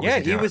work? What was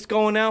he doing? Was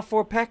going out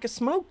for a pack of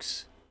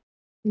smokes.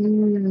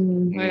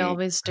 We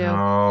always do.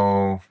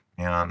 Oh,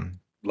 man.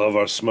 Love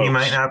our smokes. He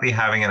might not be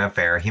having an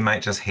affair. He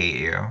might just hate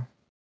you.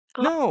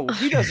 No,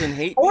 he doesn't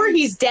hate Or me.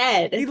 he's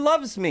dead. He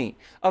loves me.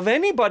 Of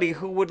anybody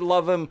who would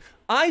love him,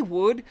 I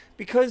would,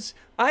 because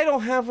I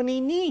don't have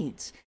any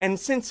needs. And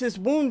since his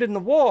wound in the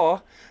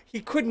war, he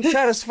couldn't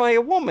satisfy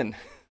a woman.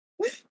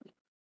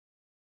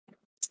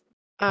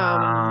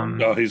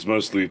 No, he's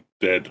mostly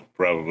dead,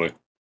 probably.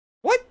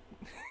 What?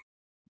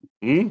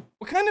 What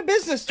kind of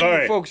business do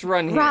you folks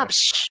run here? Rob,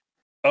 shh.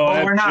 Oh,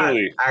 well, we're not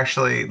chili.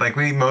 actually,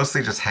 we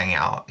mostly just hang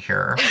out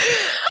here.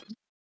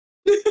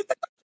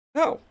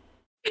 No.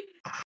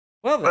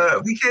 Well then.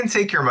 But we can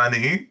take your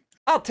money.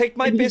 I'll take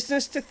my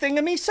business to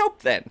Thingamy Soap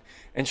then.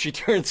 And she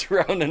turns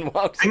around and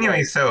walks away.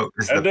 Thingamy Soap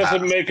is That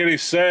doesn't make any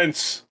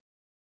sense.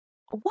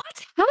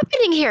 What's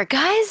happening here,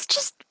 guys?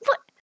 Just what?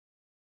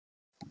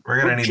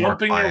 We're need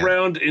jumping more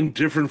around in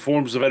different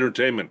forms of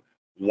entertainment.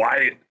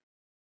 Why?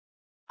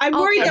 I'm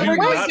worried that we're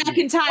going back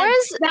in time.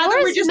 Now that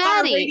we're just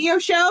on a radio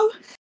show.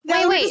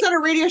 Now that we're just on a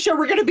radio show,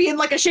 we're going to be in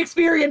a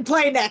Shakespearean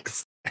play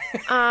next.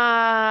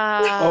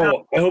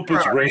 Oh, I hope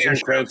it's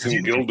Rosencrantz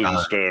and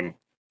Guildenstern.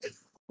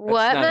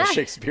 What? That's not a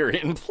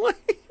Shakespearean play.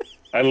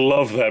 I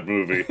love that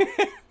movie.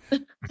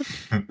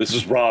 This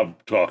is Rob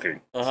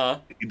talking. Uh-huh.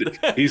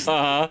 He's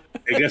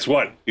Hey, guess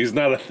what? He's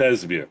not a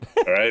thespian.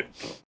 All right.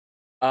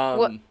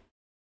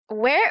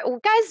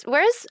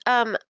 Where's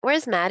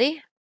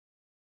Maddie?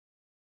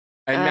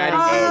 And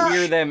Maddie, you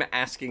hear them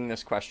asking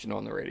this question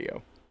on the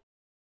radio.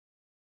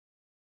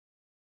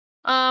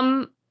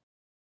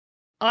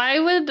 I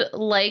would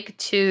like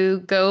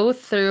to go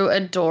through a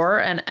door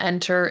and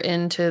enter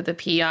into the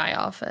PI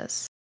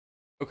office.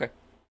 Okay.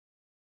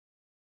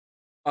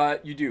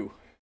 You do.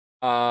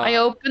 I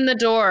open the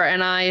door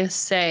and I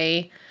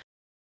say,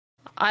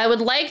 I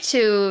would like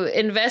to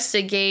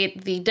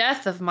investigate the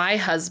death of my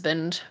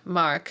husband,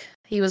 Mark.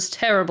 He was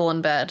terrible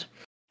in bed.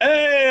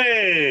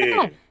 Hey!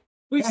 Oh,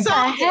 we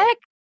saw the heck?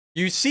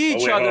 You see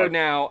each other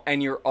now,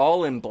 and you're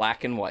all in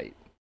black and white.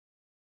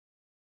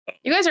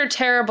 You guys are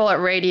terrible at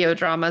radio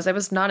dramas. I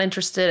was not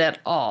interested at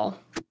all.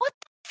 What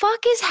the fuck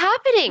is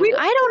happening?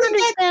 I don't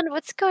understand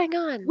what's going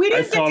on. We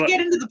didn't get to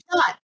get into the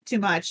plot too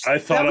much. I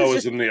thought I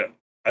was in the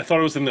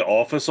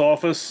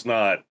office,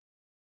 not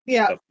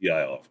the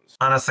PI office.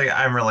 Honestly,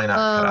 I'm really not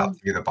cut out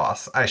to be the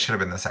boss. I should have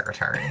been the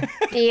secretary.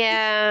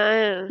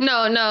 Yeah.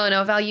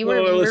 No, Val, you were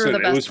the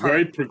best. It was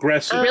very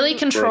progressive. You really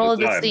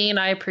controlled the scene.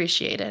 I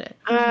appreciated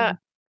it.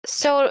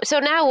 So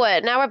now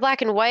what? Now we're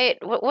black and white.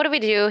 What do we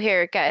do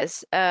here,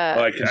 guys?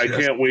 I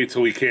can't wait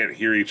till we can't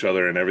hear each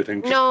other and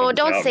everything. No,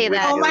 don't say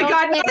that. Oh my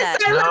god, no,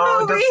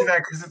 don't say that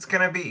because it's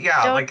gonna be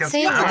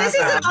this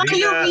is an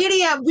audio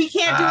medium. We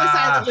can't do a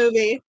silent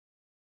movie.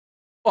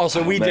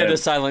 Also, we did a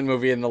silent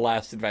movie in the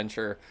last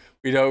adventure.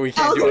 We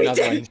can't do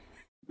another one.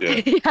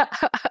 Yeah.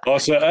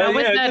 Also,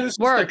 this is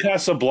the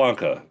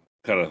Casablanca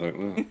kind of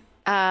thing.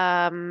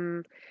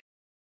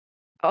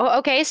 Oh,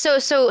 okay. So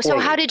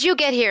how did you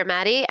get here,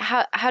 Maddie?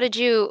 How did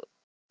you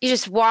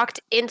just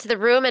walked into the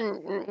room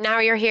and now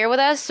you're here with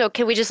us? So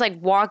can we just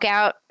like walk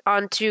out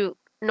onto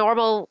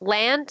normal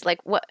land?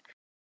 Like what?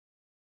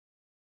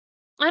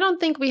 I don't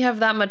think we have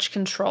that much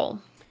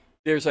control.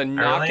 There's a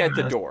knock at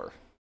the door.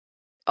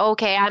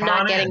 Okay, I'm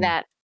not getting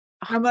that.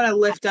 I'm gonna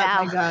lift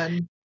up my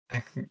gun.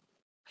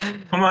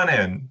 Come on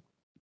in.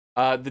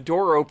 The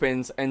door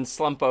opens and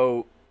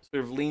Slumpo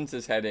sort of leans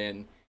his head in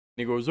and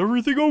he goes,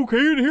 "Everything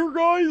okay in here,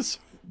 guys?"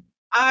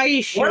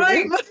 I shoot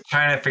him.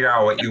 Trying to figure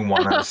out what you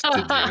want us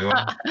to do.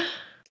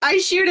 I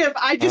shoot him.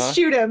 I just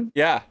shoot him.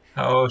 Yeah.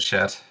 Oh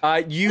shit.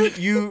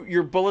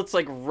 Your bullets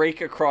like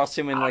rake across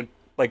him and like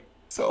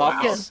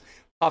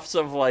puffs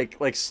of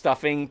like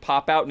stuffing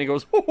pop out and he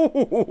goes,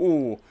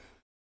 "Oh.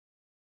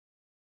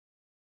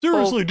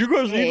 Seriously, do you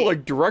guys need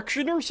like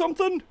direction or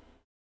something?"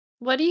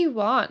 What do you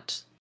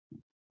want?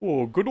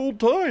 Oh, good old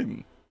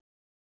time.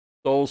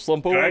 So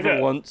Slumpo over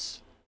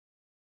once.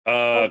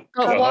 Why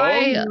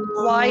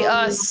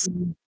us?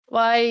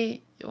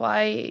 Why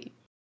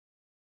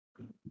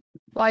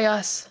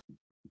us?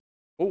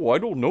 Oh, I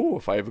don't know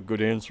if I have a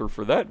good answer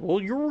for that. Well,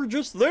 you were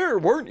just there,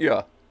 weren't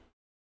you?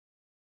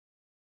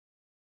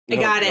 I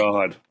got it.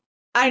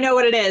 I know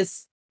what it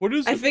is. What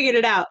is it? I figured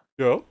it out.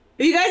 Yeah.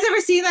 Have you guys ever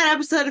seen that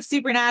episode of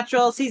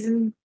Supernatural,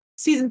 season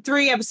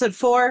 3, episode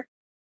 4?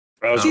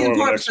 I was more of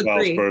an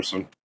X-Files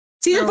person.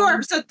 Season 4,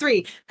 episode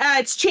 3.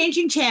 It's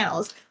changing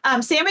channels.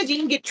 Sam and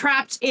Dean get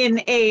trapped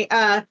in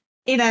a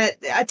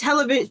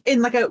television,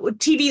 in like a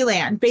TV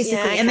land,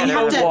 basically, and they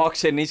have to.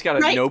 Walks in. He's got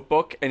a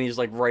notebook and he's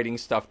like writing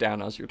stuff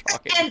down as you're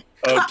talking. And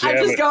I'm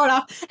just going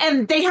off.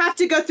 And they have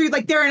to go through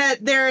like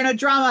they're in a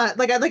drama,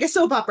 like a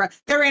soap opera.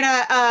 They're in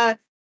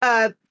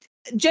a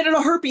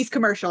genital herpes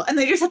commercial, and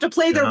they just have to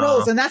play their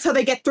roles, and that's how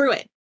they get through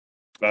it.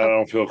 I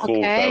don't feel cool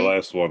with that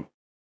last one.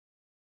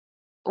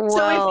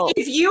 So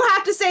if you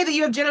have to say that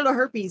you have genital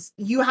herpes,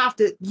 you have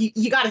to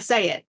you got to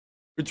say it.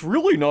 It's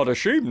really not a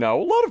shame now.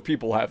 A lot of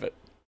people have it.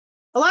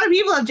 A lot of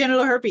people have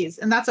genital herpes,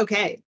 and that's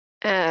okay.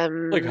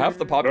 Like half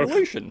the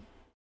population.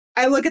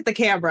 I look at the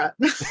camera.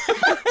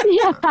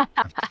 Yeah.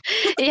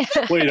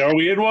 Wait, are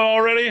we in one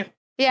already?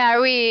 Yeah,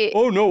 are we?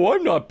 Oh no,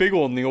 I'm not big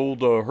on the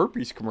old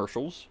herpes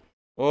commercials.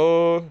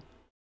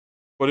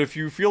 But if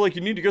you feel like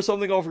you need to get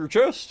something off your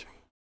chest,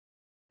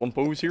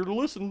 Slumpo's here to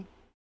listen.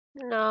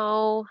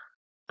 No.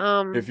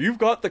 If you've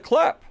got the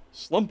clap,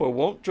 Slumpo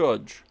won't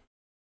judge.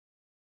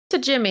 To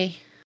Jimmy.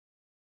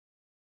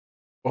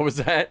 What was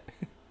that?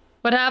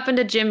 What happened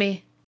to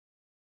Jimmy?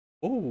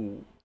 Oh.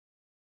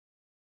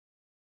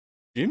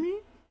 Jimmy?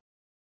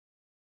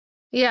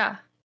 Yeah.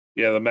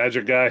 Yeah, the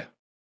magic guy.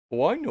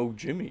 Oh, I know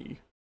Jimmy.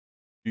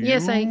 Do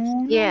yes, you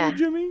know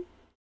Jimmy?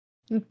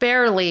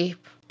 Barely,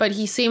 but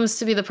he seems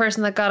to be the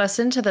person that got us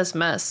into this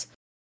mess.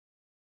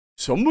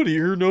 Somebody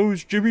here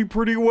knows Jimmy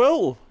pretty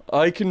well.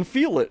 I can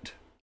feel it.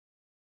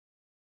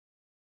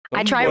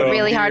 I try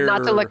really hard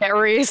not to look at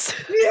Reese.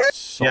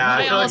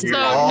 I also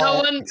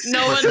no one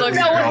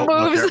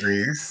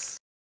moves.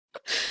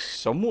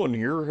 Someone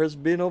here has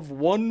been of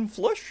one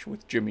flesh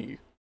with Jimmy.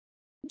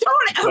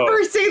 Don't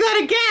ever say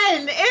that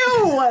again!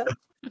 Ew!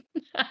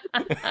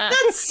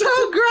 That's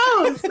so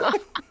gross!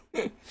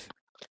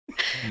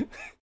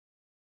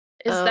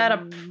 Is that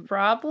a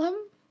problem?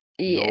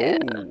 Yeah.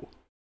 No.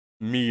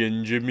 Me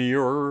and Jimmy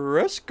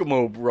are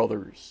Eskimo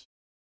brothers.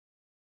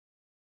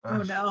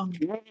 Oh no.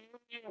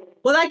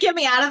 Will that get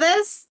me out of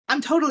this?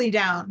 I'm totally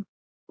down.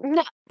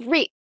 No,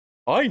 Reese.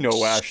 I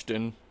know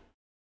Ashton.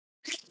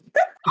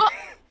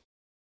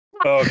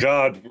 Oh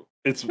God,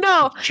 it's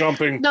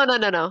jumping.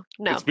 No.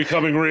 It's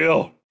becoming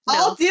real.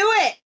 I'll do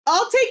it.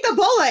 I'll take the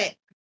bullet.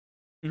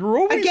 You're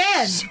always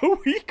Again.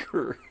 so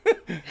eager.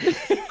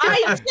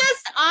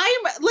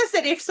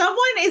 Listen, if someone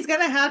is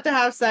gonna have to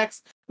have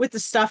sex with the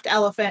stuffed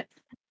elephant,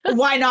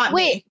 why not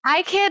Wait, me?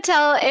 I can't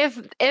tell if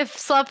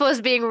Slumpo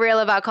is being real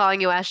about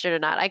calling you Ashton or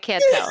not. I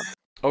can't tell.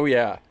 Oh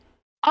yeah.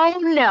 Oh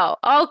no.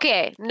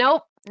 Okay.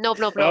 Nope.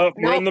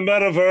 We're in the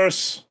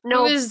metaverse.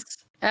 Who is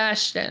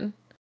Ashton?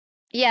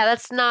 Yeah,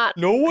 that's not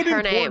No one her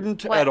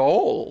important name. at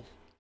all.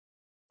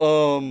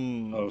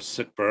 Oh,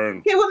 sick Byrne.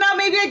 Okay, well now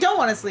maybe I don't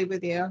want to sleep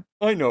with you.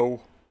 I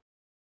know.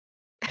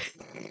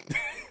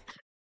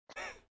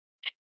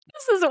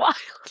 This is wild.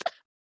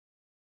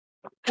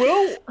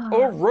 Well,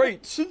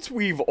 alright, since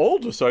we've all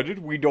decided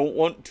we don't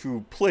want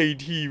to play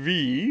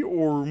TV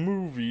or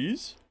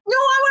movies... No,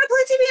 I want to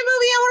play TV and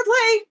movie, I want to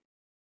play!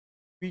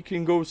 We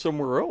can go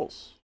somewhere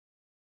else.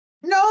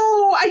 No,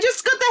 I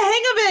just got the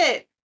hang of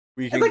it!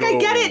 We It's can like go I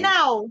get it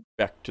now!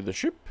 back to the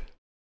ship.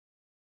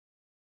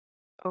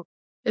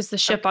 Is the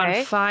ship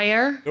on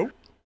fire? Nope.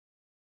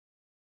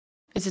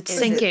 Is it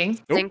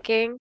sinking? Nope.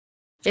 Sinking?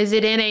 Is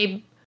it in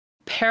a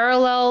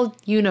parallel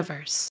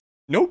universe?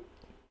 Nope.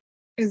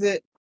 Is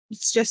it?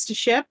 It's just a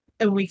ship,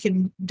 and we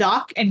can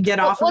dock and get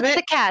off of it? What's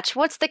the catch?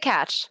 What's the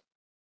catch?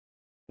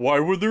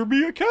 Why would there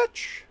be a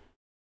catch?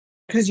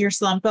 Because you're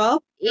Slumpo?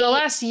 The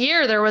last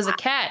year there was a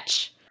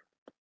catch.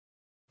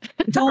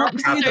 Don't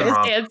do this.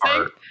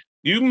 Dancing.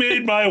 You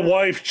made my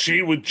wife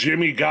cheat with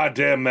Jimmy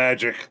goddamn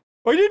magic.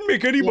 I didn't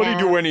make anybody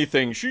do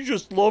anything. She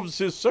just loves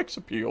his sex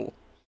appeal.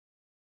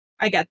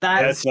 I get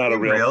that. That's not a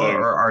real thing.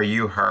 Or are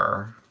you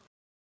her?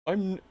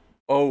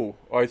 Oh,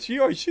 I see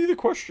the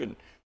question.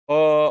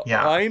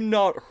 Yeah. I'm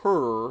not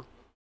her.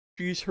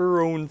 She's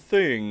her own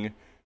thing,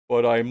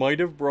 but I might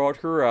have brought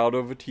her out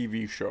of a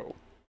TV show.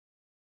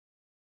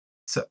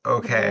 So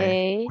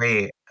okay.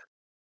 Wait.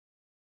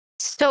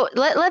 So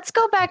let's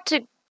go back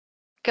to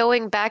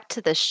going back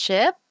to the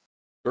ship.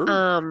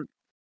 Sure.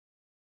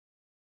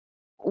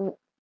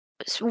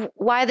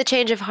 Why the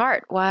change of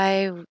heart?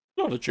 Why?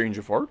 Not a change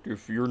of heart.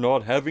 If you're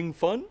not having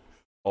fun,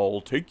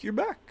 I'll take you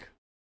back.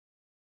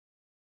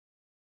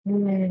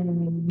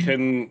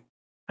 Can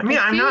I mean,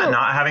 I'm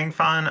not having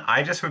fun.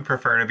 I just would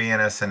prefer to be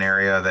in a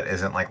scenario that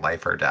isn't like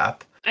life or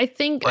death. I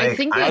think Like,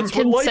 that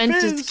consent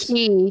is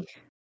key.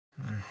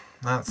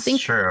 That's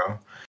true.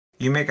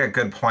 You make a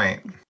good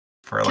point.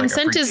 For like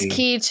consent is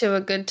key to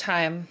a good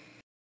time.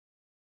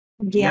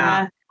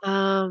 Yeah.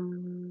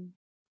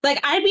 Like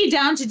I'd be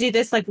down to do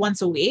this like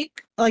once a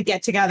week, like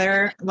get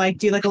together, like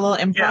do like a little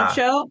improv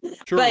show.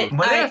 Sure.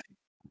 But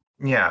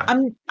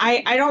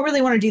I don't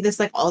really want to do this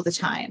like all the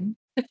time.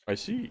 I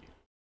see.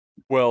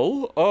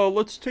 Well,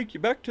 let's take you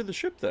back to the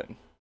ship then.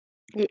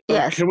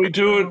 Yes. Can we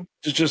do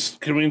it?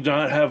 Can we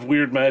not have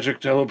weird magic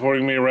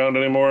teleporting me around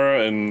anymore?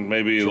 And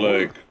maybe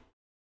like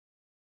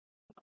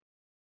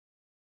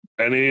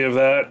any of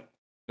that?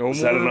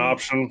 Is that an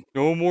option?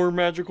 No more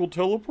magical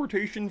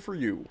teleportation for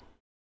you.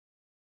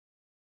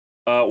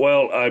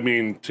 Well, I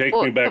mean, take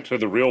me back to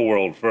the real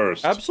world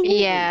first.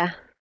 Absolutely. Yeah.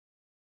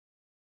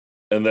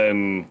 And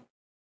then,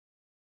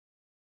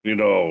 I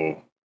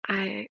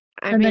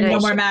mean, no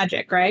more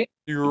magic, right?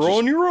 You're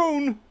on your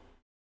own.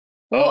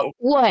 Oh.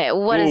 What?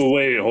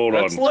 Wait, hold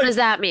on. What does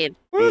that mean?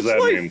 What does that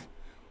mean?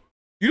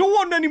 You don't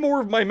want any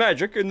more of my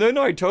magic, and then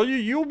I tell you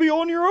you'll be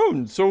on your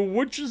own. So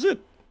which is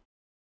it?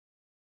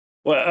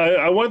 Well,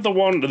 I want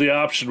the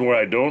option where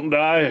I don't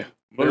die.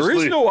 Mostly.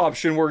 There is no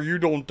option where you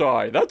don't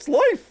die. That's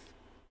life.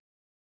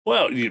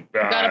 Well, you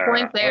got a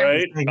point there.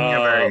 Right? Making a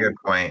very good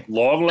point.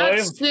 Long life?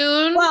 Not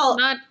soon. Well,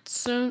 not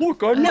soon. Look,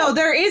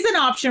 there is an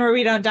option where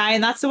we don't die,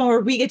 and that's the one where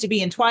we get to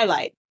be in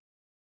Twilight.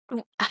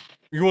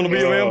 You want to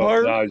be a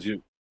vampire?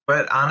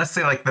 But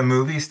honestly, like the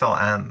movie still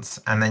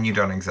ends, and then you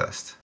don't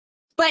exist.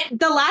 But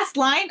the last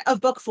line of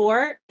book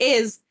 4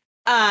 is,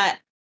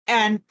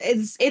 and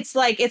it's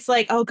like,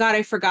 oh God,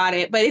 I forgot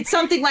it. But it's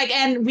something like,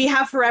 and we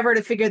have forever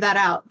to figure that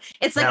out.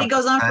 It's like it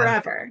goes on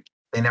forever.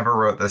 They never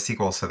wrote the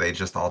sequel, so they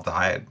just all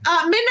died.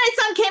 Midnight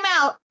Sun came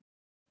out.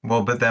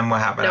 Well, but then what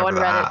happened after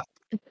that?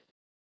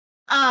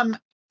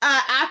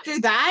 After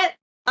that,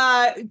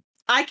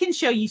 I can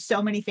show you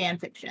so many fan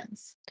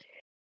fictions.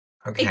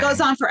 Okay. It goes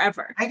on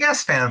forever. I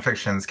guess fan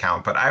fictions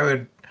count, but I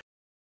would.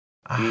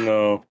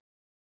 No.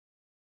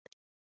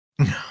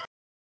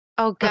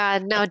 Oh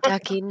God, no,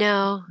 Ducky,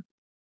 no.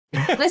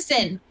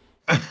 Listen.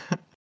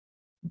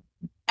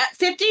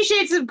 50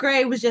 Shades of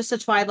Grey was just a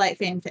Twilight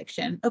fan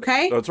fiction,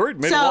 okay? That's right.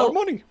 Made a lot of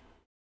money.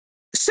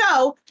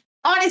 So,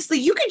 honestly,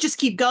 you could just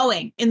keep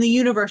going in the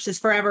universes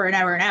forever and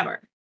ever and ever.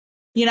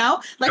 You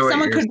know? Like so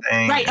someone could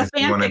write a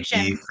fan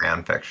fiction. Be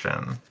fan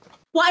fiction.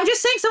 Well, I'm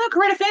just saying someone could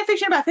write a fan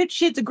fiction about 50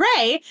 Shades of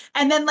Grey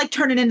and then like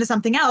turn it into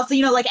something else.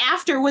 You know, like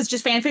After was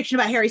just fan fiction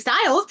about Harry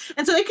Styles,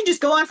 and so they can just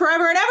go on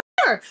forever and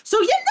ever.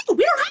 So yeah, no,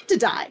 we don't have to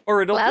die. All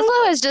right,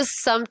 Laszlo has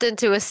just slumped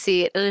into a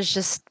seat and is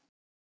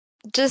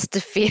just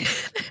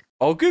defeated.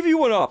 I'll give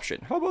you an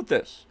option. How about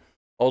this?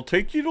 I'll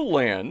take you to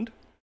land,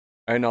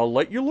 and I'll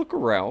let you look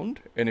around,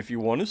 and if you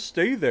want to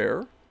stay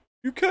there,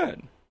 you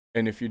can.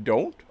 And if you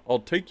don't, I'll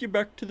take you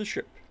back to the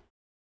ship.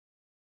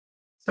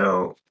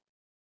 So,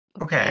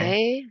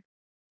 okay.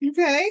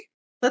 Okay.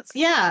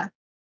 Yeah.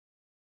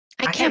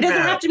 I And can't. does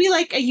it have to be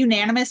like a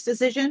unanimous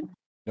decision?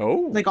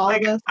 No. Like all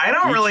of us? I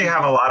don't really Each-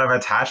 have a lot of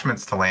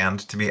attachments to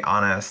land, to be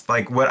honest.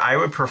 Like, what I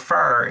would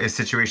prefer is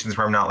situations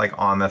where I'm not, like,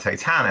 on the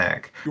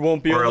Titanic. You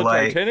won't be or, on the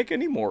like- Titanic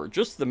anymore.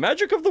 Just the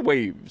magic of the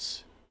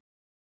waves.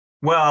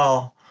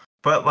 Well,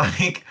 but,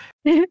 like,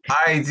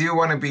 I do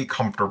want to be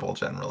comfortable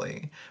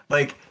generally.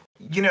 Like,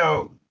 you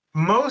know,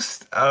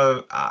 most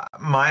of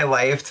my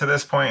life to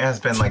this point has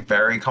been, like,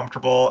 very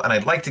comfortable, and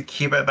I'd like to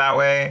keep it that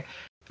way.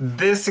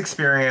 This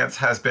experience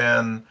has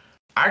been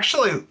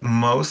actually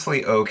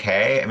mostly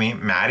okay. I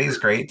mean, Maddie's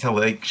great to,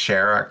 like,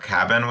 share a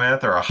cabin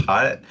with or a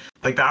hut.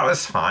 Like, that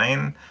was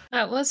fine.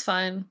 That was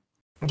fine.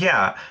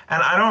 Yeah,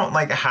 and I don't,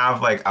 like,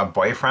 have, like, a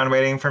boyfriend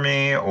waiting for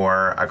me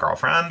or a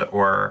girlfriend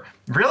or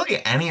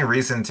really any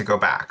reason to go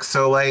back.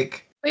 So,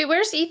 like... Wait,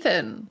 where's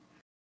Ethan?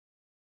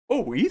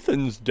 Oh,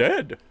 Ethan's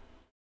dead.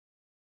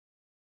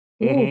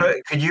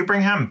 But could you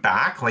bring him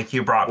back like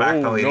you brought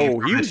back the lady? No,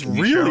 from he the was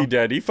TV really show?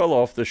 dead. He fell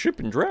off the ship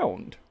and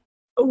drowned.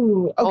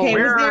 Ooh, okay.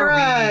 Where Was there are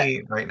a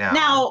we right now?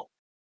 now?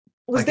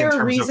 Was like there in a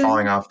terms reason? of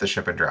falling off the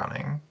ship and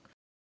drowning?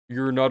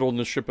 You're not on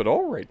the ship at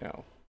all right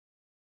now.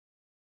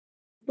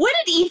 What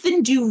did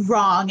Ethan do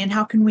wrong, and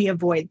how can we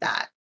avoid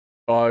that?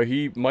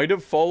 He might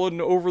have fallen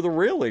over the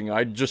railing.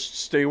 I'd just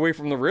stay away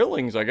from the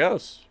railings, I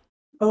guess.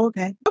 Oh,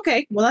 okay.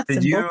 Okay. Well,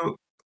 that's Did simple.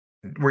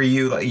 were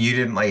you like, you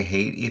didn't like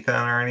hate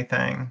Ethan or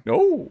anything?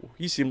 No,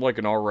 he seemed like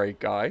an alright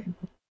guy.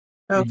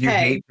 Okay. Did you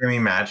hate Jimmy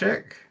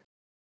Magic?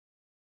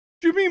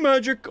 Jimmy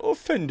Magic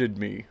offended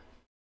me.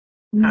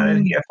 How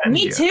did he offend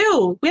Me you?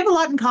 too. We have a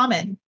lot in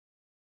common.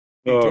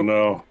 Oh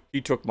no. He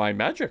took my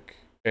magic,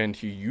 and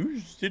he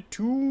used it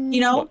too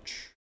You know-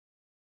 much.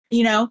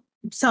 You know,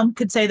 some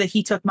could say that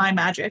he took my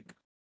magic.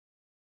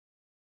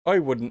 I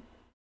wouldn't.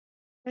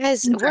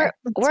 Guys, Okay, we're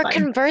that's fine.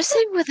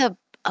 conversing with a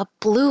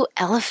blue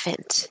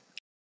elephant.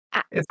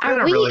 It's Are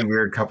been a we- really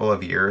weird couple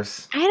of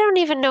years. I don't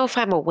even know if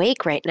I'm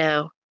awake right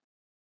now.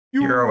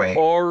 You're awake.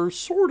 are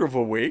sort of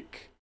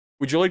awake.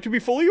 Would you like to be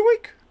fully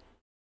awake?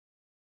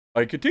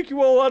 I could take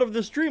you all out of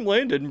this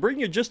dreamland and bring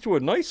you just to a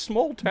nice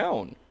small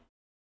town.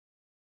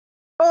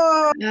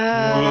 Oh,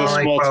 Will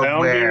a small but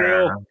town be where?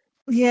 real?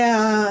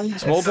 yeah. Small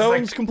This is like-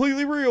 town's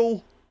completely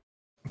real.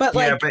 But Yeah,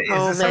 like, but is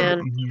oh,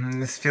 this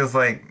this feels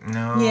like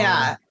no.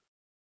 yeah.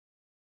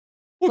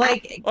 Look,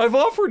 Like, I've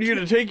offered you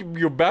to take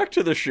you back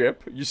to the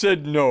ship. You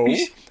said no.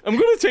 I'm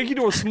going to take you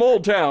to a small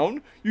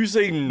town. You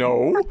say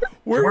no.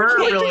 Where We're would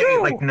you like really to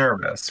go? like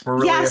nervous. We're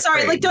really yeah,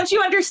 sorry. afraid. Like, don't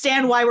you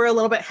understand why we're a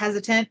little bit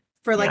hesitant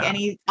for like Yeah.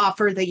 any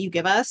offer that you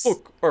give us?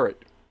 Look, all right.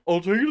 I'll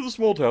take you to the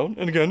small town,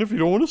 and again, if you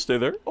don't want to stay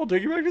there, I'll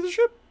take you back to the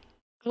ship.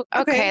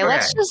 Okay,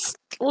 let's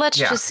Okay.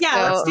 just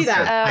Yeah, go. let's do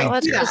that. Thank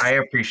let's you. just- I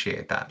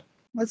appreciate that.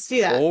 Let's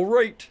do that. All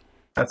right.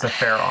 That's a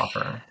fair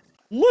offer.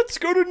 Let's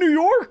go to New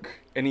York.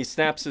 And he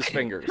snaps his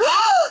fingers.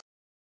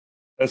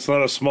 That's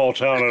not a small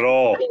town at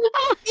all.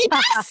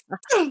 Yes!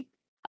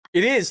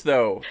 It is,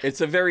 though.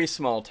 It's a very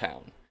small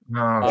town.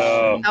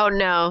 Oh, Oh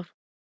no.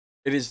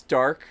 It is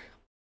dark.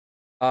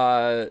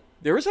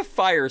 There is a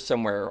fire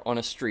somewhere on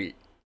a street.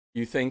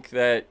 You think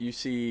that you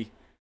see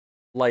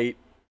light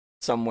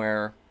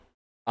somewhere.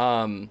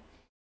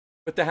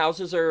 But the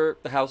houses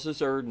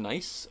are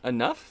nice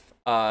enough.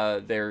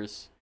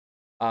 There's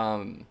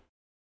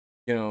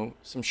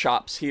some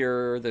shops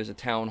here. There's a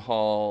town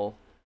hall.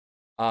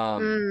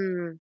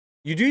 You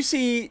do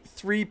see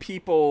 3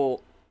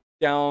 people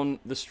down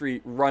the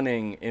street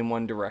running in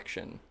one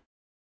direction.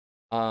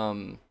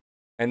 And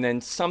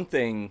then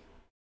something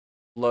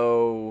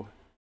low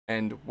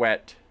and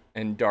wet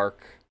and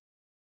dark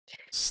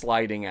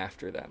sliding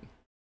after them.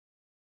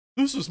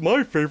 This is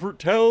my favorite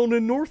town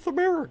in North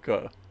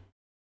America.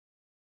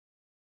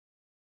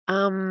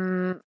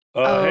 Hey,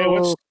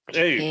 what's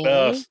Okay.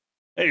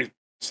 hey,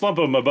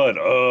 Slumpo, my bud.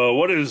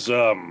 What is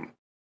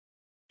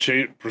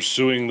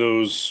pursuing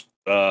those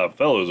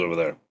fellows over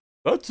there?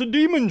 That's a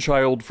demon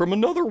child from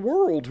another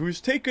world who's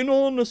taken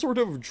on a sort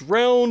of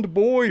drowned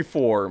boy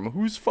form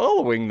who's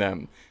following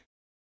them.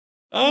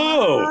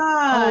 Oh,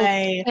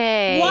 Why?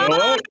 Hey. Why?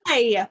 What?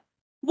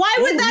 Why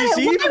would that?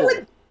 He's Why evil.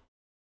 would?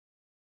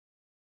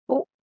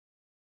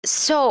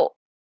 So,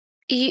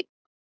 you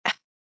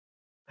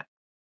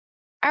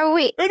are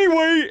we?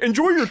 Anyway,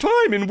 enjoy your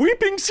time in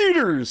Weeping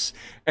Cedars.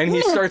 And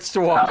he starts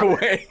to walk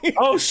away.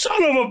 oh,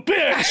 son of a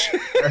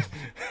bitch!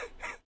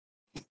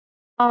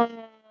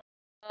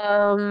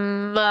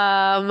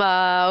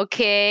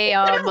 Okay.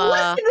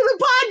 Listen to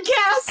the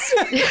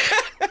podcast.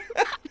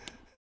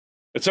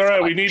 It's all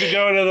right. We need to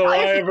go to the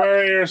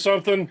library or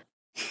something.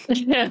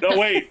 No,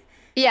 wait.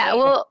 Yeah,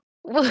 we'll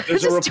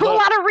There's a just do a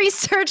lot of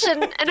research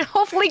and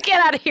hopefully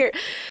get out of here.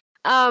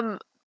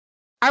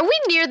 Are we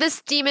near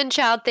this demon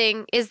child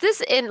thing? Is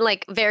this in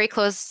like very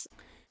close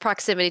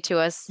proximity to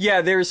us?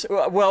 Yeah, there's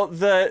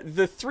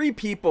the 3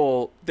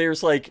 people,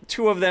 there's like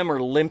 2 of them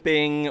are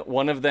limping,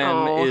 one of them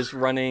Oh. is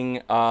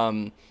running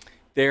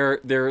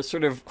they're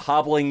sort of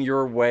hobbling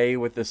your way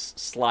with this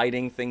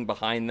sliding thing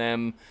behind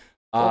them.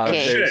 Okay.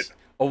 There's Shit.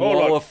 a Hold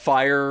wall on. of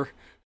fire.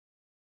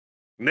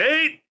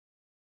 Nate,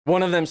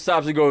 One of them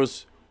stops and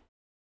goes,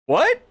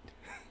 "What?"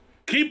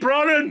 keep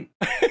running.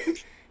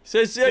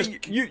 Says,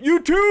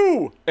 "You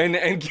too." And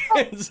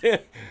gets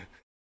it.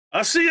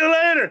 I'll see you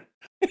later.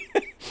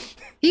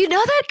 You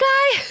know that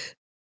guy?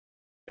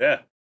 Yeah.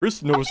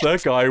 Chris knows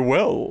that guy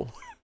well.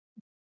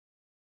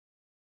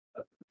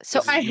 So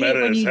This is I hate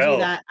meta when as you hell. do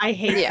that. I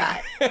hate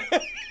Yeah.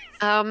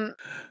 that.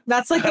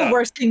 That's like the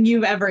worst thing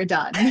you've ever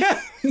done.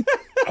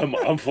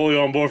 I'm fully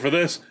on board for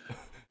this.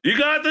 You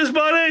got this,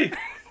 buddy.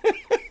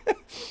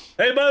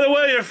 Hey, by the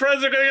way, your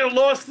friends are gonna get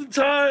lost in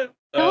time.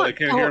 Oh, they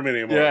can't hear me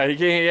anymore. Yeah, he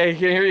can't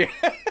hear you.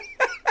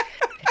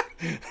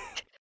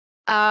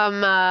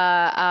 I'm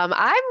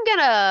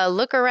gonna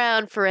look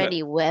around for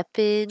any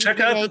weapons. Check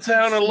that out I the can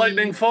town of see.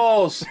 Lightning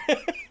Falls.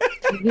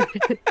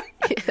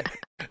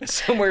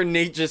 Somewhere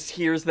Nate just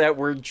hears that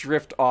word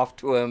drift off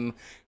to him,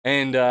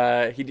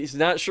 and he's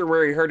not sure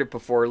where he heard it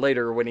before.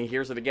 Later, when he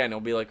hears it again, he'll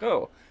be like,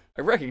 "Oh,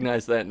 I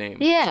recognize that name."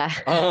 Yeah.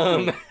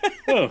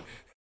 Oh,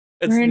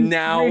 It's We're in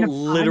now a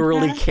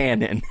literally podcast?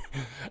 canon.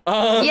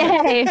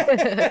 Yay.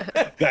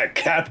 that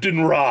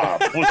Captain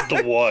Rob was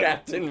the one.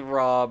 Captain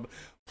Rob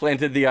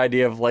planted the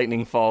idea of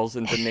Lightning Falls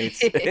into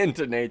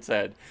Nate's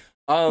head.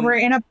 We're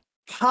in a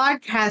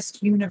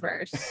podcast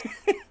universe.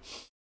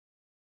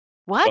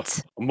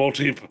 What? No,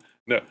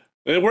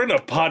 we're in a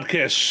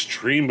podcast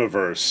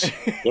streamiverse.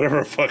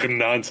 Whatever fucking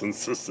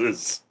nonsense this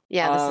is.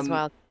 Yeah, this is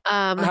wild.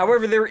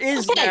 However, there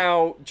is Okay.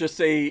 now just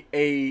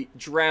a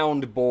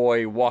drowned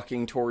boy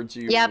walking towards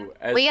you. Yep,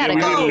 we gotta Yeah,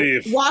 we go. need to Oh,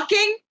 leave.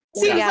 walking?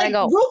 We Seems gotta like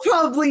go. we'll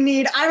probably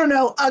need, I don't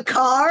know, a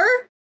car?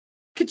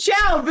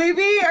 Ka-chow,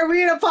 baby! Are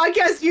we in a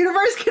podcast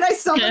universe? Can I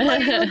summon my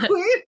evil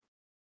queen?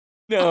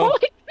 No,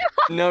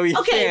 no, you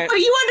Okay, can't. but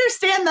you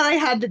understand that I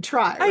had to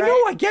try, I right?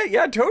 know, I get,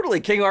 yeah, totally.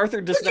 King Arthur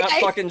does not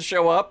Okay. fucking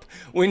show up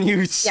when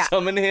you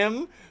summon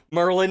him.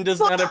 Merlin does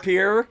not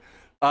appear.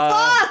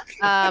 Fuck!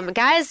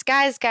 Guys,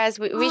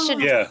 we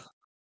should. Yeah.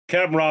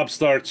 Captain Rob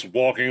starts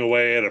walking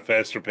away at a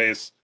faster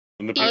pace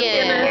than the people that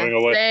Yeah. are running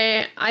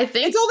away. I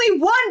think It's only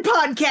one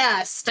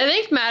podcast! I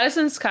think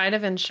Madison's kind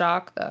of in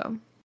shock though.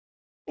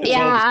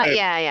 Yeah, So,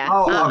 yeah.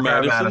 I'll grab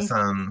Madison?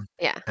 Madison.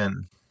 Yeah.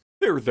 And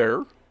They're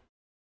there.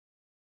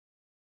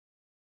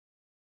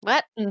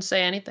 What? Didn't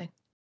say anything.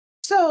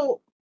 So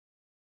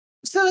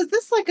is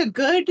this like a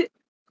good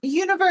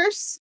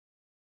universe?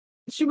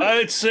 Should we...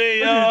 I'd say,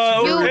 You-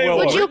 okay, well,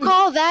 Would you written.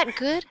 call that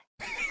good?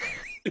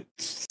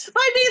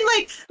 I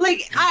mean,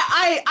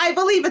 I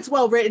believe it's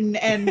well written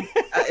and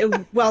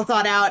well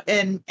thought out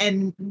and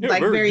Yeah,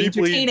 like very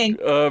deeply,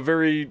 entertaining.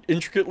 very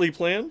intricately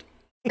planned.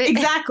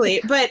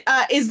 Exactly, but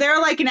is there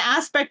like an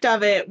aspect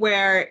of it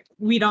where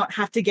we don't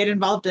have to get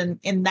involved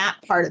in that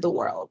part of the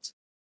world,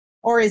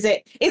 or is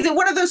it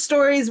one of those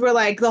stories where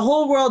like the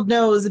whole world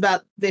knows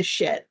about this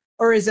shit,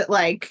 or is it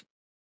like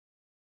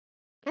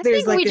I There's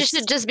think like we a just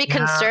should just be yeah.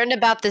 concerned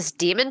about this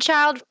demon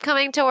child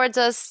coming towards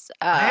us.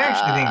 I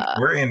actually think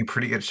we're in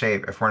pretty good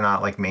shape if we're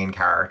not like main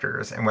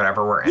characters in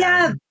whatever we're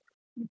Yeah. in.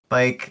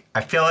 Like,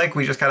 I feel like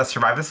we just gotta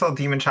survive this little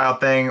demon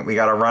child thing. We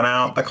gotta run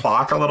out the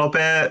clock a little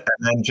bit and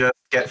then just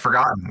get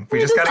forgotten. We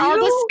just gotta. all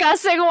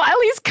discussing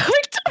while he's coming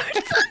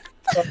towards us.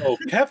 Oh,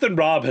 Captain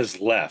Rob has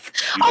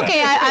left. You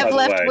Okay, guys, by I've the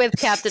left way. with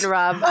Captain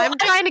Rob. Oh, I'm I'm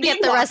trying to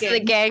get the rest of the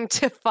speed gang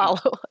to follow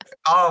us.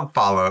 I'll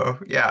follow.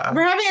 Yeah.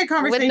 we're having a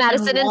conversation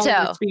Madison in while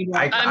we're tow. speed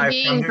walking. I'm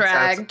being come to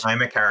accept dragged.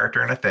 I'm a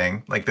character in a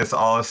thing. Like, this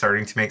all is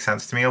starting to make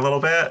sense to me a little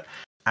bit,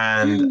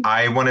 and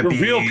I want to The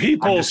be. real I'm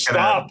people, just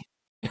gonna-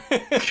 stop.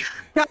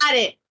 Got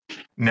it.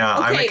 No,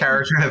 I'm a Okay.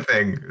 character in a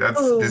thing.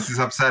 This is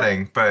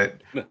upsetting,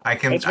 but I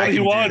can. That's I what he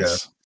can do wants.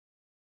 this.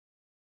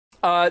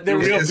 The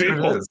There's real It is what it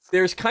people. is.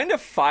 There's kind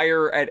of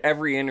fire at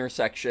every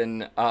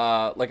intersection,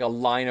 like a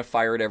line of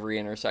fire at every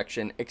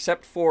intersection,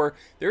 except for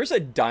there's a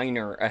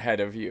diner ahead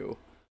of you.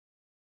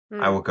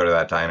 I will go to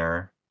that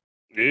diner.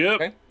 Yep.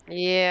 Okay.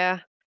 Yeah.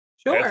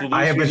 Sure. Half of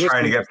I have been these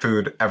trying to resistance- get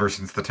food ever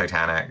since the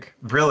Titanic.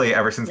 Really,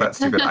 ever since that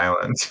stupid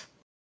island.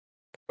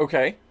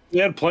 Okay. We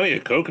had plenty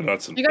of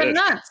coconuts and You got fish.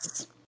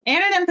 nuts.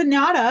 And an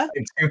empanada.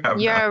 I do have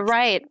You're nuts.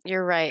 right.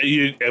 You're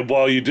right.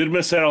 Well, you did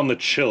miss out on the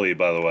chili,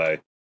 by the way.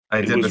 I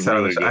It did was miss out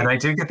on really the good. and I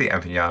did get the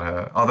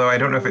empanada. Although I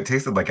don't know if it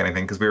tasted like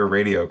anything because we were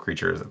radio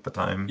creatures at the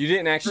time. You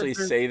didn't actually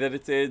say that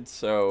it did,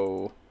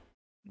 so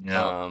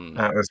Yeah,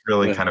 that was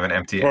really Yeah. kind of an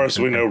empty. Of course,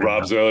 we know empanada.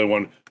 Rob's the only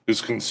one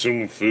who's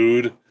consumed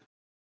food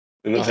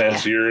in the Yeah.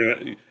 past year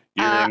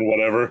and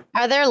whatever.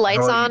 Are there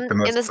lights I on eat the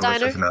most in this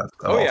delicious diner? nuts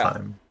of Oh, all yeah.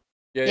 time.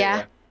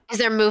 yeah. Is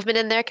there movement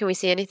in there? Can we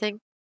see anything?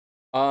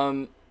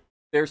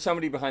 There's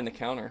somebody behind the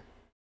counter.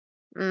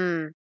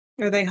 Mm.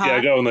 Are they hot? Yeah,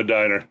 go in the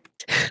diner.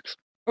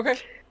 Okay.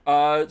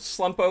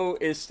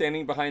 Slumpo is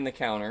standing behind the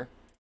counter.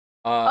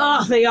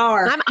 Oh, they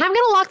are. I'm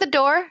gonna lock the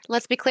door.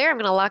 Let's be clear. I'm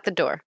gonna lock the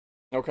door.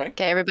 Okay.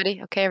 Okay,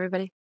 everybody. Okay,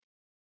 everybody.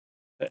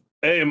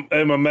 Hey,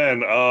 my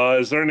man.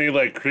 Is there any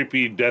like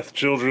creepy death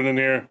children in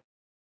here?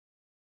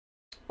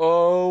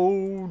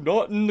 Oh,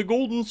 not in the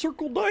Golden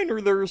Circle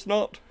Diner. There's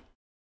not.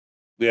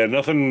 Yeah,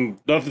 nothing's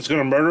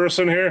gonna murder us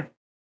in here.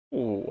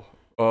 Oh,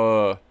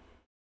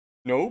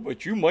 no,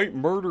 but you might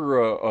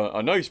murder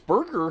a nice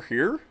burger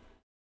here.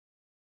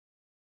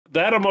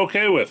 That I'm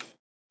okay with.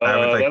 I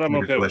would like that I'm a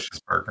okay with. delicious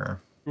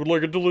burger. You would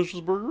like a delicious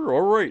burger?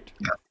 All right.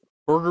 Yeah.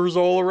 Burgers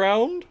all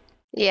around?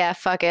 Yeah,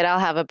 fuck it. I'll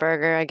have a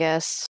burger, I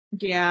guess.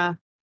 Yeah.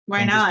 Why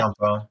Thank you, not?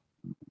 Slumpo.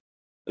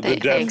 The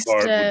death Thanks,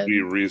 part Dad. would be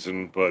a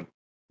reason, but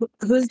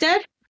Who's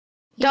dead?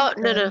 No.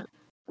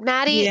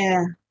 Maddie,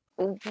 Yeah.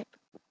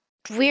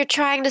 we're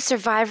trying to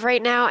survive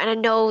right now, and I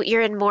know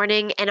you're in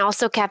mourning, and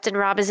also Captain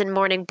Rob is in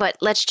mourning, but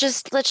let's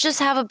just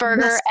have a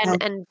burger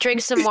and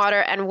drink some water,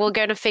 and we're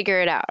gonna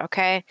figure it out,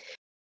 okay?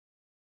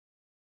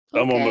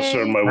 I'm almost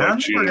certain my I wife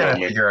don't think we're cheated gonna on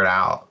me. figure it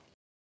out.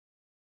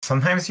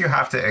 Sometimes you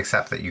have to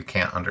accept that you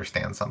can't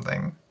understand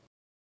something.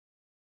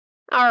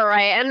 All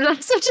right, and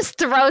also just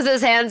throws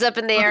his hands up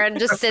in the air and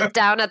just sits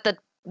down at the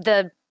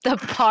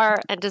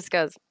bar and just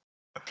goes,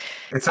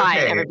 It's "Fine,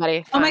 okay.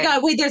 everybody." Oh my fine."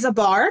 God! Wait, there's a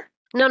bar.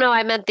 No,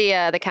 I meant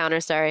the counter.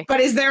 Sorry.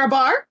 But is there a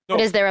bar? No.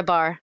 But is there a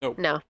bar? No.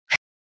 No.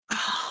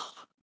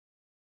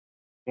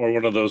 Or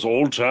one of those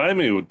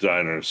old-timey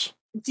diners.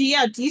 Do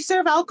you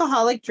serve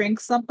alcoholic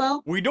drinks,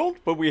 Slumpo? We don't,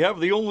 but we have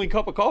the only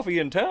cup of coffee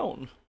in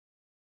town.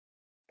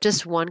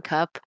 Just one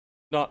cup.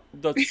 That's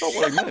not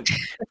what I meant.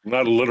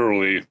 Not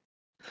literally.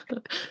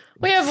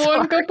 We have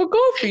one cup of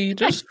coffee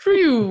just for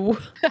you.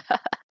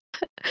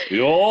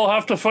 You all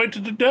have to fight to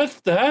the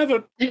death to have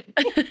it.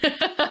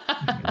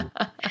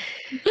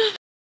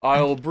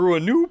 I'll brew a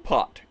new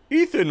pot.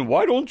 Ethan,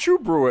 why don't you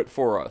brew it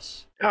for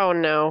us? Oh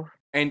no.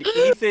 And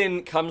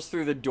Ethan comes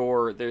through the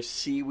door. There's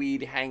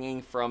seaweed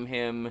hanging from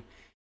him.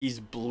 He's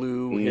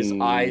blue. His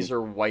eyes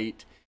are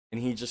white. And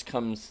he just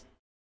comes,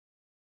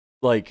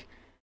 like,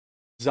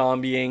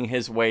 zombieing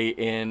his way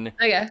in.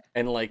 Okay.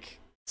 And, like,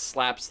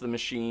 slaps the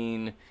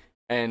machine.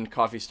 And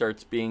coffee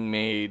starts being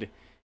made.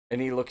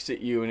 And he looks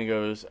at you and he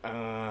goes,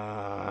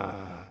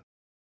 Well,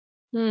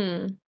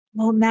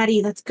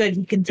 Maddie, that's good.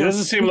 He can. He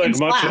doesn't seem like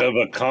much of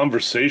a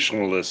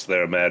conversationalist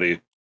there, Maddie.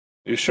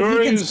 You sure But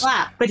he can he's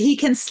slap. But he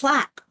can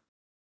slap.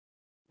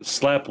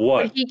 slap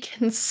what? But he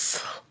can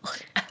slap.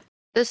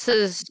 This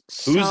is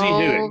Who's so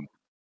he hitting?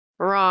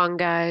 wrong,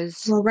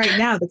 guys. Well, right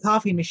now the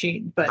coffee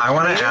machine. But I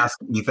want to ask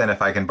Ethan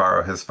if I can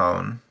borrow his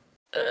phone.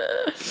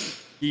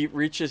 He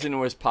reaches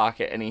into his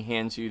pocket and he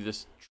hands you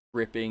this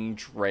dripping,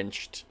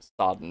 drenched,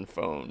 sodden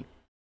phone.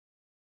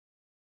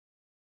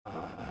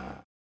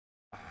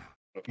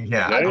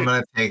 Yeah, Okay. I'm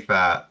gonna take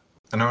that.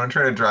 And I'm gonna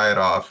try to dry it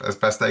off as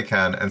best I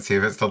can and see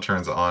if it still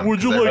turns on.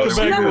 Would you 'cause I like a really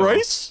bag wanna of know.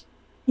 rice?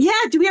 Yeah.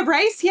 Do we have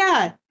rice?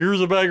 Yeah. Here's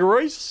a bag of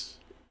rice.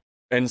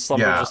 And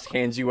Slumber Yeah. just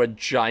hands you a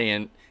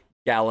giant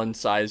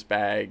gallon-sized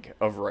bag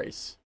of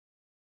rice.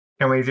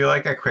 Can we do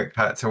like a quick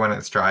cut to when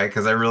it's dry?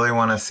 Because I really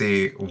want to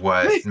see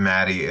what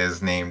Maddie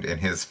is named in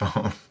his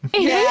phone.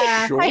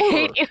 Yeah. Sure. I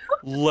hate you.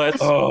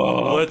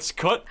 Let's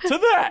cut to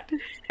that.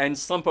 And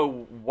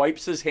Slumpo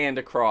wipes his hand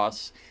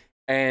across,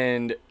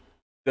 and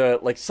the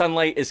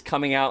sunlight is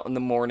coming out in the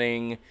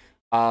morning.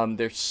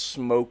 There's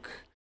smoke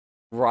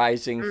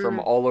rising from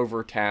all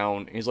over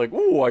town. He's like,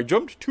 "Ooh, I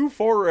jumped too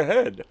far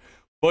ahead."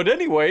 But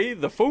anyway,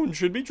 the phone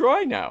should be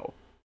dry now.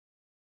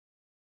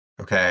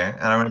 Okay,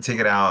 and I'm gonna take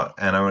it out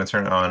and I'm gonna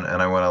turn it on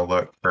and I want to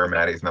look for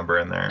Maddie's number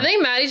in there. I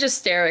think Maddie's just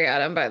staring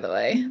at him, by the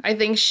way. I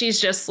think she's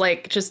just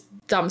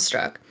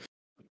dumbstruck.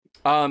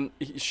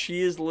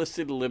 She is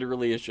listed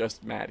literally as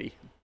just Maddie.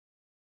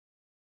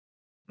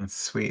 That's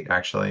sweet,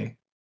 actually.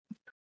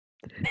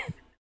 I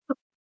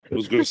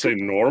was going to say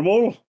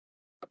normal.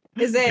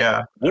 Is it?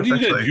 Yeah. What do you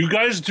essentially. do? You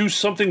guys do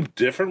something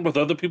different with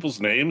other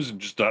people's names and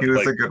just not He was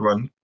like a good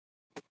one.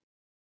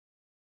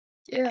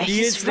 Yeah.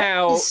 He is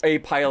now a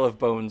pile of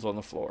bones on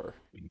the floor.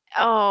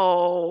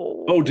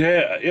 Oh. Oh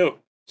damn,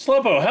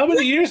 Slumpo, how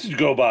many years did you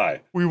go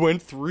by? We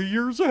went 3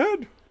 years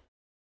ahead.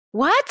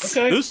 What?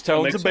 Okay. This that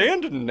town's makes sense.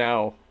 abandoned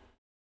now.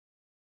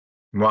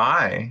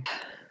 Why?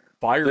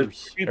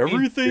 Fires. creepy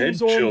Everything's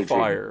dead on children.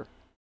 fire.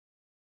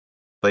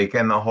 Like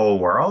in the whole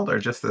world or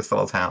just this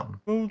little town?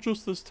 Oh,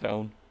 just this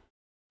town.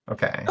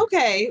 Okay.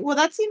 Okay. Well,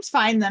 that seems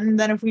fine then.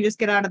 Then if we just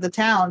get out of the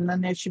town,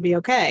 then it should be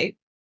okay.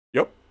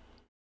 Yep.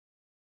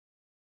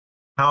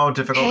 How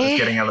difficult Okay. is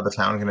getting out of the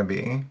town going to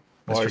be?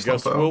 Well, I Mr.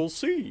 guess Slumpo? we'll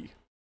see.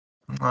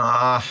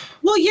 Well,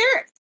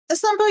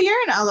 Slumpo,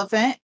 you're an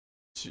elephant.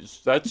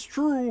 That's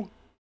true.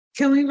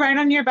 Can we ride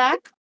on your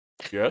back?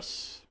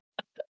 Yes.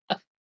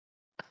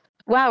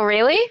 Wow,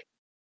 really?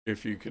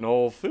 If you can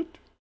all fit.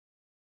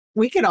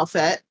 We could all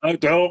fit.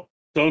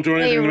 Don't do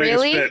anything to make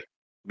really? us fit.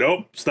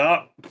 Nope,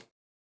 stop.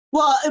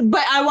 Well,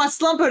 but I want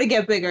Slumpo to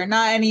get bigger,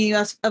 not any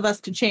of us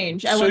to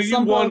change. I So want you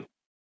Slumpo. want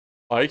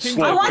I can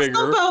Slump I get want bigger.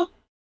 Slumpo.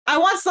 I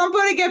want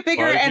Slumpo to get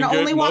bigger I and can get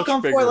only walk much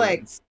on four bigger.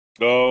 legs.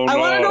 Oh I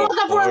want him to no. walk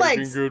on four I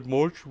legs. can get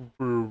much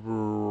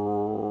bigger.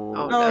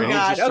 Oh, And he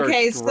God. just starts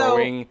Okay, so-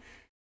 growing,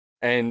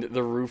 and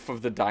the roof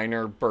of the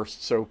diner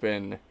bursts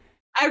open.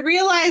 I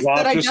realized Rob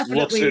that I just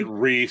looks definitely. at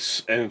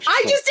Reese and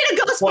I just did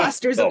a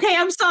Ghostbusters. What the- Okay,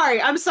 I'm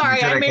sorry. I'm sorry.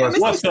 You did I a made a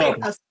What Mr.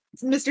 the-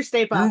 Stay Mr.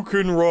 Stay You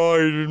can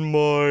ride in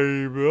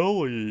my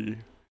belly.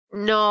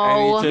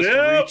 No. And he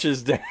just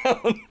reaches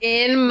down.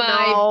 In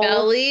my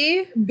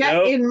belly.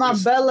 Get in my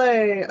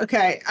belly.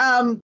 Okay.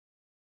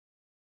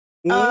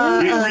 We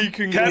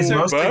can He's go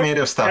mostly back. made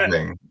of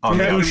stuffing on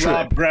the Captain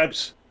outside. Rob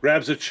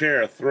grabs a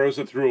chair, throws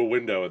it through a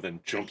window, and then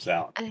jumps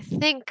out. I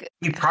think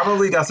He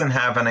probably doesn't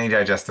have any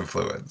digestive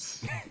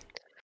fluids.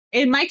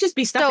 It might just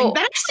be stuffing. So-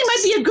 that actually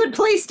might be a good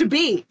place to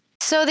be.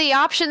 so. The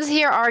options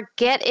here are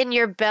get in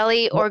your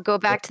belly or go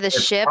back to the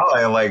It's ship.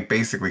 probably like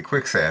basically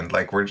quicksand.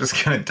 Like we're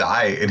just gonna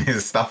die in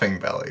his stuffing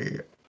belly.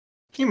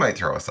 He might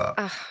throw us up.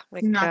 Oh my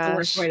Not gosh. the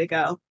worst way to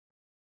go.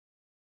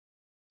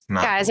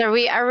 Not Guys, the- are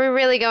we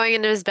really going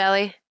into his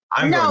belly?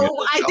 I'm going No,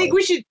 into I the think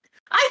we should.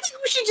 I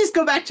think we should just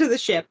go back to the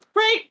ship,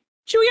 right?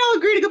 Should we all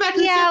agree to go back to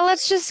the Yeah, ship?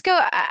 let's just go.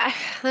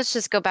 Let's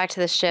just go back to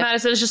the ship.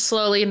 Madison's just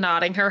slowly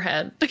nodding her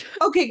head.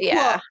 Okay, cool.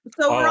 Yeah.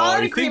 So we're all in I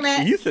think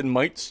agreement. Ethan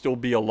might still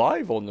be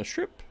alive on the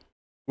ship.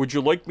 Would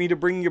you like me to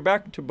bring you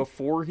back to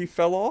before he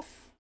fell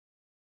off?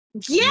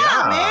 Yeah,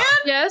 Yeah. man.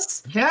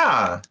 Yes.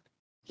 Yeah.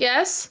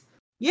 Yes.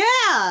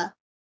 Yeah.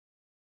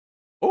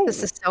 Oh,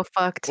 This is so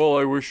fucked. well,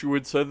 I wish you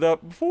had said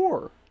that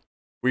before.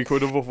 We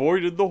could have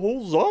avoided the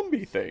whole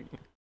zombie thing.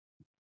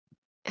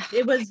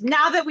 It was,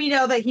 now that we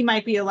know that he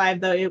might be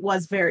alive, though, it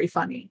was very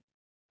funny.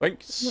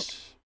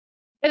 Thanks.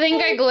 I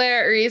think I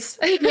glare at Reese.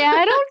 Yeah,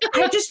 I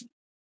don't.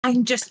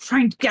 I'm just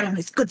trying to get on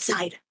his good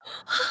side.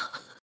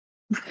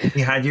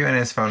 He had you in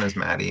his phone as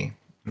Maddie.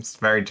 It's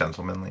very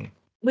gentlemanly.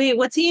 Wait,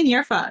 what's he in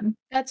your phone?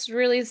 That's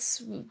really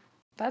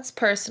that's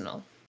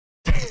personal.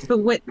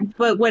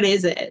 But what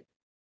is it?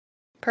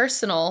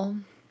 Personal.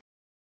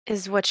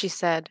 Is what she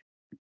said.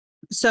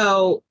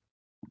 So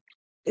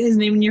his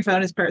name in your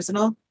phone is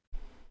personal?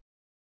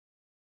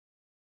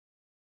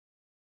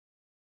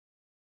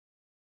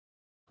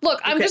 Look,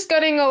 I'm Okay. just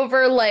going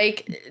over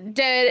like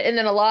dead and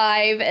then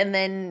alive and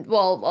then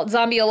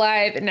zombie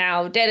alive and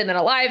now dead and then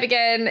alive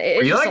again. Were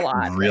It's you just like a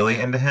lot. really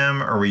into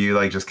him, or were you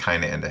like just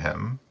kind of into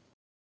him?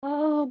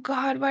 Oh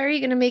God, why are you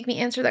gonna make me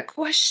answer that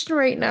question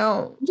right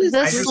now? The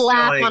just feel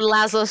slap like on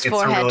Laszlo's it's a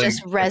forehead really-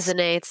 just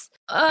resonates.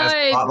 As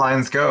plot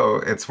lines go,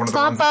 it's one of the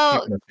ones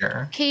that Slumpo, keep us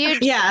here. Can you?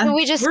 Yeah. Can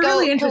we just We're go?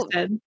 really can-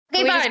 interested.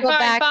 Okay, we just fine, go fine,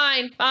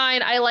 back?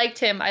 fine. I liked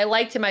him. I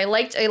liked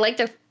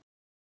a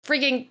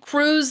freaking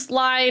cruise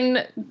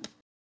line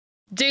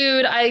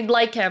dude. I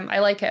like him.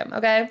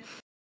 Okay.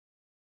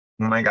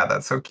 Oh my god,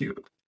 that's so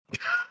cute.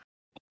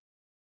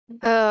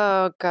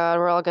 Oh God,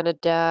 we're all gonna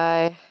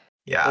die.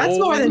 Yeah. That's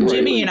more than Oh,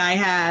 Jimmy and I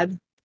had.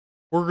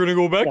 We're gonna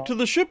go back to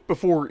the ship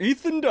before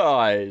Ethan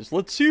dies.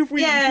 Let's see if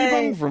we can keep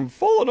Yay. him from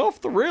falling off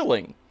the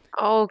railing.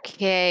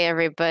 Okay,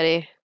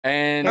 everybody.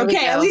 And Here we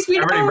Okay, at go. least we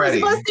know what we're Everybody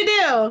supposed to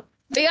do.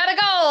 We gotta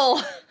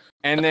go.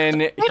 and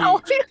then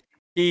No.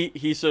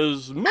 he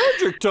says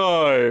magic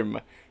time,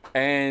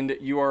 and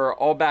you are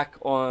all back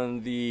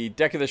on the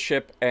deck of the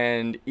ship,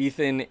 and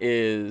Ethan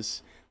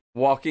is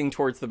walking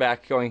towards the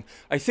back, going,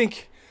 "I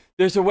think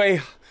there's a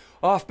way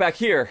off back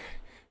here."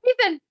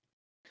 Ethan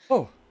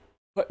Oh,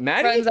 what,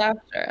 Maddie? runs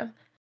after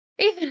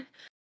him.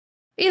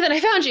 Ethan, I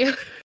found you.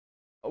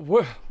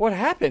 What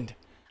happened?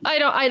 I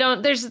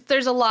don't.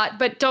 There's a lot,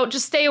 but don't.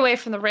 Just stay away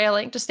from the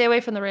railing. Just stay away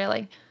from the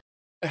railing.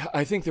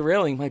 I think the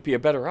railing might be a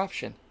better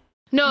option.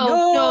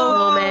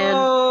 No, man.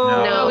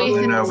 No,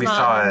 Ethan, no, it's we not.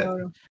 saw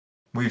it.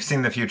 We've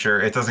seen the future.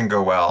 It doesn't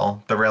go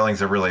well. The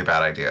railing's a really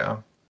bad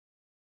idea.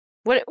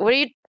 What are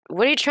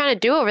you trying to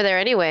do over there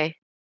anyway?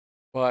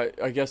 Well,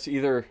 I guess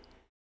either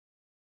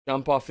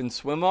jump off and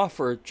swim off,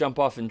 or jump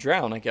off and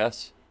drown, I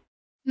guess.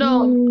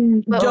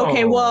 no.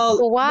 Okay, well,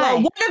 But why? well,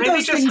 one of Maybe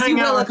those just things you hang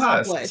out will with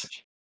us.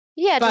 accomplish.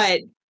 Yeah, just,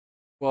 But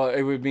Well,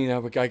 it would mean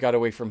that I got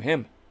away from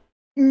him.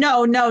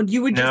 no,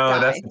 you would just No, die.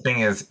 that's the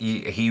thing is,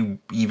 he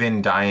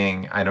even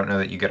dying, I don't know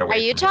that you get away are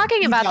you from him.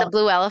 talking about No. the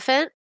blue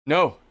elephant?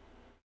 No,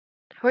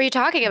 Who are you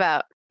talking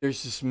about?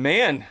 there's this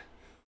man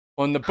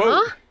on the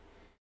boat. Huh?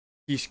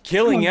 He's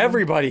killing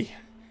everybody.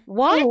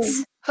 What?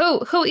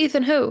 Who?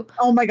 Ethan? Who?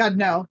 Oh my god,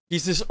 no.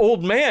 He's this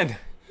old man.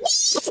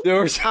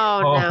 There was,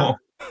 Oh no!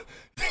 Oh,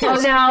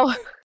 Oh no!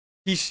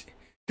 he's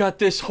got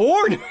this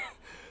horn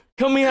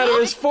coming out of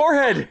his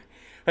forehead,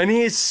 and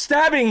he is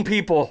stabbing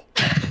people.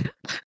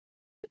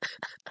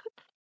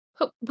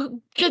 Does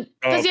he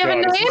have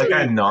a God, it's name?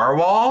 like a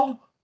narwhal?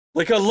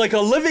 Like a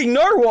living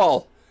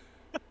narwhal.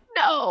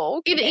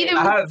 No!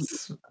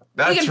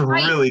 That's can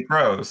bite. really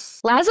gross.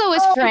 Lazo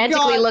was Oh,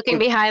 frantically God. looking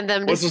behind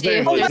them to What's his see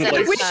name? if Is he it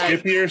was like inside.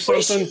 Skippy or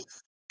something?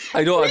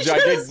 I don't. We should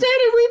have I stayed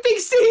in Weeping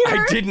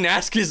Cedar. didn't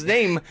ask his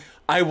name.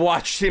 I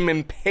watched him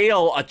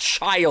impale a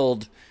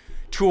child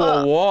to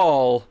a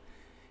wall,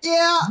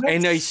 Yeah.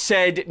 and I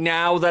said,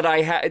 "Now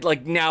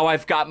that now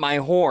I've got my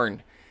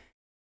horn."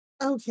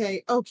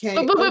 Okay. But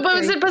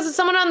was it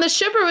someone on the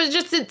ship, or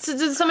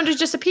was someone who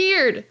just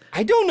appeared?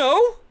 I don't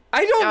know.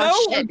 I don't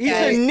Oh, know. shit, He's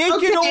guys. a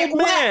naked Okay, old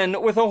what?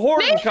 man with a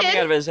horn Naked? coming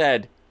out of his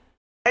head.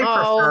 I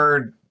Oh.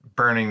 preferred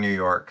burning New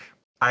York.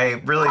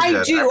 I really I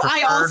did. do.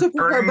 I preferred also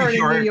prefer burning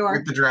New York.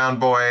 with the drowned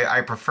boy.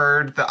 I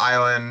preferred the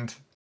island.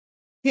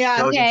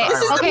 Yeah. Okay.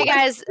 Okay,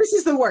 guys. This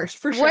is the worst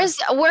for sure.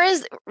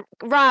 Where's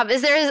Rob?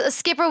 Is there a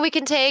skipper we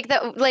can take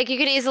that like you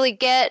can easily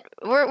get?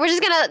 We're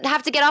just gonna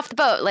have to get off the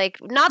boat. Like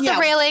not the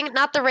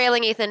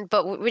railing, Ethan.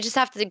 But we just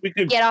have to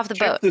get off the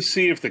boat to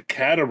see if the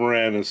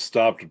catamaran has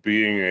stopped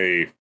being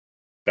a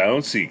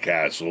bouncy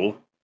castle.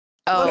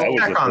 Oh,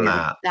 let's check on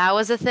that. That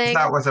was a thing.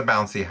 That was a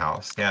bouncy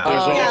house. Yeah.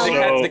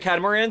 Also... the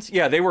catamarans.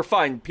 Yeah, they were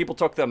fine. People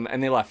took them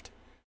and they left.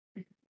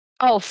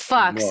 Oh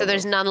fuck! No. So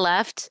there's none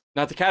left.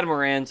 Not the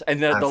catamarans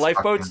and the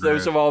lifeboats.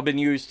 Those have all been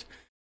used.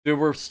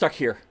 We're stuck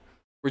here.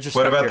 We're just.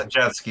 What stuck about here. the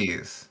jet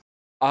skis?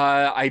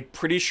 I'm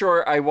pretty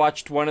sure I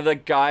watched one of the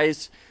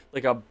guys,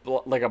 like a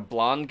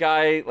blonde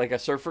guy, like a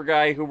surfer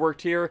guy who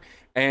worked here,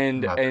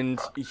 and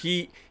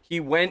he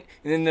went,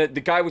 and then the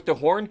guy with the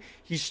horn,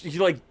 he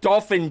like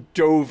dolphin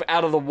dove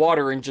out of the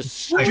water and just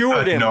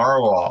skewered him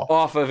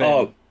off of him.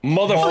 Oh,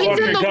 motherfucker! He's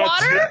in the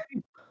water?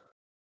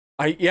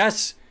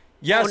 Yes.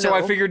 Yeah, so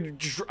I figured,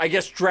 I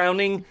guess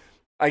drowning,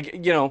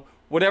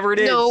 whatever it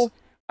is. No.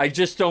 I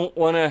just don't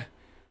want to,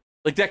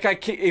 like that guy,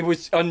 it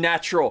was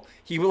unnatural.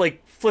 He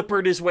like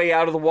flippered his way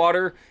out of the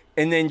water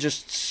and then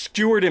just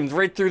skewered him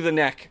right through the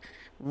neck,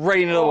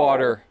 right into the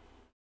water.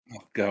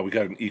 Oh God, we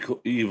got an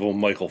evil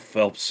Michael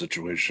Phelps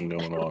situation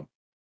going on.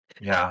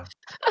 Yeah.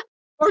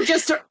 Or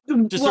just a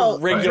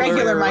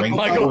regular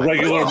Michael.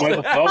 Regular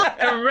Michael Phelps.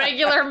 A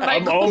regular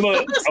Michael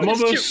Phelps.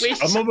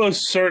 I'm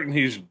almost certain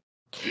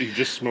he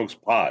just smokes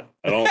pot.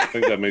 I don't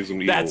think that makes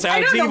him evil. That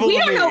sounds evil to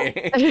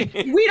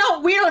me. We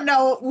don't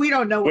know.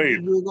 Wait,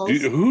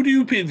 who do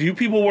you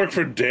people work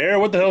for Dare?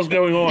 What the hell's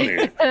going on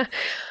here?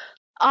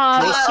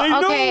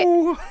 Okay.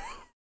 No.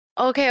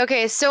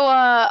 Okay. So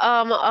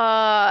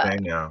I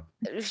know.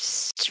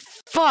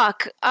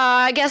 Fuck.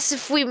 I guess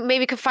if we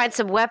maybe could find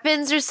some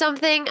weapons or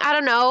something. I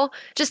don't know,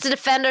 just to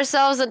defend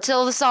ourselves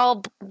until this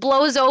all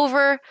blows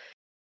over.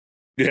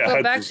 Yeah.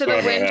 Go back to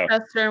the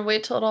Winchester and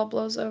wait till it all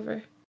blows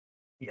over.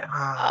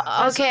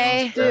 Yeah.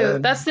 Okay.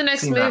 Dude, that's the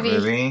next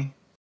movie.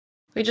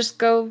 We just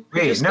go.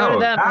 Wait, go to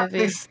that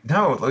movie.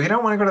 No, we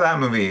don't want to go to that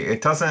movie.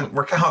 It doesn't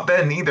work out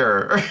then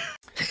either.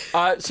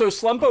 So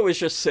Slumpo is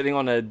just sitting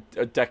on a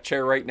deck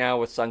chair right now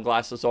with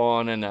sunglasses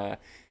on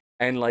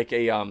and like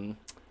a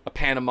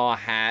Panama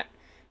hat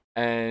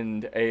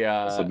and a.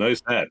 It's a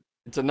nice hat.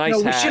 It's a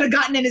nice hat. We should have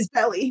gotten in his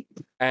belly.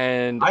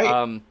 And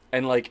a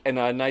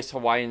nice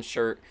Hawaiian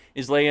shirt.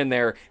 He's laying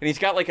there and he's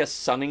got like a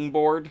sunning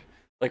board,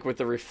 like with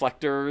the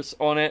reflectors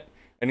on it,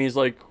 and he's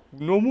like,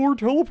 "No more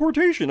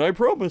teleportation, I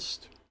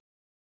promised."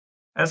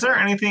 Is there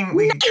anything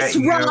we can get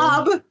you?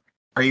 Rob!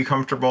 Are you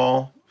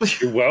comfortable?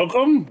 You're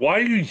welcome. Why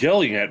are you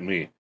yelling at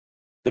me?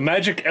 The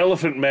magic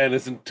elephant man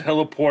isn't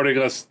teleporting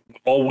us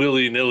all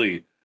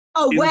willy-nilly.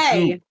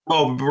 Away!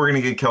 Well, we're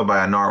gonna get killed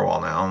by a narwhal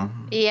now.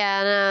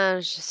 Yeah, no,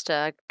 it's just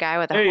a guy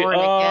with a horn,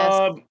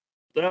 I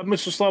guess.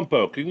 Mr.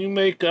 Slumpo, can you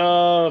make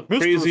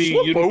crazy Mr.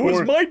 Slumpo unicorn?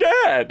 was my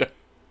dad!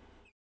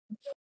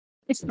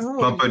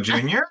 Slumpo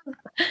Jr.?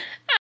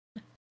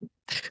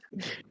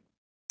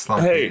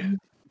 Slumpy. Hey,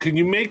 can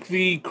you make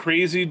the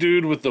crazy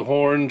dude with the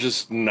horn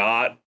just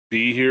not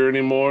be here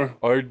anymore?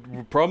 I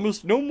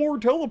promised no more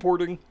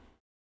teleporting.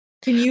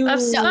 Can you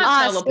That's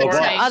not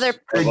teleporting.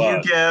 Could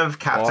you give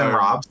Captain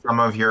Rob some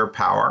of your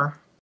power?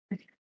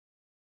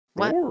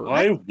 What?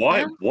 Why?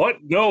 What?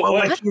 No. Well,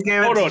 like you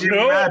gave it to Jimmy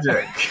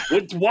Magic.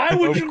 Why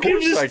would you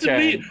give this to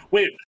me?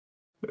 Wait.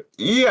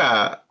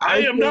 Yeah. I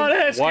am not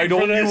asking Why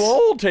don't for this. you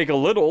all take a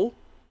little?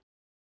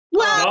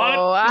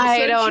 Well,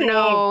 I don't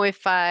know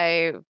if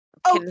I.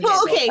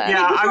 Okay.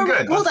 Yeah, I'm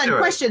good. Hold on.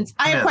 Questions.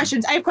 I have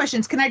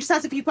questions. Can I just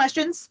ask a few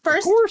questions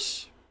first? Of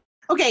course.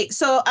 Okay.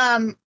 So,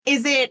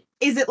 is it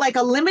like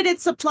a limited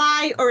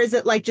supply, or is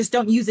it like just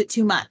don't use it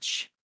too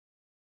much?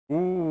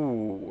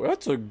 Ooh,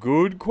 that's a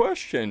good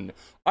question.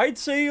 I'd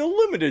say a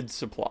limited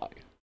supply.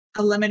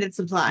 A limited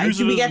supply. Use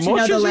Do we get to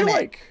know the limit?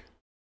 Like.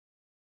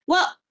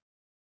 Well,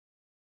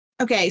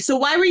 okay. So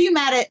why were you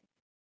mad at?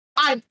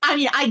 I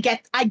mean, I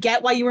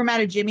get why you were mad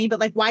at Jimmy, but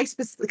like, why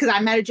specifically? Because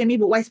I'm mad at Jimmy,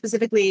 but why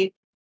specifically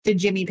did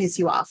Jimmy piss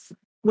you off?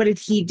 What did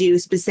he do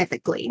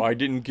specifically? I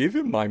didn't give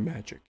him my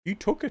magic. He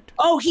took it.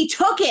 Oh, he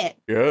took it.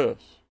 Yes.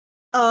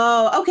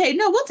 Oh, okay.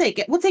 No, we'll take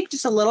it. We'll take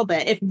just a little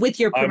bit, with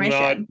your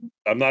permission.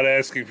 I'm not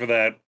asking for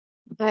that.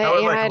 I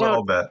would like a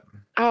little bit.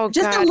 Oh,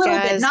 just God, a little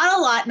guys. bit, not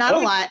a lot, a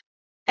lot,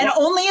 and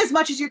only as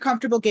much as you're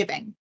comfortable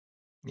giving.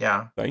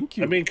 Yeah. Thank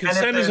you. I mean,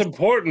 consent is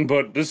important,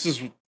 but this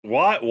is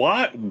why?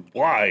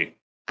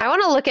 I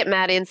want to look at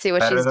Maddie and see what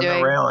Better she's than doing.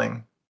 the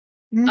railing.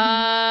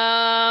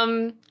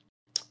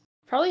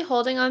 Probably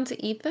holding on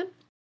to Ethan.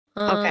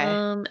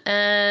 Okay.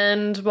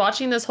 And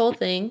watching this whole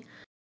thing,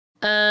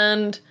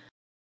 and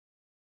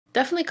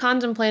definitely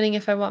contemplating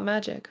if I want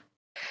magic.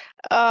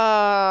 Okay.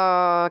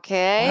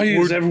 Why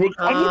is everyone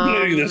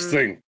contemplating this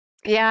thing?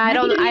 Yeah,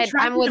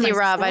 I'm with you,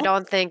 Rob. I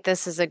don't think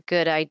this is a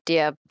good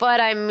idea.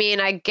 But I mean,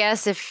 I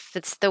guess if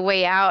it's the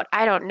way out,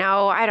 I don't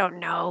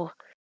know.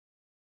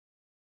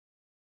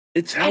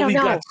 It's how we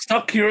got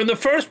stuck here in the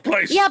first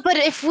place. Yeah, but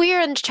if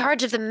we're in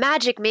charge of the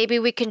magic, maybe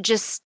we can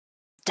just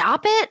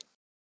stop it?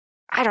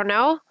 I don't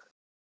know.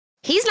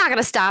 He's not going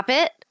to stop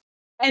it.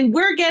 And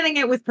we're getting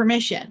it with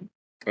permission.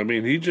 I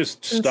mean, he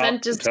just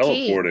Consent stopped is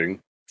teleporting.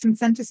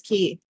 Consent is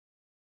key.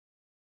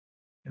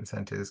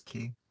 Consent is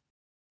key.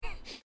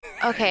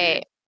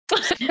 Okay.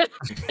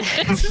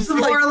 This is the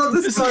moral of the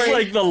This story. is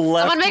like the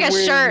left Someone make a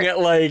wing, shirt.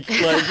 like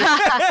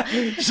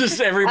just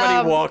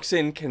everybody walks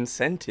in.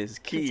 Consent is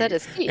key. Consent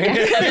is key. And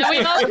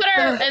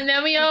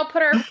then we all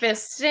put our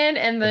fists in,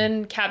 and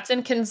then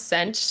Captain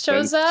Consent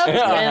shows up. And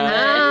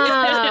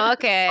Oh,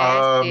 okay. I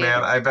Oh see.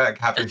 man, I bet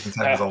Captain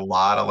Consent has a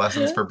lot of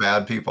lessons for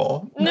bad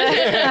people.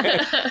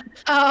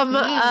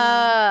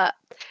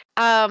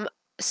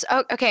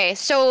 Okay,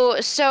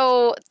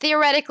 so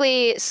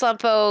theoretically,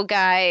 Slumpo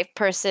guy,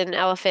 person,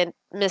 elephant,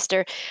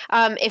 mister,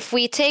 if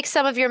we take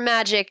some of your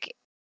magic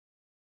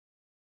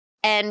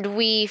and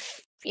we,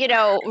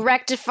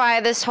 rectify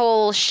this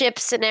whole ship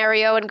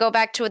scenario and go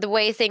back to the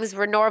way things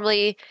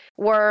normally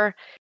were,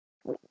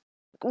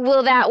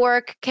 will that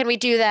work? Can we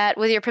do that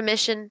with your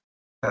permission?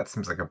 That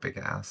seems like a big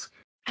ask.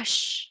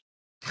 Shh.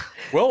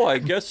 Well, I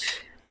guess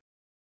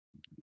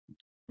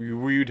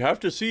we'd have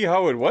to see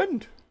how it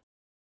went.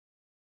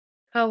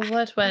 Oh,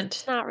 what went?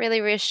 It's not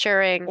really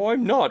reassuring. Oh,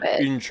 I'm not but-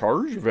 in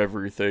charge of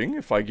everything.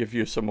 If I give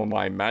you some of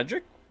my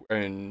magic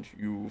and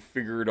you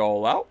figure it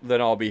all out,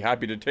 then I'll be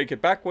happy to take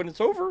it back when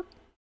it's over.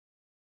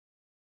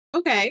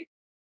 Okay.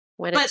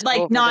 When But, it's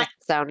like, over, not-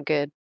 doesn't sound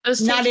good.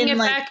 Does Not taking in, it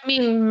like- back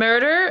mean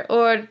murder,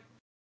 or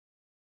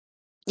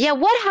Yeah,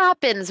 what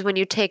happens when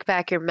you take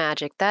back your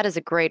magic? That is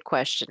a great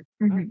question.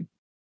 Mhm.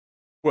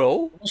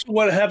 Well, Also,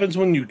 what happens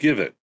when you give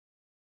it?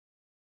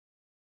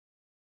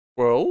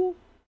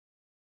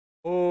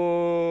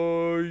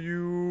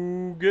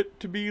 You get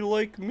to be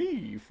like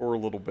me for a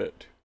little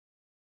bit.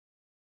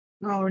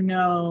 Oh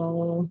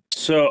no.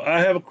 So I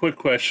have a quick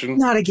question.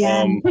 Not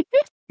again.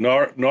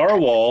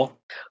 Narwhal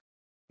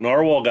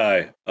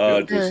guy.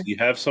 Yep. Does he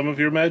have some of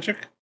your magic?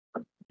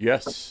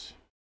 Yes.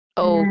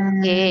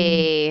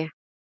 Okay.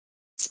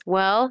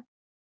 Well,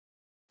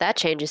 that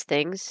changes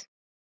things.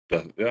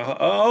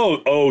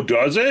 Oh,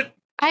 does it?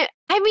 I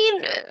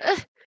mean,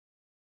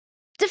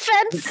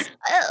 defense.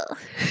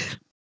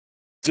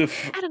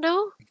 I don't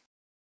know.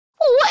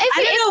 Well, if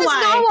I don't know this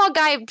why. narwhal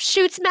guy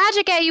shoots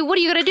magic at you, what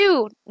are you gonna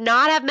do?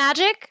 Not have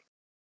magic?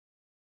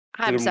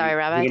 I'm him- sorry,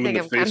 Rob. hit I him in think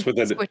the I'm kind face with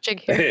of a- switching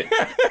here.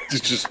 It's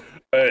just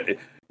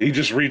he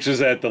just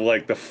reaches at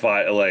the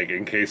fire, like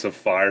in case of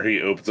fire.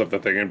 He opens up the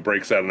thing and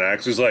breaks out an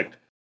axe. He's like,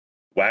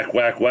 whack,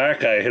 whack,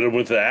 whack. I hit him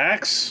with the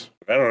axe.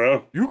 I don't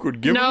know. You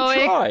could give No, it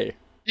a try.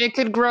 it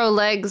could grow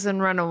legs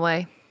and run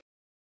away?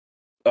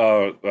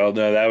 Oh, well,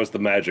 no, that was the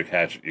magic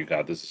hatchet you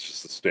got. This is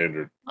just the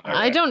standard.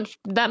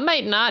 That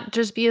might not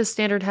just be a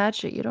standard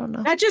hatchet. You don't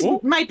know. That just Oh.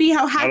 might be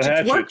how a hatchets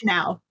hatchet. work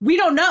now. We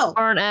don't know.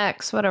 Or an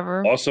axe,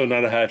 whatever. Also,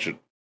 not a hatchet.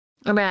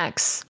 An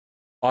axe.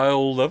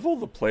 I'll level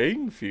the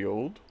playing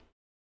field.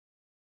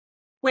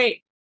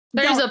 Wait.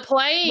 There's don't- a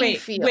playing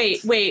field.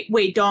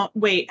 Wait. Don't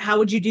wait. How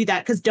would you do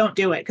that? Because don't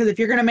do it. Because if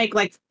you're gonna make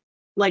like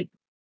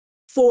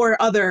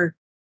 4 other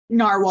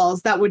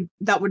narwhals, that would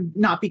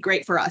not be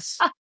great for us.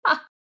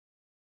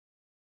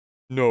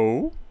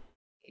 No.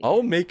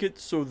 I'll make it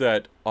so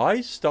that I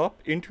stop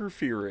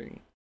interfering.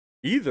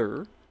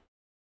 Either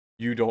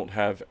you don't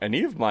have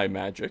any of my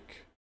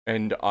magic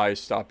and I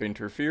stop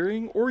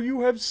interfering, or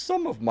you have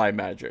some of my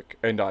magic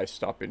and I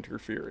stop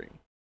interfering.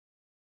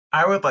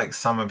 I would like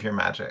some of your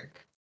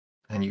magic,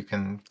 and you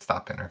can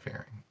stop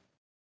interfering.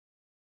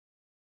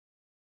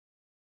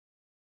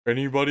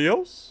 Anybody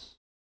else?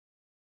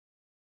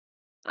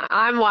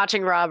 I'm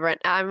watching Rob.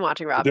 I'm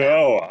watching Rob.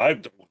 No,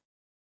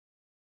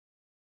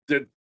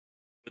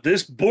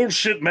 this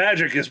bullshit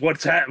magic is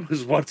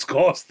what's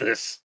caused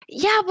this.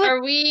 Yeah, but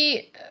Are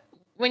we...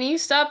 When you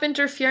stop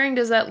interfering,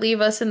 does that leave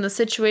us in the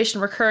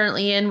situation we're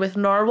currently in with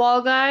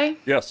Narwhal Guy?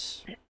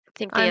 Yes, I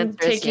think the I'm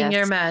answer is taking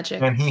your yes.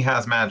 magic. And he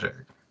has magic.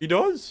 he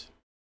does.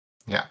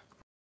 Yeah.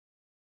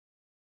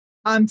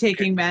 I'm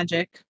taking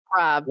magic.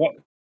 Rob. What?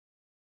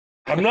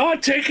 I'm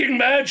not taking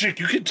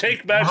magic. You can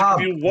take magic Rob,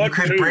 if you want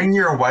could to. bring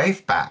your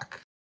wife back.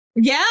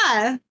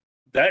 Yeah.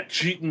 That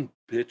cheating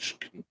bitch.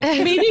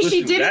 Maybe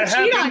she Listen, didn't that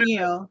cheat on happened-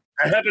 you.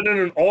 That happened in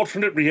an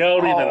alternate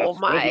reality. Oh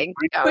my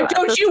god. But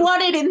don't you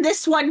want it in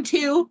this one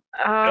too?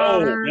 No,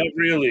 not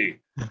really.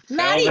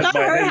 Maddie have got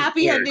my her head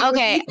happy squared. ending.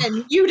 Okay. With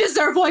Ethan. You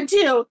deserve one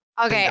too.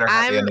 Okay, They're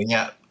happy I'm ending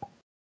yet.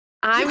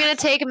 gonna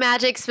take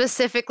magic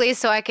specifically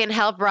so I can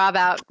help Rob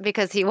out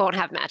because he won't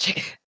have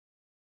magic.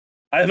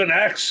 I have an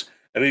axe,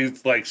 and he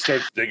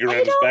starts digging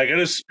around his back and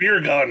a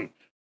spear gun.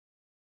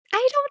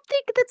 I don't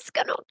think that's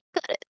gonna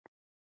cut it.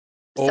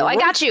 So I Alright.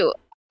 got you.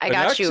 I An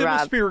got axe you, and a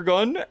Rob. spear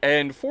gun,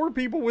 and 4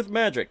 people with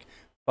magic.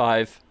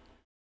 5.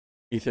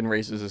 Ethan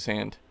raises his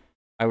hand.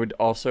 I would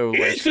also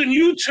like Ethan,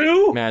 you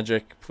too?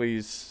 magic,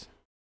 please.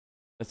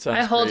 That sounds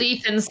I hold great.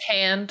 Ethan's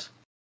hand.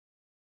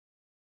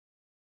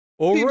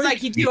 All Seems right.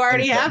 like you two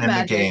already Ethan's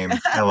have getting in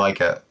magic. the game. I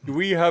like it. Do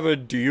we have a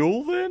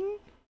deal then?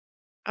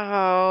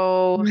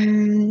 Oh.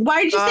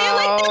 Why did you say it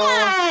like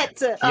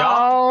that?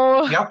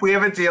 Oh. Yep, we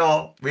have a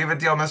deal. We have a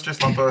deal, Mr.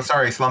 Slumpo.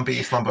 Sorry,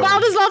 Slumpy. Val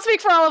does not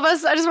speak for all of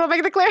us. I just want to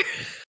make it clear.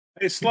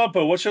 Hey,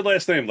 Slumpo, what's your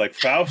last name? Like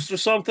Faust or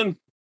something?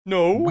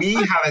 No. We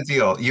have a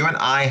deal. You and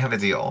I have a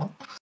deal.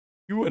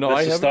 You and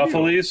I have a deal.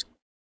 Mephistopheles?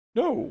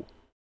 No.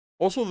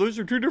 Also, those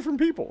are two different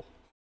people.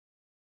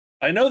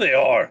 I know they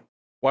are.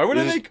 Why would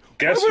I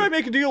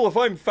make a deal if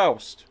I'm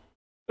Faust?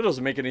 That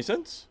doesn't make any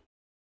sense.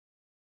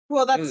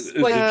 Well, that's It's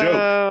what a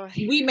joke.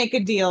 we make a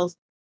deal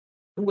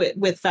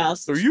with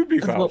Faust. So you'd be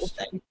is what we'll Faust.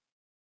 say.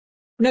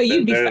 No,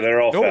 you'd be Faust.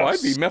 They're all No,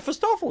 Faust. I'd be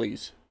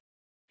Mephistopheles.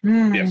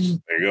 Yes,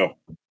 there you go.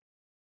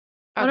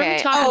 What are we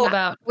talking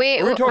about?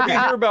 Wait, Are we talking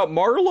here about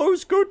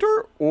Marlowe's Goethe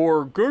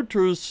or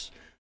Goethe's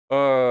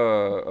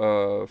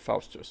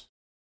Faustus?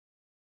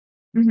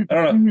 I don't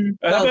know. Mhm.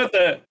 How about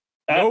that?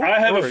 No, I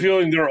have a sorry.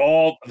 feeling they're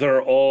all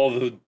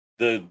the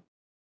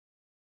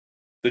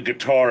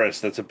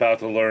guitarist that's about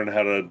to learn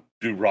how to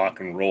do rock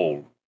and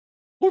roll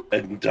Look,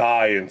 and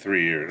die in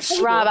 3 years.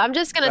 Rob, I'm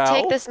just gonna Val?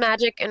 take this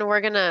magic and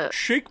we're gonna.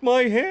 shake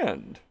my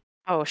hand.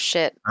 Oh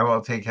shit! I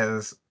will take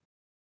his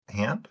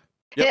hand.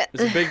 Yep,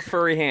 it's a big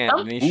furry hand,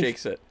 and he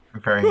shakes it.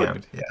 Very Good.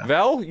 hand. Yeah.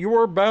 Val, you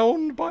are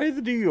bound by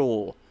the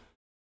deal.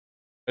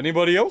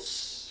 Anybody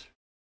else?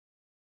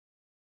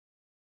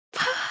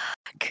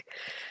 Fuck.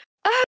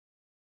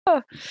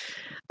 Oh.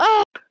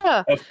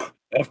 Oh.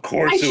 Of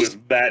course, it was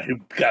Matt who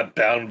got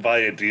bound by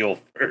a deal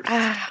first.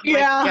 My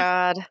Yeah.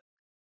 God.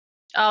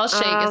 I'll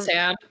shake his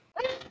hand.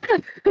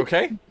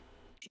 Okay.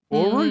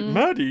 All right, Mhm.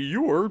 Maddie,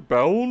 you are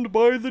bound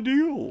by the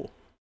deal.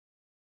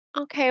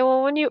 Okay,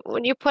 well, when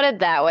you put it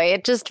that way,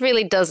 it just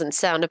really doesn't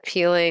sound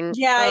appealing.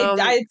 Yeah,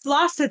 it's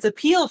lost its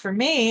appeal for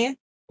me.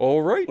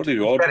 All right. What are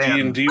you, all Get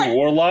in. D&D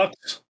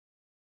warlocks?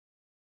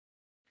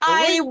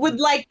 I would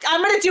like.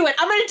 I'm gonna do it.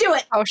 I'm gonna do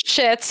it. Oh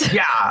shit!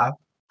 Yeah.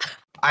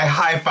 I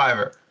high five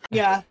her.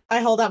 Yeah,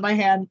 I hold out my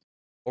hand.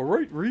 All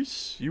right,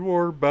 Reese, you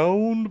are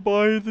bound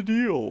by the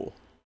deal.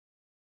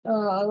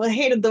 Oh, I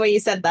hated the way you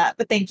said that,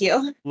 but thank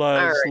you.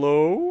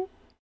 Laszlo,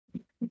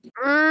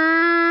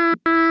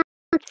 Mm.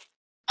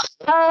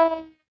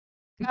 Oh,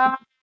 God.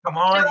 Come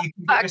on, you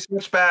can get your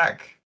switch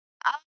back.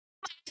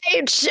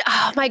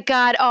 Oh my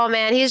God! Oh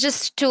man, he's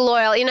just too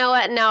loyal. You know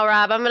what? No,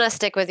 Rob, I'm gonna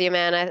stick with you,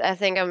 man. I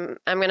think I'm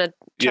gonna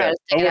try Yeah, to I stick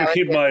it want out to with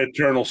keep you. my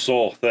eternal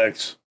soul.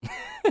 Thanks.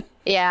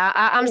 Yeah,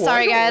 I'm Oh, I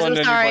sorry, don't guys. I'm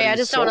want sorry. I anybody's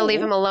just don't want to leave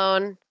soul. him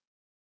alone.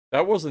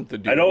 that wasn't the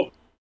deal.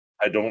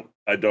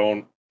 I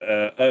don't.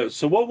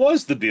 So what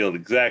was the deal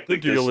exactly?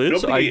 The deal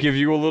 'Cause is I give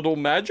you a little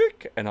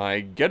magic, and I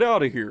get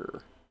out of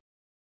here.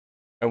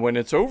 And when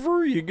it's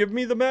over, you give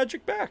me the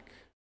magic back.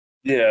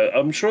 Yeah,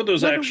 I'm sure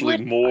there's actually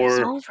It's more.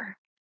 over.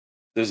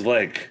 There's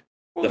like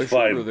Well, the sure,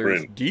 fine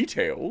there's print.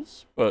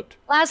 details, but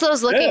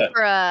Laszlo's looking Yeah.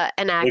 for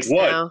an axe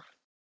what? now.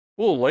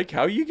 well, like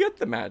how you get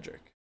the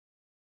magic.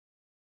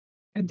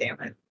 God damn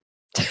it.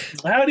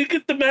 How do you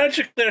get the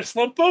magic there,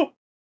 Slumpo?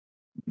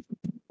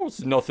 Well,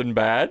 it's nothing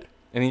bad.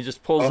 And he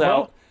just pulls Uh-huh.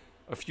 out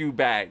a few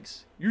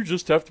bags. You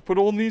just have to put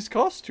on these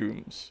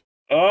costumes.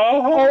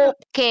 Oh,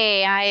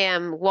 Okay, I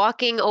am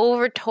walking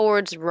over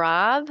towards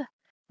Rob,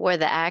 where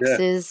the axe Yeah.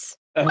 is.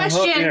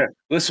 Question. Yeah.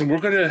 Listen, we're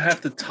gonna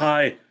have to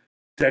tie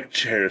deck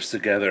chairs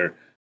together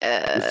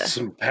with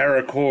some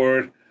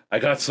paracord. I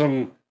got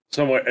some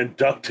somewhere and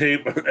duct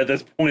tape at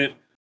this point.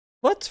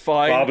 That's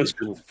fine. Bob is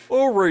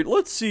All right,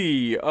 let's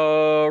see.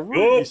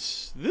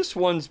 Reese, this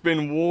one's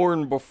been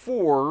worn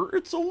before.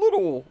 It's a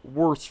little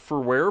worse for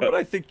wear, but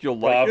I think you'll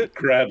like Bob it.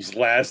 grabs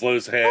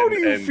Laszlo's hand. How do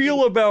you and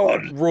feel about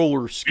run.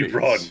 roller skates?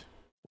 run.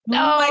 Oh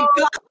my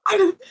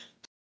God.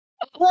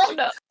 Oh,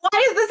 no.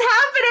 Why is this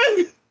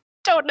happening?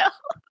 Don't know.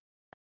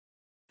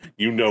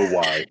 You know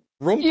why?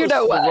 Rumpus You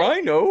know the what?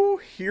 Rhino,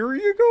 here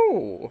you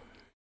go.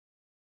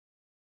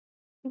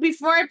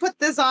 Before I put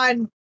this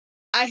on,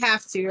 I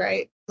have to,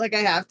 right? Like I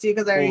have to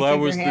because I already Well, that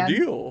shook was your the hand.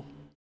 deal.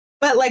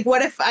 But like,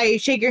 what if I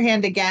shake your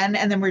hand again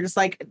and then we're just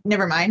like,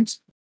 never mind?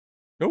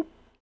 Nope.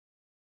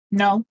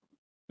 No.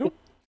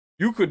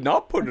 You could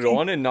not put it Okay.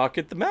 on and not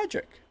get the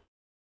magic.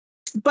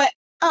 But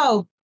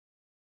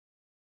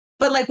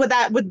but like,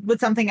 would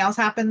something else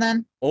happen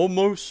then?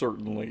 Almost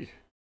certainly.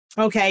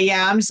 Okay,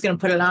 yeah, I'm just gonna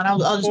put it on. I'll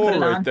just put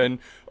All it right on. then.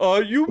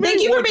 You may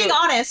Thank you for want being to-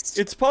 honest.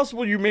 It's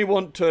possible you may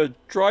want to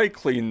dry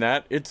clean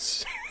that.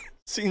 It's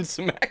seen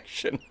some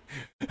action.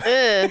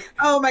 Ugh.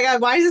 Oh my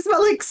God, why does it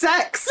smell like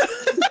sex?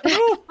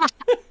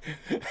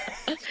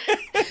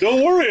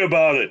 Don't worry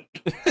about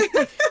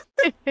it.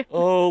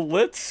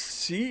 Let's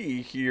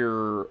see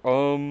here.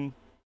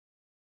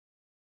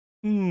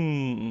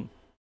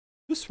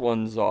 This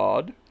one's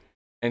odd.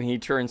 And he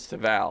turns to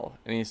Val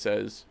and he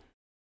says,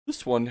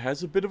 "This one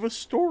has a bit of a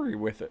story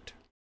with it."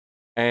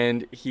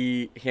 And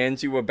he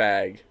hands you a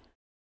bag.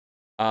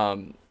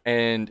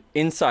 And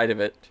inside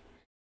of it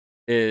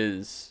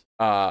is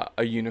a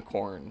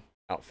unicorn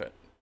outfit.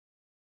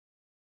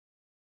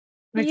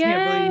 I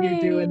can't believe you're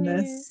doing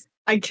this.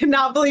 I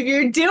cannot believe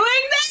you're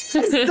doing this.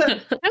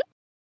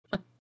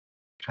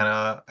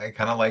 I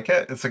kind of like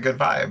it. It's a good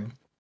vibe.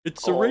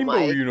 It's a Oh rainbow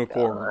my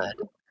unicorn.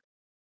 God.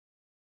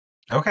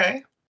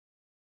 Okay.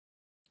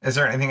 Is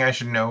there anything I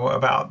should know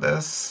about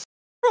this?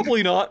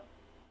 Probably not.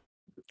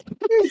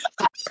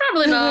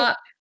 Probably not.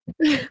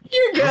 You're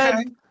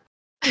good.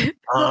 Okay.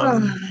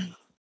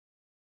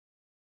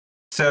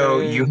 So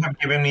you have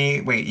given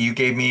me. Wait, you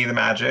gave me the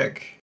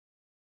magic.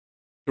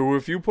 So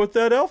if you put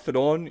that outfit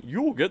on,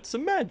 you'll get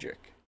some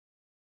magic.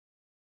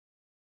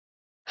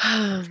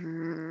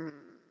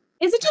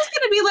 Is it just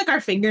gonna be like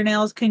our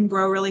fingernails can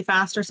grow really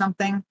fast or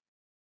something?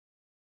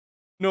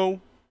 No,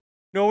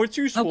 it's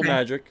useful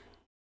magic.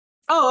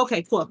 Oh,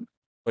 okay, cool.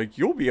 Like,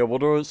 you'll be able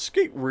to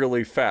skate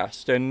really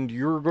fast, and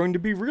you're going to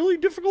be really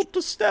difficult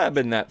to stab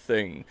in that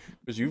thing,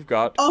 because you've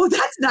got... Oh,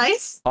 that's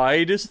nice!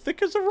 ...hide as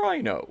thick as a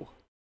rhino.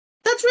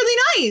 That's really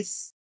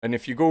nice! And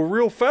if you go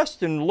real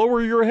fast and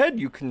lower your head,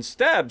 you can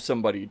stab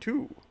somebody,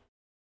 too.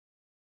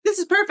 This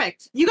is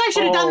perfect. You guys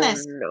should have done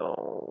this.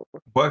 No.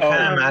 What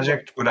kind of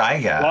magic would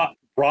I get?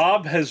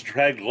 Rob has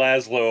dragged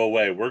Laszlo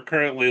away. We're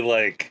currently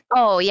like...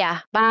 Oh, yeah.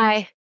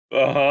 Bye.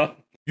 Uh-huh.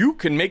 You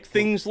can make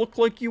things look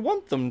like you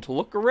want them to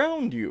look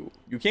around you.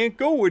 You can't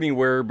go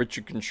anywhere, but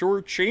you can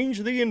sure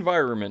change the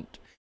environment.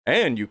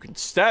 And you can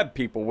stab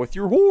people with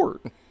your horn.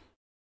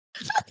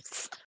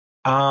 Nice.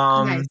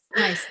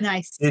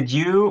 Did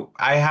you...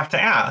 I have to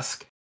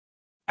ask.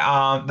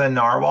 The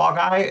narwhal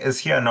guy, is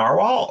he a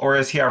narwhal? Or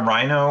is he a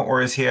rhino?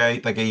 Or is he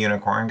like a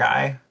unicorn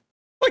guy?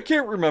 I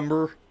can't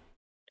remember.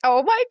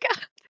 Oh my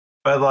god.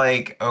 But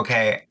like,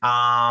 okay,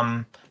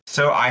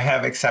 so I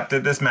have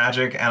accepted this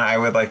magic and I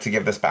would like to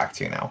give this back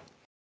to you now.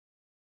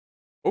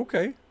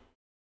 Okay.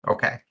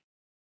 Okay.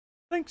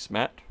 Thanks,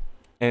 Matt.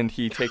 And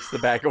he takes the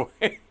bag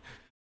away.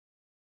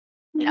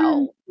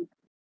 No.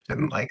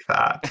 Didn't like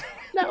that.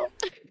 No.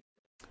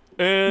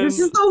 And this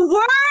is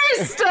the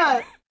worst!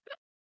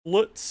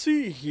 let's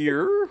see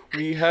here.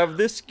 We have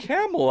this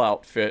camel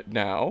outfit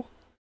now.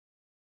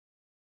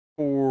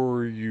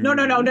 For you. No.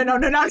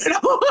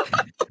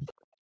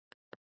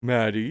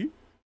 Maddie,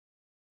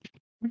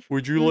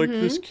 would you like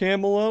this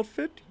camel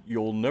outfit?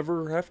 You'll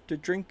never have to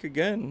drink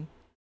again.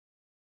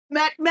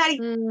 Maddie, I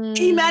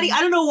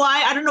don't know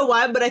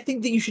why, but I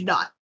think that you should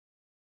not.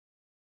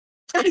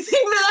 I think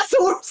that that's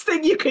the worst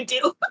thing you could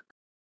do.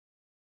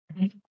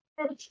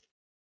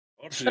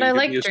 But I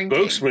like drinking.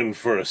 Spokesman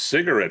for a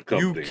cigarette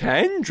company. You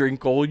can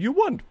drink all you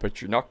want,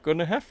 but you're not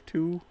gonna have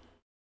to.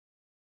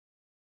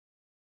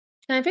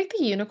 Can I pick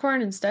the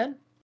unicorn instead?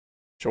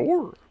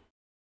 Sure.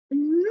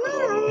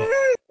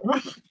 You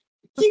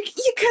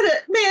could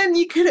have, man.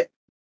 You could have.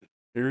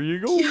 Here you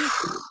go. You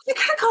could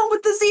have gone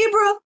with the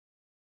zebra.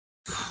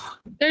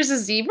 There's a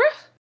zebra?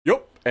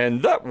 Yep,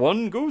 and that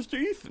one goes to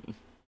Ethan.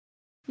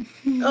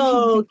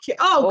 Okay.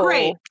 Oh,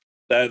 great.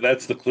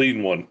 That's the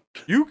clean one.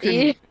 You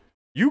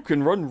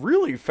can run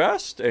really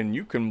fast, and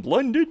you can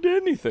blend into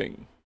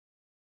anything.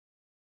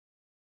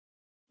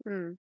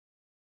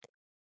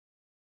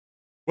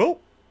 Well,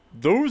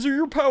 those are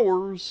your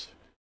powers.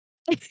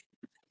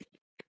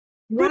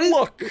 Good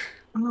luck.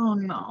 Oh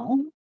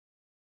no.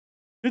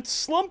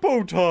 It's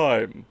Slumpo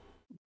time.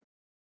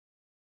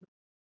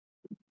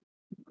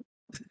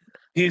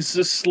 He's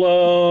a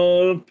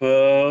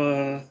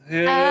slumper.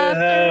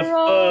 Have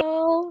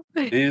fun.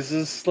 He's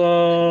a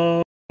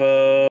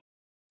slumper.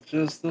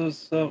 Just do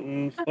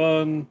something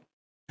fun.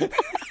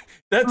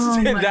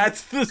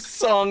 That's the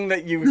song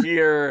that you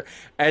hear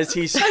as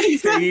he's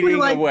fading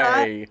like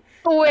away.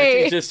 Wait.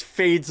 As he just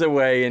fades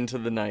away into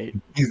the night.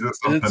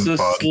 It's a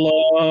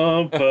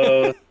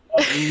slumper.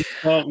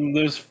 Something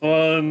there's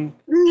fun.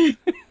 You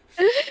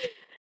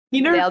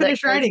never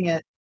finished writing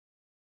it.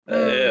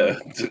 Yeah.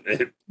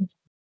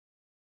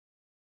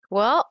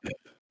 Well.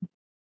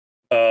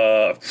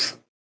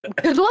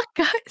 Good luck,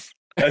 guys.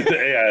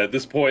 Yeah, at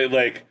this point,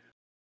 like.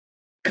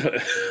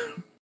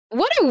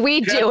 What are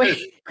we doing?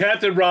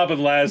 Captain Rob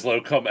and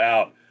Laszlo come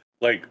out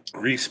like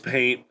grease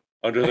paint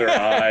under their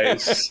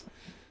eyes.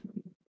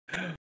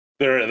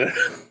 They're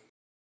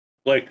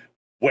like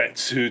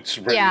wetsuits.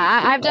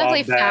 Yeah, I've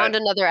definitely found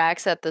another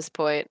axe at this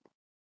point.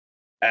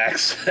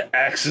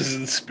 Axes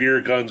and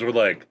spear guns were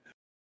like,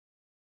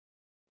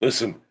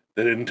 listen,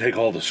 they didn't take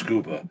all the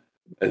scuba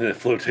and the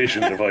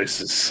flotation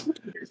devices.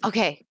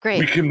 Okay, great.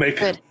 We can make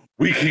it.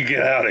 We can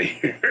get out of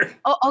here.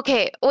 Oh,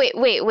 okay. Wait.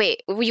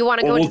 You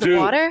want to go into the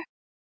water?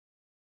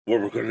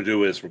 What we're going to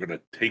do is we're going to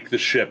take the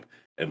ship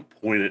and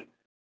point it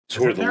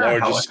toward the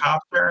largest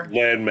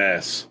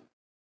landmass.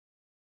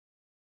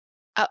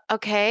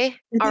 Okay.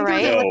 All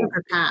right.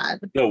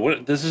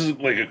 No, this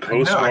isn't like a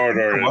Coast Guard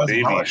or a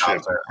Navy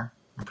ship.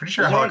 I'm pretty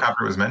sure a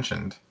helicopter was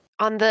mentioned.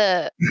 On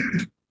the...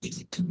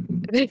 Is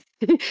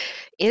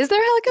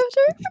there a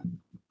helicopter?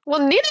 Well,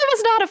 neither of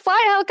us know how to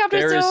fly a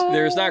helicopter,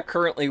 There's not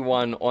currently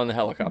one on the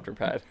helicopter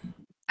pad.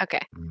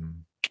 Okay.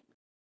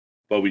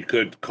 But we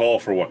could call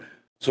for one.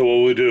 So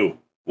what we'll do,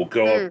 we'll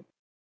go up.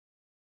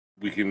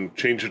 We can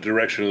change the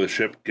direction of the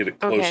ship, get it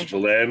closer to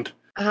land,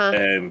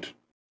 and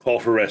call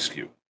for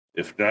rescue.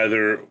 If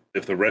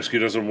the rescue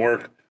doesn't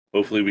work,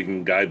 hopefully we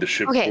can guide the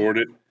ship toward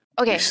it.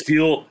 Okay. We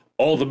steal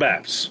all the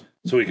maps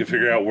so we can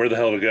figure out where the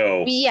hell to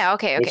go. Yeah,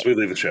 okay. Once we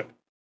leave the ship.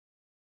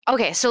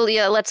 Okay, so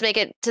let's make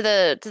it to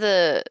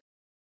the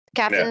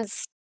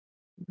captain's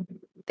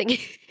thingy.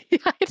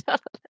 I don't know.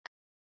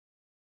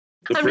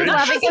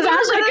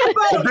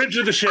 The bridge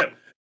of the ship.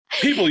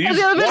 People, you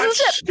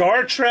watched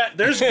Star Trek?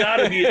 There's got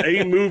to be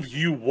a movie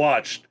you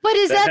watched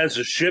that has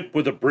a ship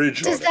with a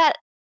bridge on it.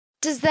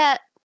 Does that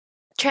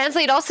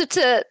translate also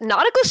to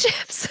nautical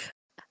ships?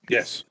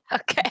 Yes.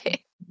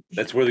 Okay.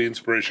 That's where the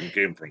inspiration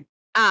came from.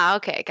 Ah,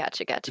 okay.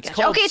 Gotcha. It's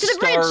called Okay, to the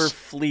bridge.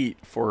 Starfleet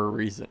for a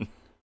reason.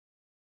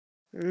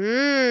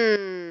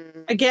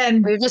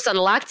 Again, we've just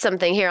unlocked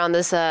something here on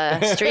this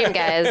stream,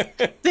 guys.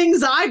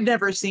 Things I've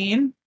never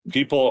seen.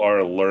 People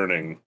are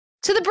learning.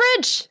 To the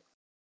bridge.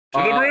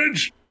 To the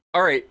bridge.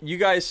 All right, you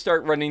guys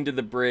start running to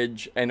the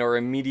bridge and are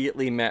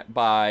immediately met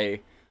by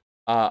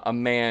a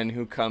man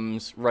who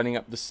comes running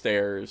up the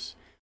stairs,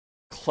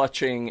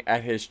 clutching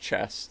at his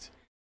chest,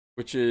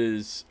 which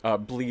is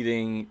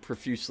bleeding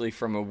profusely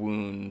from a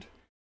wound.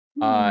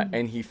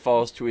 And he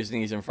falls to his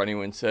knees in front of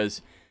you and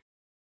says,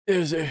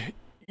 "There's a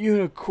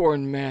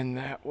unicorn man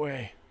that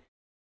way,"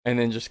 and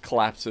then just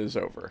collapses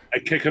over. I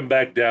kick him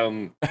back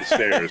down the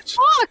stairs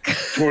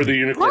toward the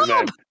unicorn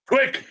man.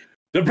 Quick!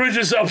 The bridge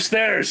is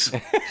upstairs!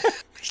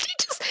 She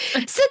just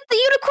said the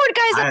unicorn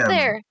guy's up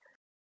there.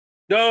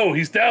 No,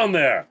 he's down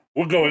there.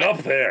 We're going up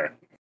there.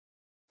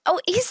 Oh,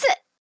 he said...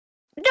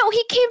 No,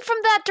 he came from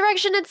that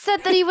direction and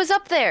said that he was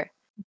up there.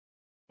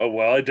 Oh,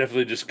 well, I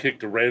definitely just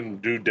kicked a random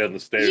dude down the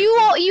stairs. You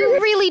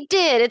really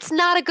did. It's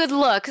not a good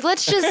look.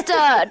 Let's just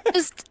have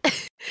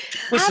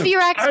your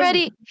axe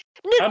ready.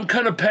 I'm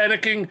kind of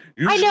panicking.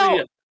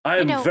 Usually, I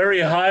am very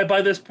high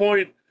by this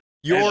point.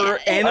 Your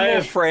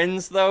animal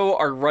friends, though,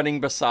 are running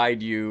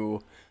beside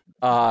you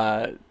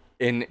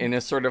in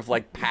a sort of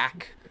like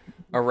pack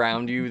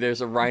around you.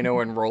 There's a rhino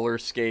and roller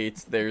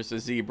skates. There's a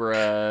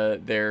zebra.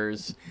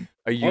 There's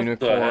a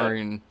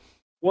unicorn.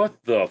 What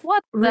the?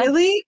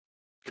 Really?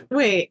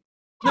 Wait.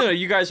 No,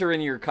 you guys are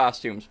in your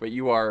costumes, but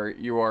you are.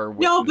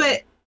 No,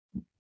 but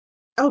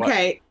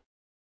okay.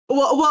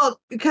 Well,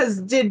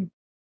 because did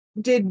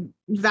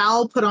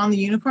Val put on the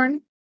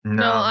unicorn?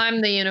 No,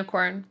 I'm the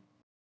unicorn.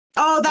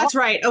 Oh, that's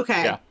right.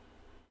 Okay. Yeah.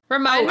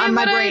 Remind me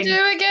what I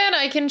do again.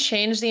 I can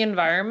change the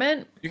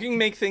environment. You can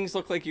make things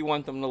look like you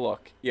want them to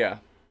look. Yeah.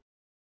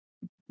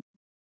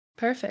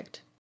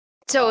 Perfect.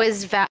 So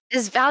is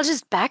Val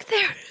just back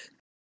there?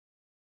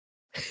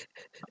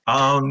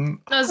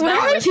 Where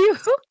are you?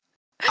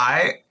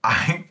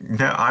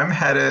 I'm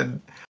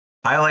headed.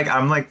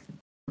 I'm like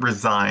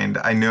resigned.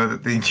 I know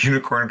that the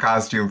unicorn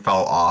costume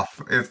fell off.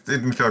 It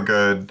didn't feel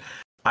good.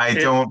 I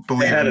don't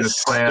believe in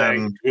this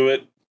plan.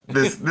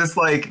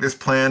 This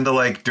plan to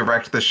like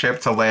direct the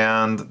ship to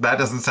land, that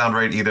doesn't sound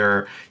right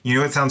either. You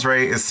know what sounds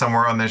right is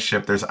somewhere on this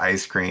ship there's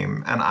ice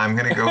cream, and I'm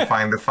gonna go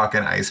find the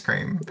fucking ice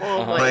cream.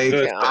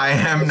 I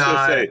am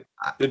not.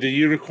 Did the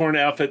unicorn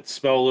outfit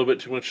smell a little bit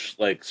too much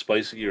like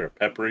spicy or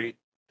peppery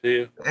to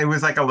you? It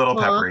was like a little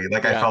peppery.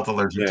 Like I felt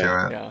allergic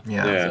to it.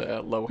 Yeah.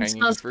 Low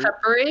hanging fruit. Smells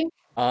peppery.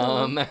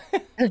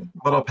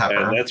 Little pepper.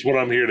 And that's what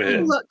I'm here to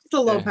hit. It's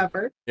a low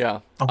pepper. Yeah.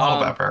 A little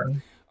pepper.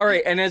 All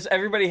right, and as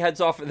everybody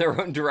heads off in their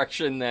own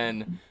direction,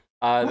 then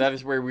that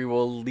is where we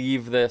will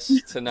leave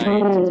this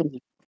tonight.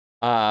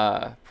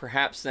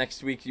 Perhaps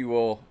next week you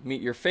will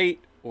meet your fate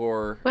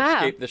or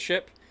escape the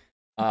ship.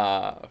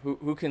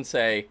 Who can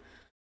say?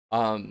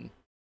 I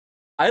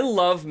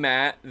love,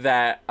 Matt,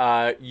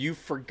 that you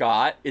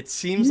forgot. It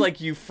seems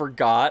like you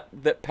forgot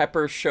that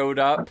Pepper showed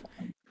up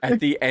at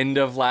the end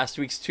of last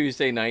week's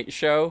Tuesday night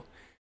show.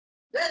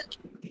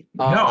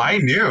 No, I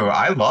knew.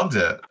 I loved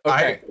it.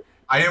 Okay.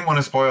 I didn't want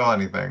to spoil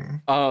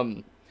anything.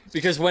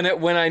 Because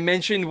when I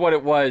mentioned what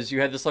it was,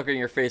 you had this look on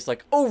your face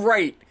like, oh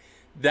right,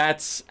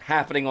 that's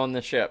happening on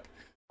the ship.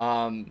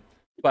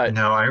 But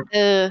no,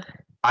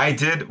 I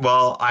did.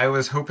 Well, I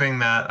was hoping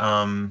that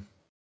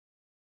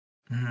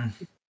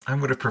I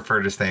would have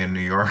preferred to stay in New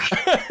York.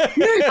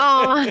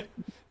 Aw.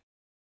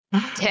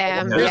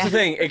 Damn. Here's the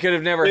thing: it could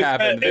have never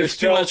happened. There's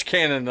too much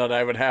canon that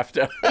I would have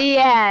to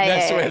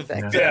mess with.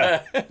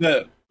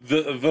 Exactly.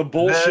 The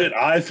bullshit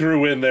I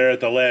threw in there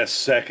at the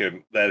last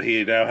second that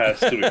he now has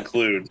to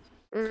include.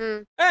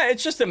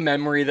 It's just a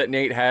memory that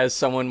Nate has.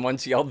 Someone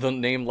once yelled the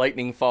name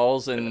Lightning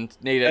Falls, and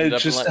Nate ended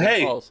up in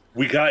Lightning Falls.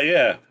 We got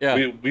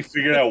we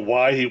figured out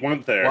why he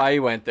went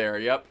there.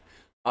 Yep.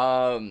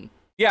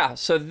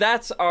 So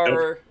that's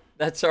our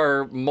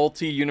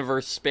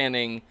multi-universe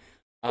spanning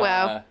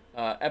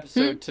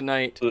episode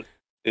tonight.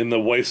 In the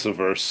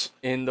Weissiverse.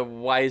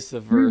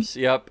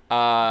 Yep.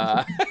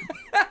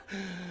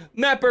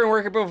 Matt Byrne,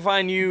 where can people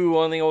find you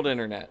on the old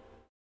internet?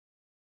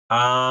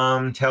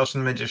 Tales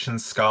from the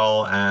Magician's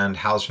Skull and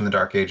Howls from the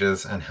Dark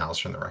Ages and Howls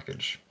from the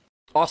Wreckage.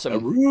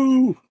 Awesome.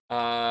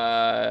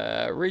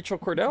 Rachel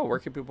Kordell, where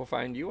can people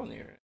find you on the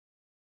internet?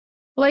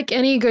 Like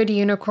any good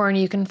unicorn,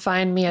 you can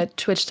find me at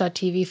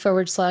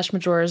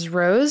twitch.tv/Majora's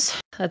Rose.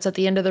 That's at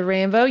the end of the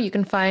rainbow. You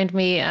can find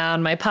me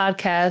on my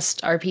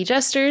podcast, RP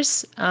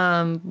Jesters,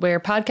 where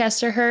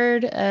podcasts are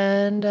heard.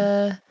 And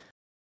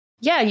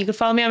you can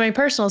follow me on my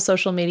personal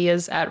social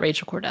medias at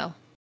Rachel Kordell.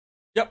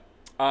 Yep.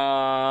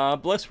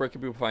 Bliss, where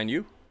can people find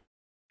you?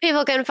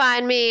 People can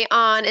find me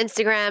on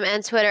Instagram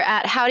and Twitter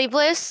at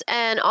HowdyBliss,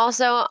 and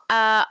also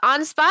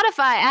on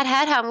Spotify at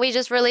Headhum. We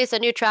just released a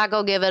new track.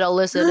 Go give it a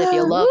listen if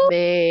you love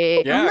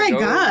me. Yeah, oh my go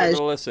gosh. give it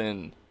a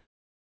listen.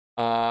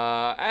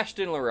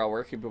 Ashton Lorelle,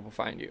 where can people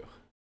find you?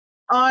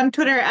 On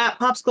Twitter at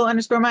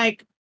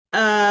popsicle_Mike,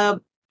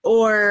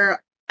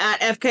 or at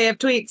FKF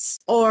Tweets,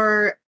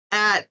 or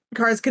at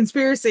Cars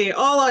Conspiracy,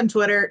 all on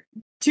Twitter.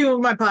 2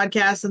 of my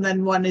podcasts, and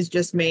then 1 is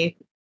just me.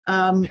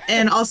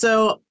 And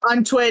also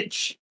on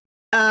Twitch,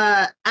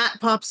 at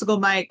Popsicle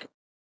Mike,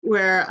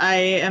 where I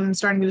am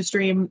starting to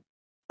stream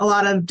a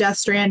lot of Death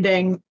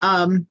Stranding.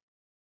 And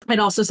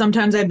also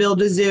sometimes I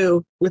build a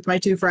zoo with my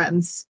 2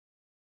 friends,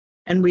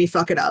 and we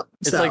fuck it up.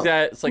 It's like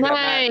that. It's like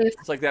Nice.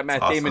 that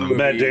Matt Awesome. Damon movie.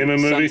 Matt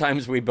Damon movie?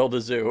 Sometimes we build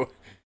a zoo.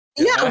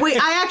 Yeah,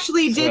 I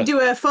actually did do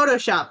a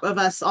Photoshop of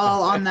us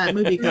all on that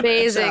movie cover.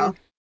 Amazing. So.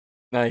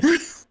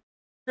 Nice.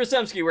 Chris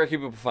Szumski, where can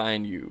people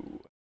find you?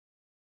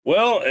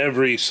 Well,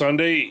 every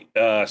Sunday,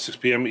 6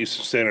 p.m.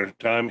 Eastern Standard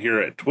Time here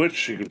at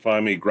Twitch, you can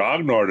find me,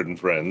 Grognard and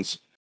Friends.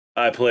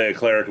 I play a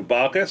cleric of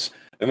Bacchus.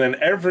 And then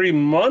every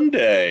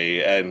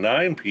Monday at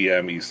 9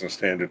 p.m. Eastern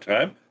Standard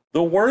Time,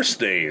 The Worst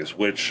Days,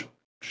 which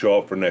show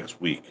up for next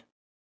week.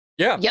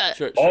 Yeah. Yeah.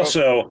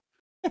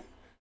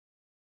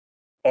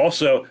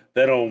 Also,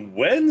 then on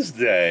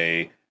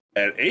Wednesday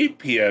at 8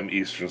 p.m.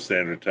 Eastern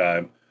Standard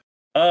Time,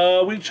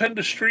 we tend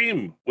to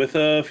stream with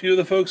a few of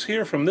the folks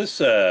here from this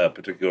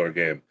particular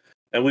game.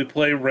 And we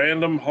play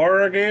random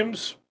horror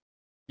games.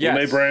 Yes.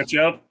 We may branch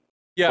out.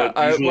 Yeah,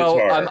 but usually well,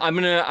 it's horror. I'm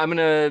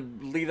gonna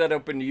leave that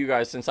open to you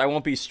guys, since I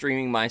won't be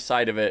streaming my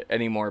side of it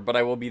anymore, but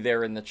I will be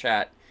there in the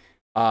chat,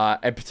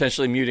 and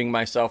potentially muting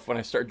myself when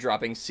I start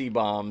dropping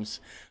C-bombs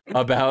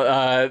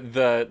about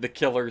the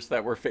killers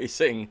that we're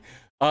facing.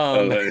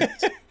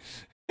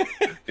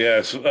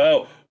 Yes.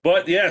 Oh,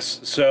 but yes.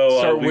 So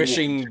start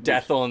wishing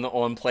death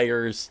on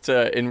players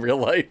in real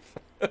life.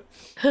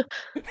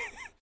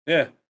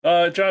 Yeah.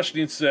 Josh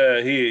needs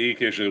he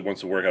occasionally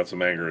wants to work out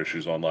some anger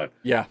issues online.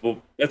 Yeah. Well,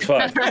 that's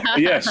fine. But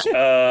yes.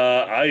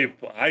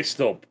 I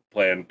still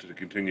plan to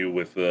continue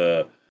with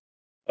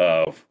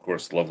of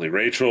course, lovely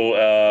Rachel.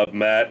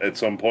 Matt at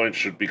some point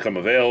should become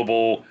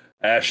available.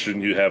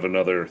 Ashton, you have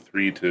another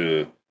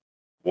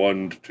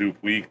 1 to 2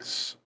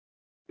 weeks.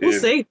 We'll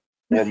see.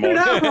 4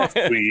 months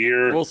to a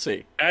year. We'll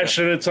see.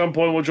 Ashton at some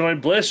point will join.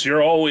 Bliss,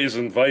 you're always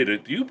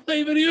invited. Do you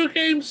play video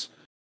games?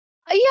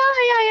 Yeah,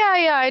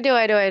 I do.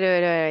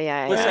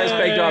 Yeah. Bliss has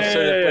begged off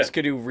so that Bliss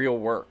could do real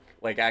work,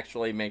 like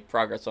actually make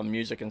progress on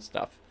music and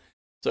stuff.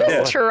 So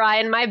Just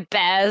trying my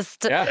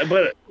best. yeah.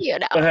 But You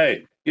know.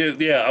 hey,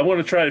 yeah, I want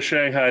to try to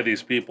Shanghai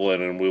these people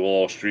in, and we will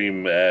all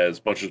stream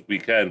as much as we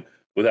can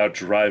without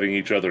driving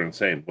each other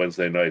insane.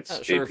 Wednesday nights,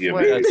 Not sure 8 p.m.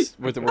 what that's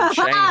what the word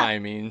Shanghai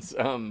means.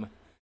 It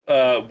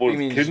It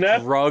means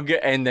kidnap? drug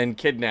and then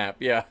kidnap.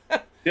 Yeah.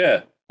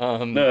 Yeah.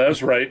 No,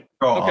 that's right.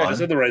 Okay. I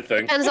said the right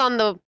thing. Depends on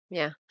the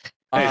yeah.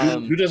 Hey,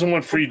 who doesn't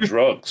want free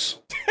drugs?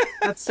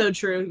 That's so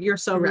true. You're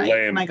so right.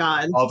 Lame. Oh my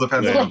God. All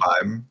depends on the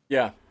vibe.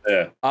 Yeah.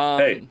 Yeah.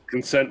 Hey, Um,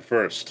 consent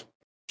first.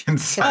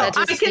 Consent.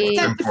 I can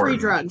get the free Important.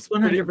 drugs,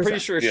 pretty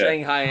 100%. sure Yeah.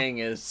 Shanghaiing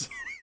is.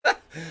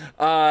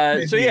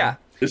 So yeah.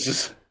 This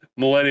is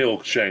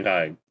millennial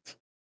Shanghai.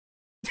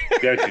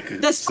 Yeah,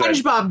 The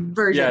SpongeBob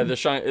version. Yeah, the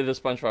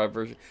SpongeBob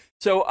version.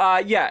 So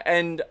yeah,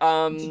 and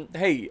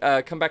hey,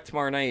 come back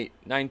tomorrow night,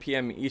 9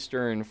 p.m.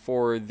 Eastern,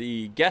 for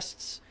the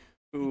guests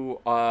who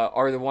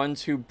are the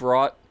ones who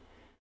brought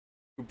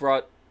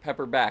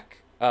Pepper back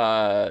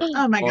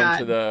Oh my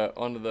onto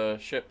God. the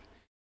ship,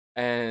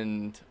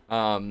 and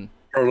or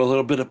a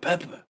little bit of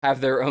pepper. have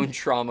their own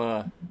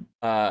trauma.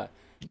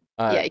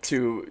 Yikes.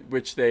 To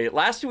which they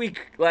last week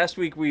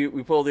we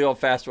pulled the old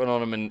fast one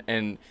on them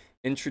and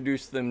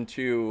introduced them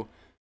to.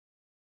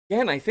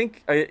 Again, I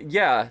think,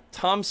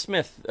 Tom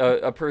Smith,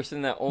 a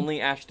person that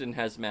only Ashton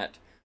has met.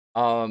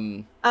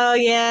 Oh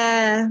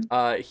yeah.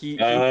 He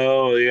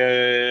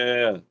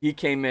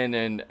came in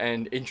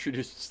and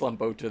introduced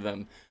Slumpo to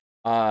them.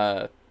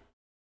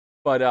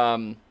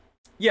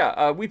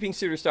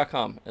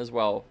 WeepingCedars.com as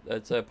well.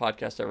 That's a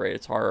podcast I write.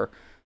 It's horror.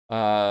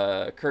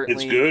 Currently,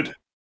 It's good.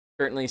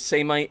 Currently,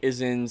 Samite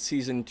is in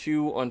season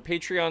 2 on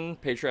Patreon.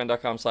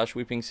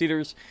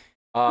 Patreon.com/WeepingCedars.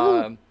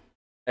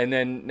 And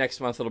then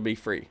next month it'll be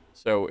free.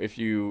 So if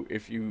you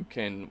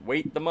can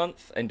wait the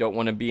month and don't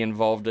want to be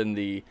involved in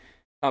the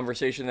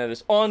conversation that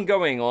is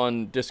ongoing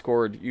on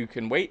Discord, you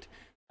can wait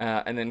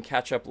and then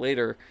catch up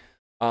later.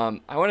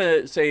 I want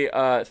to say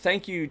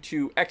thank you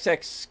to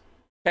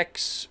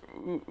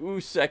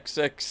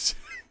XXXXXX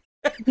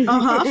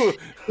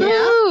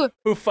Yeah.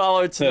 who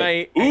followed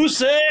tonight.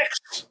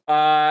 Usex!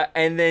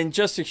 And then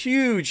just a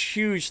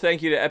huge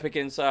thank you to Epic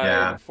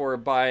Inside for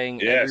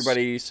buying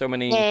everybody so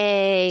many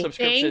Yay.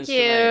 subscriptions Thank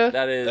you. tonight.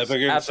 That is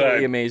Epic absolutely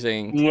Inside.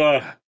 amazing.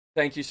 Mwah.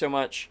 Thank you so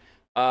much.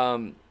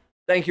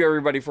 Thank you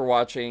everybody for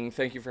watching.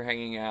 Thank you for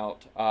hanging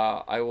out.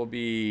 I will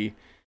be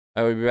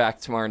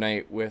back tomorrow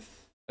night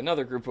with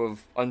another group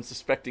of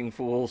unsuspecting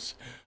fools.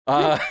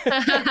 Mwah.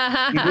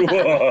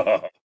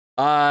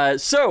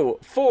 So,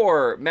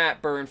 for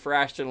Matt Byrne, for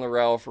Ashton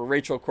Lorelle, for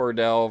Rachel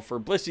Kordell, for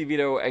Blissy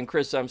Vito, and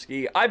Chris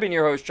Szumski, I've been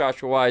your host,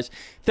 Joshua Wise.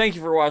 Thank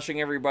you for watching,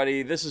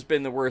 everybody. This has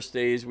been The Worst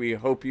Days. We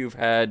hope you've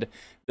had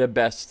the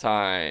best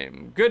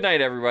time. Good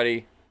night,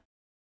 everybody.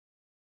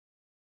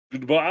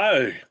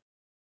 Goodbye.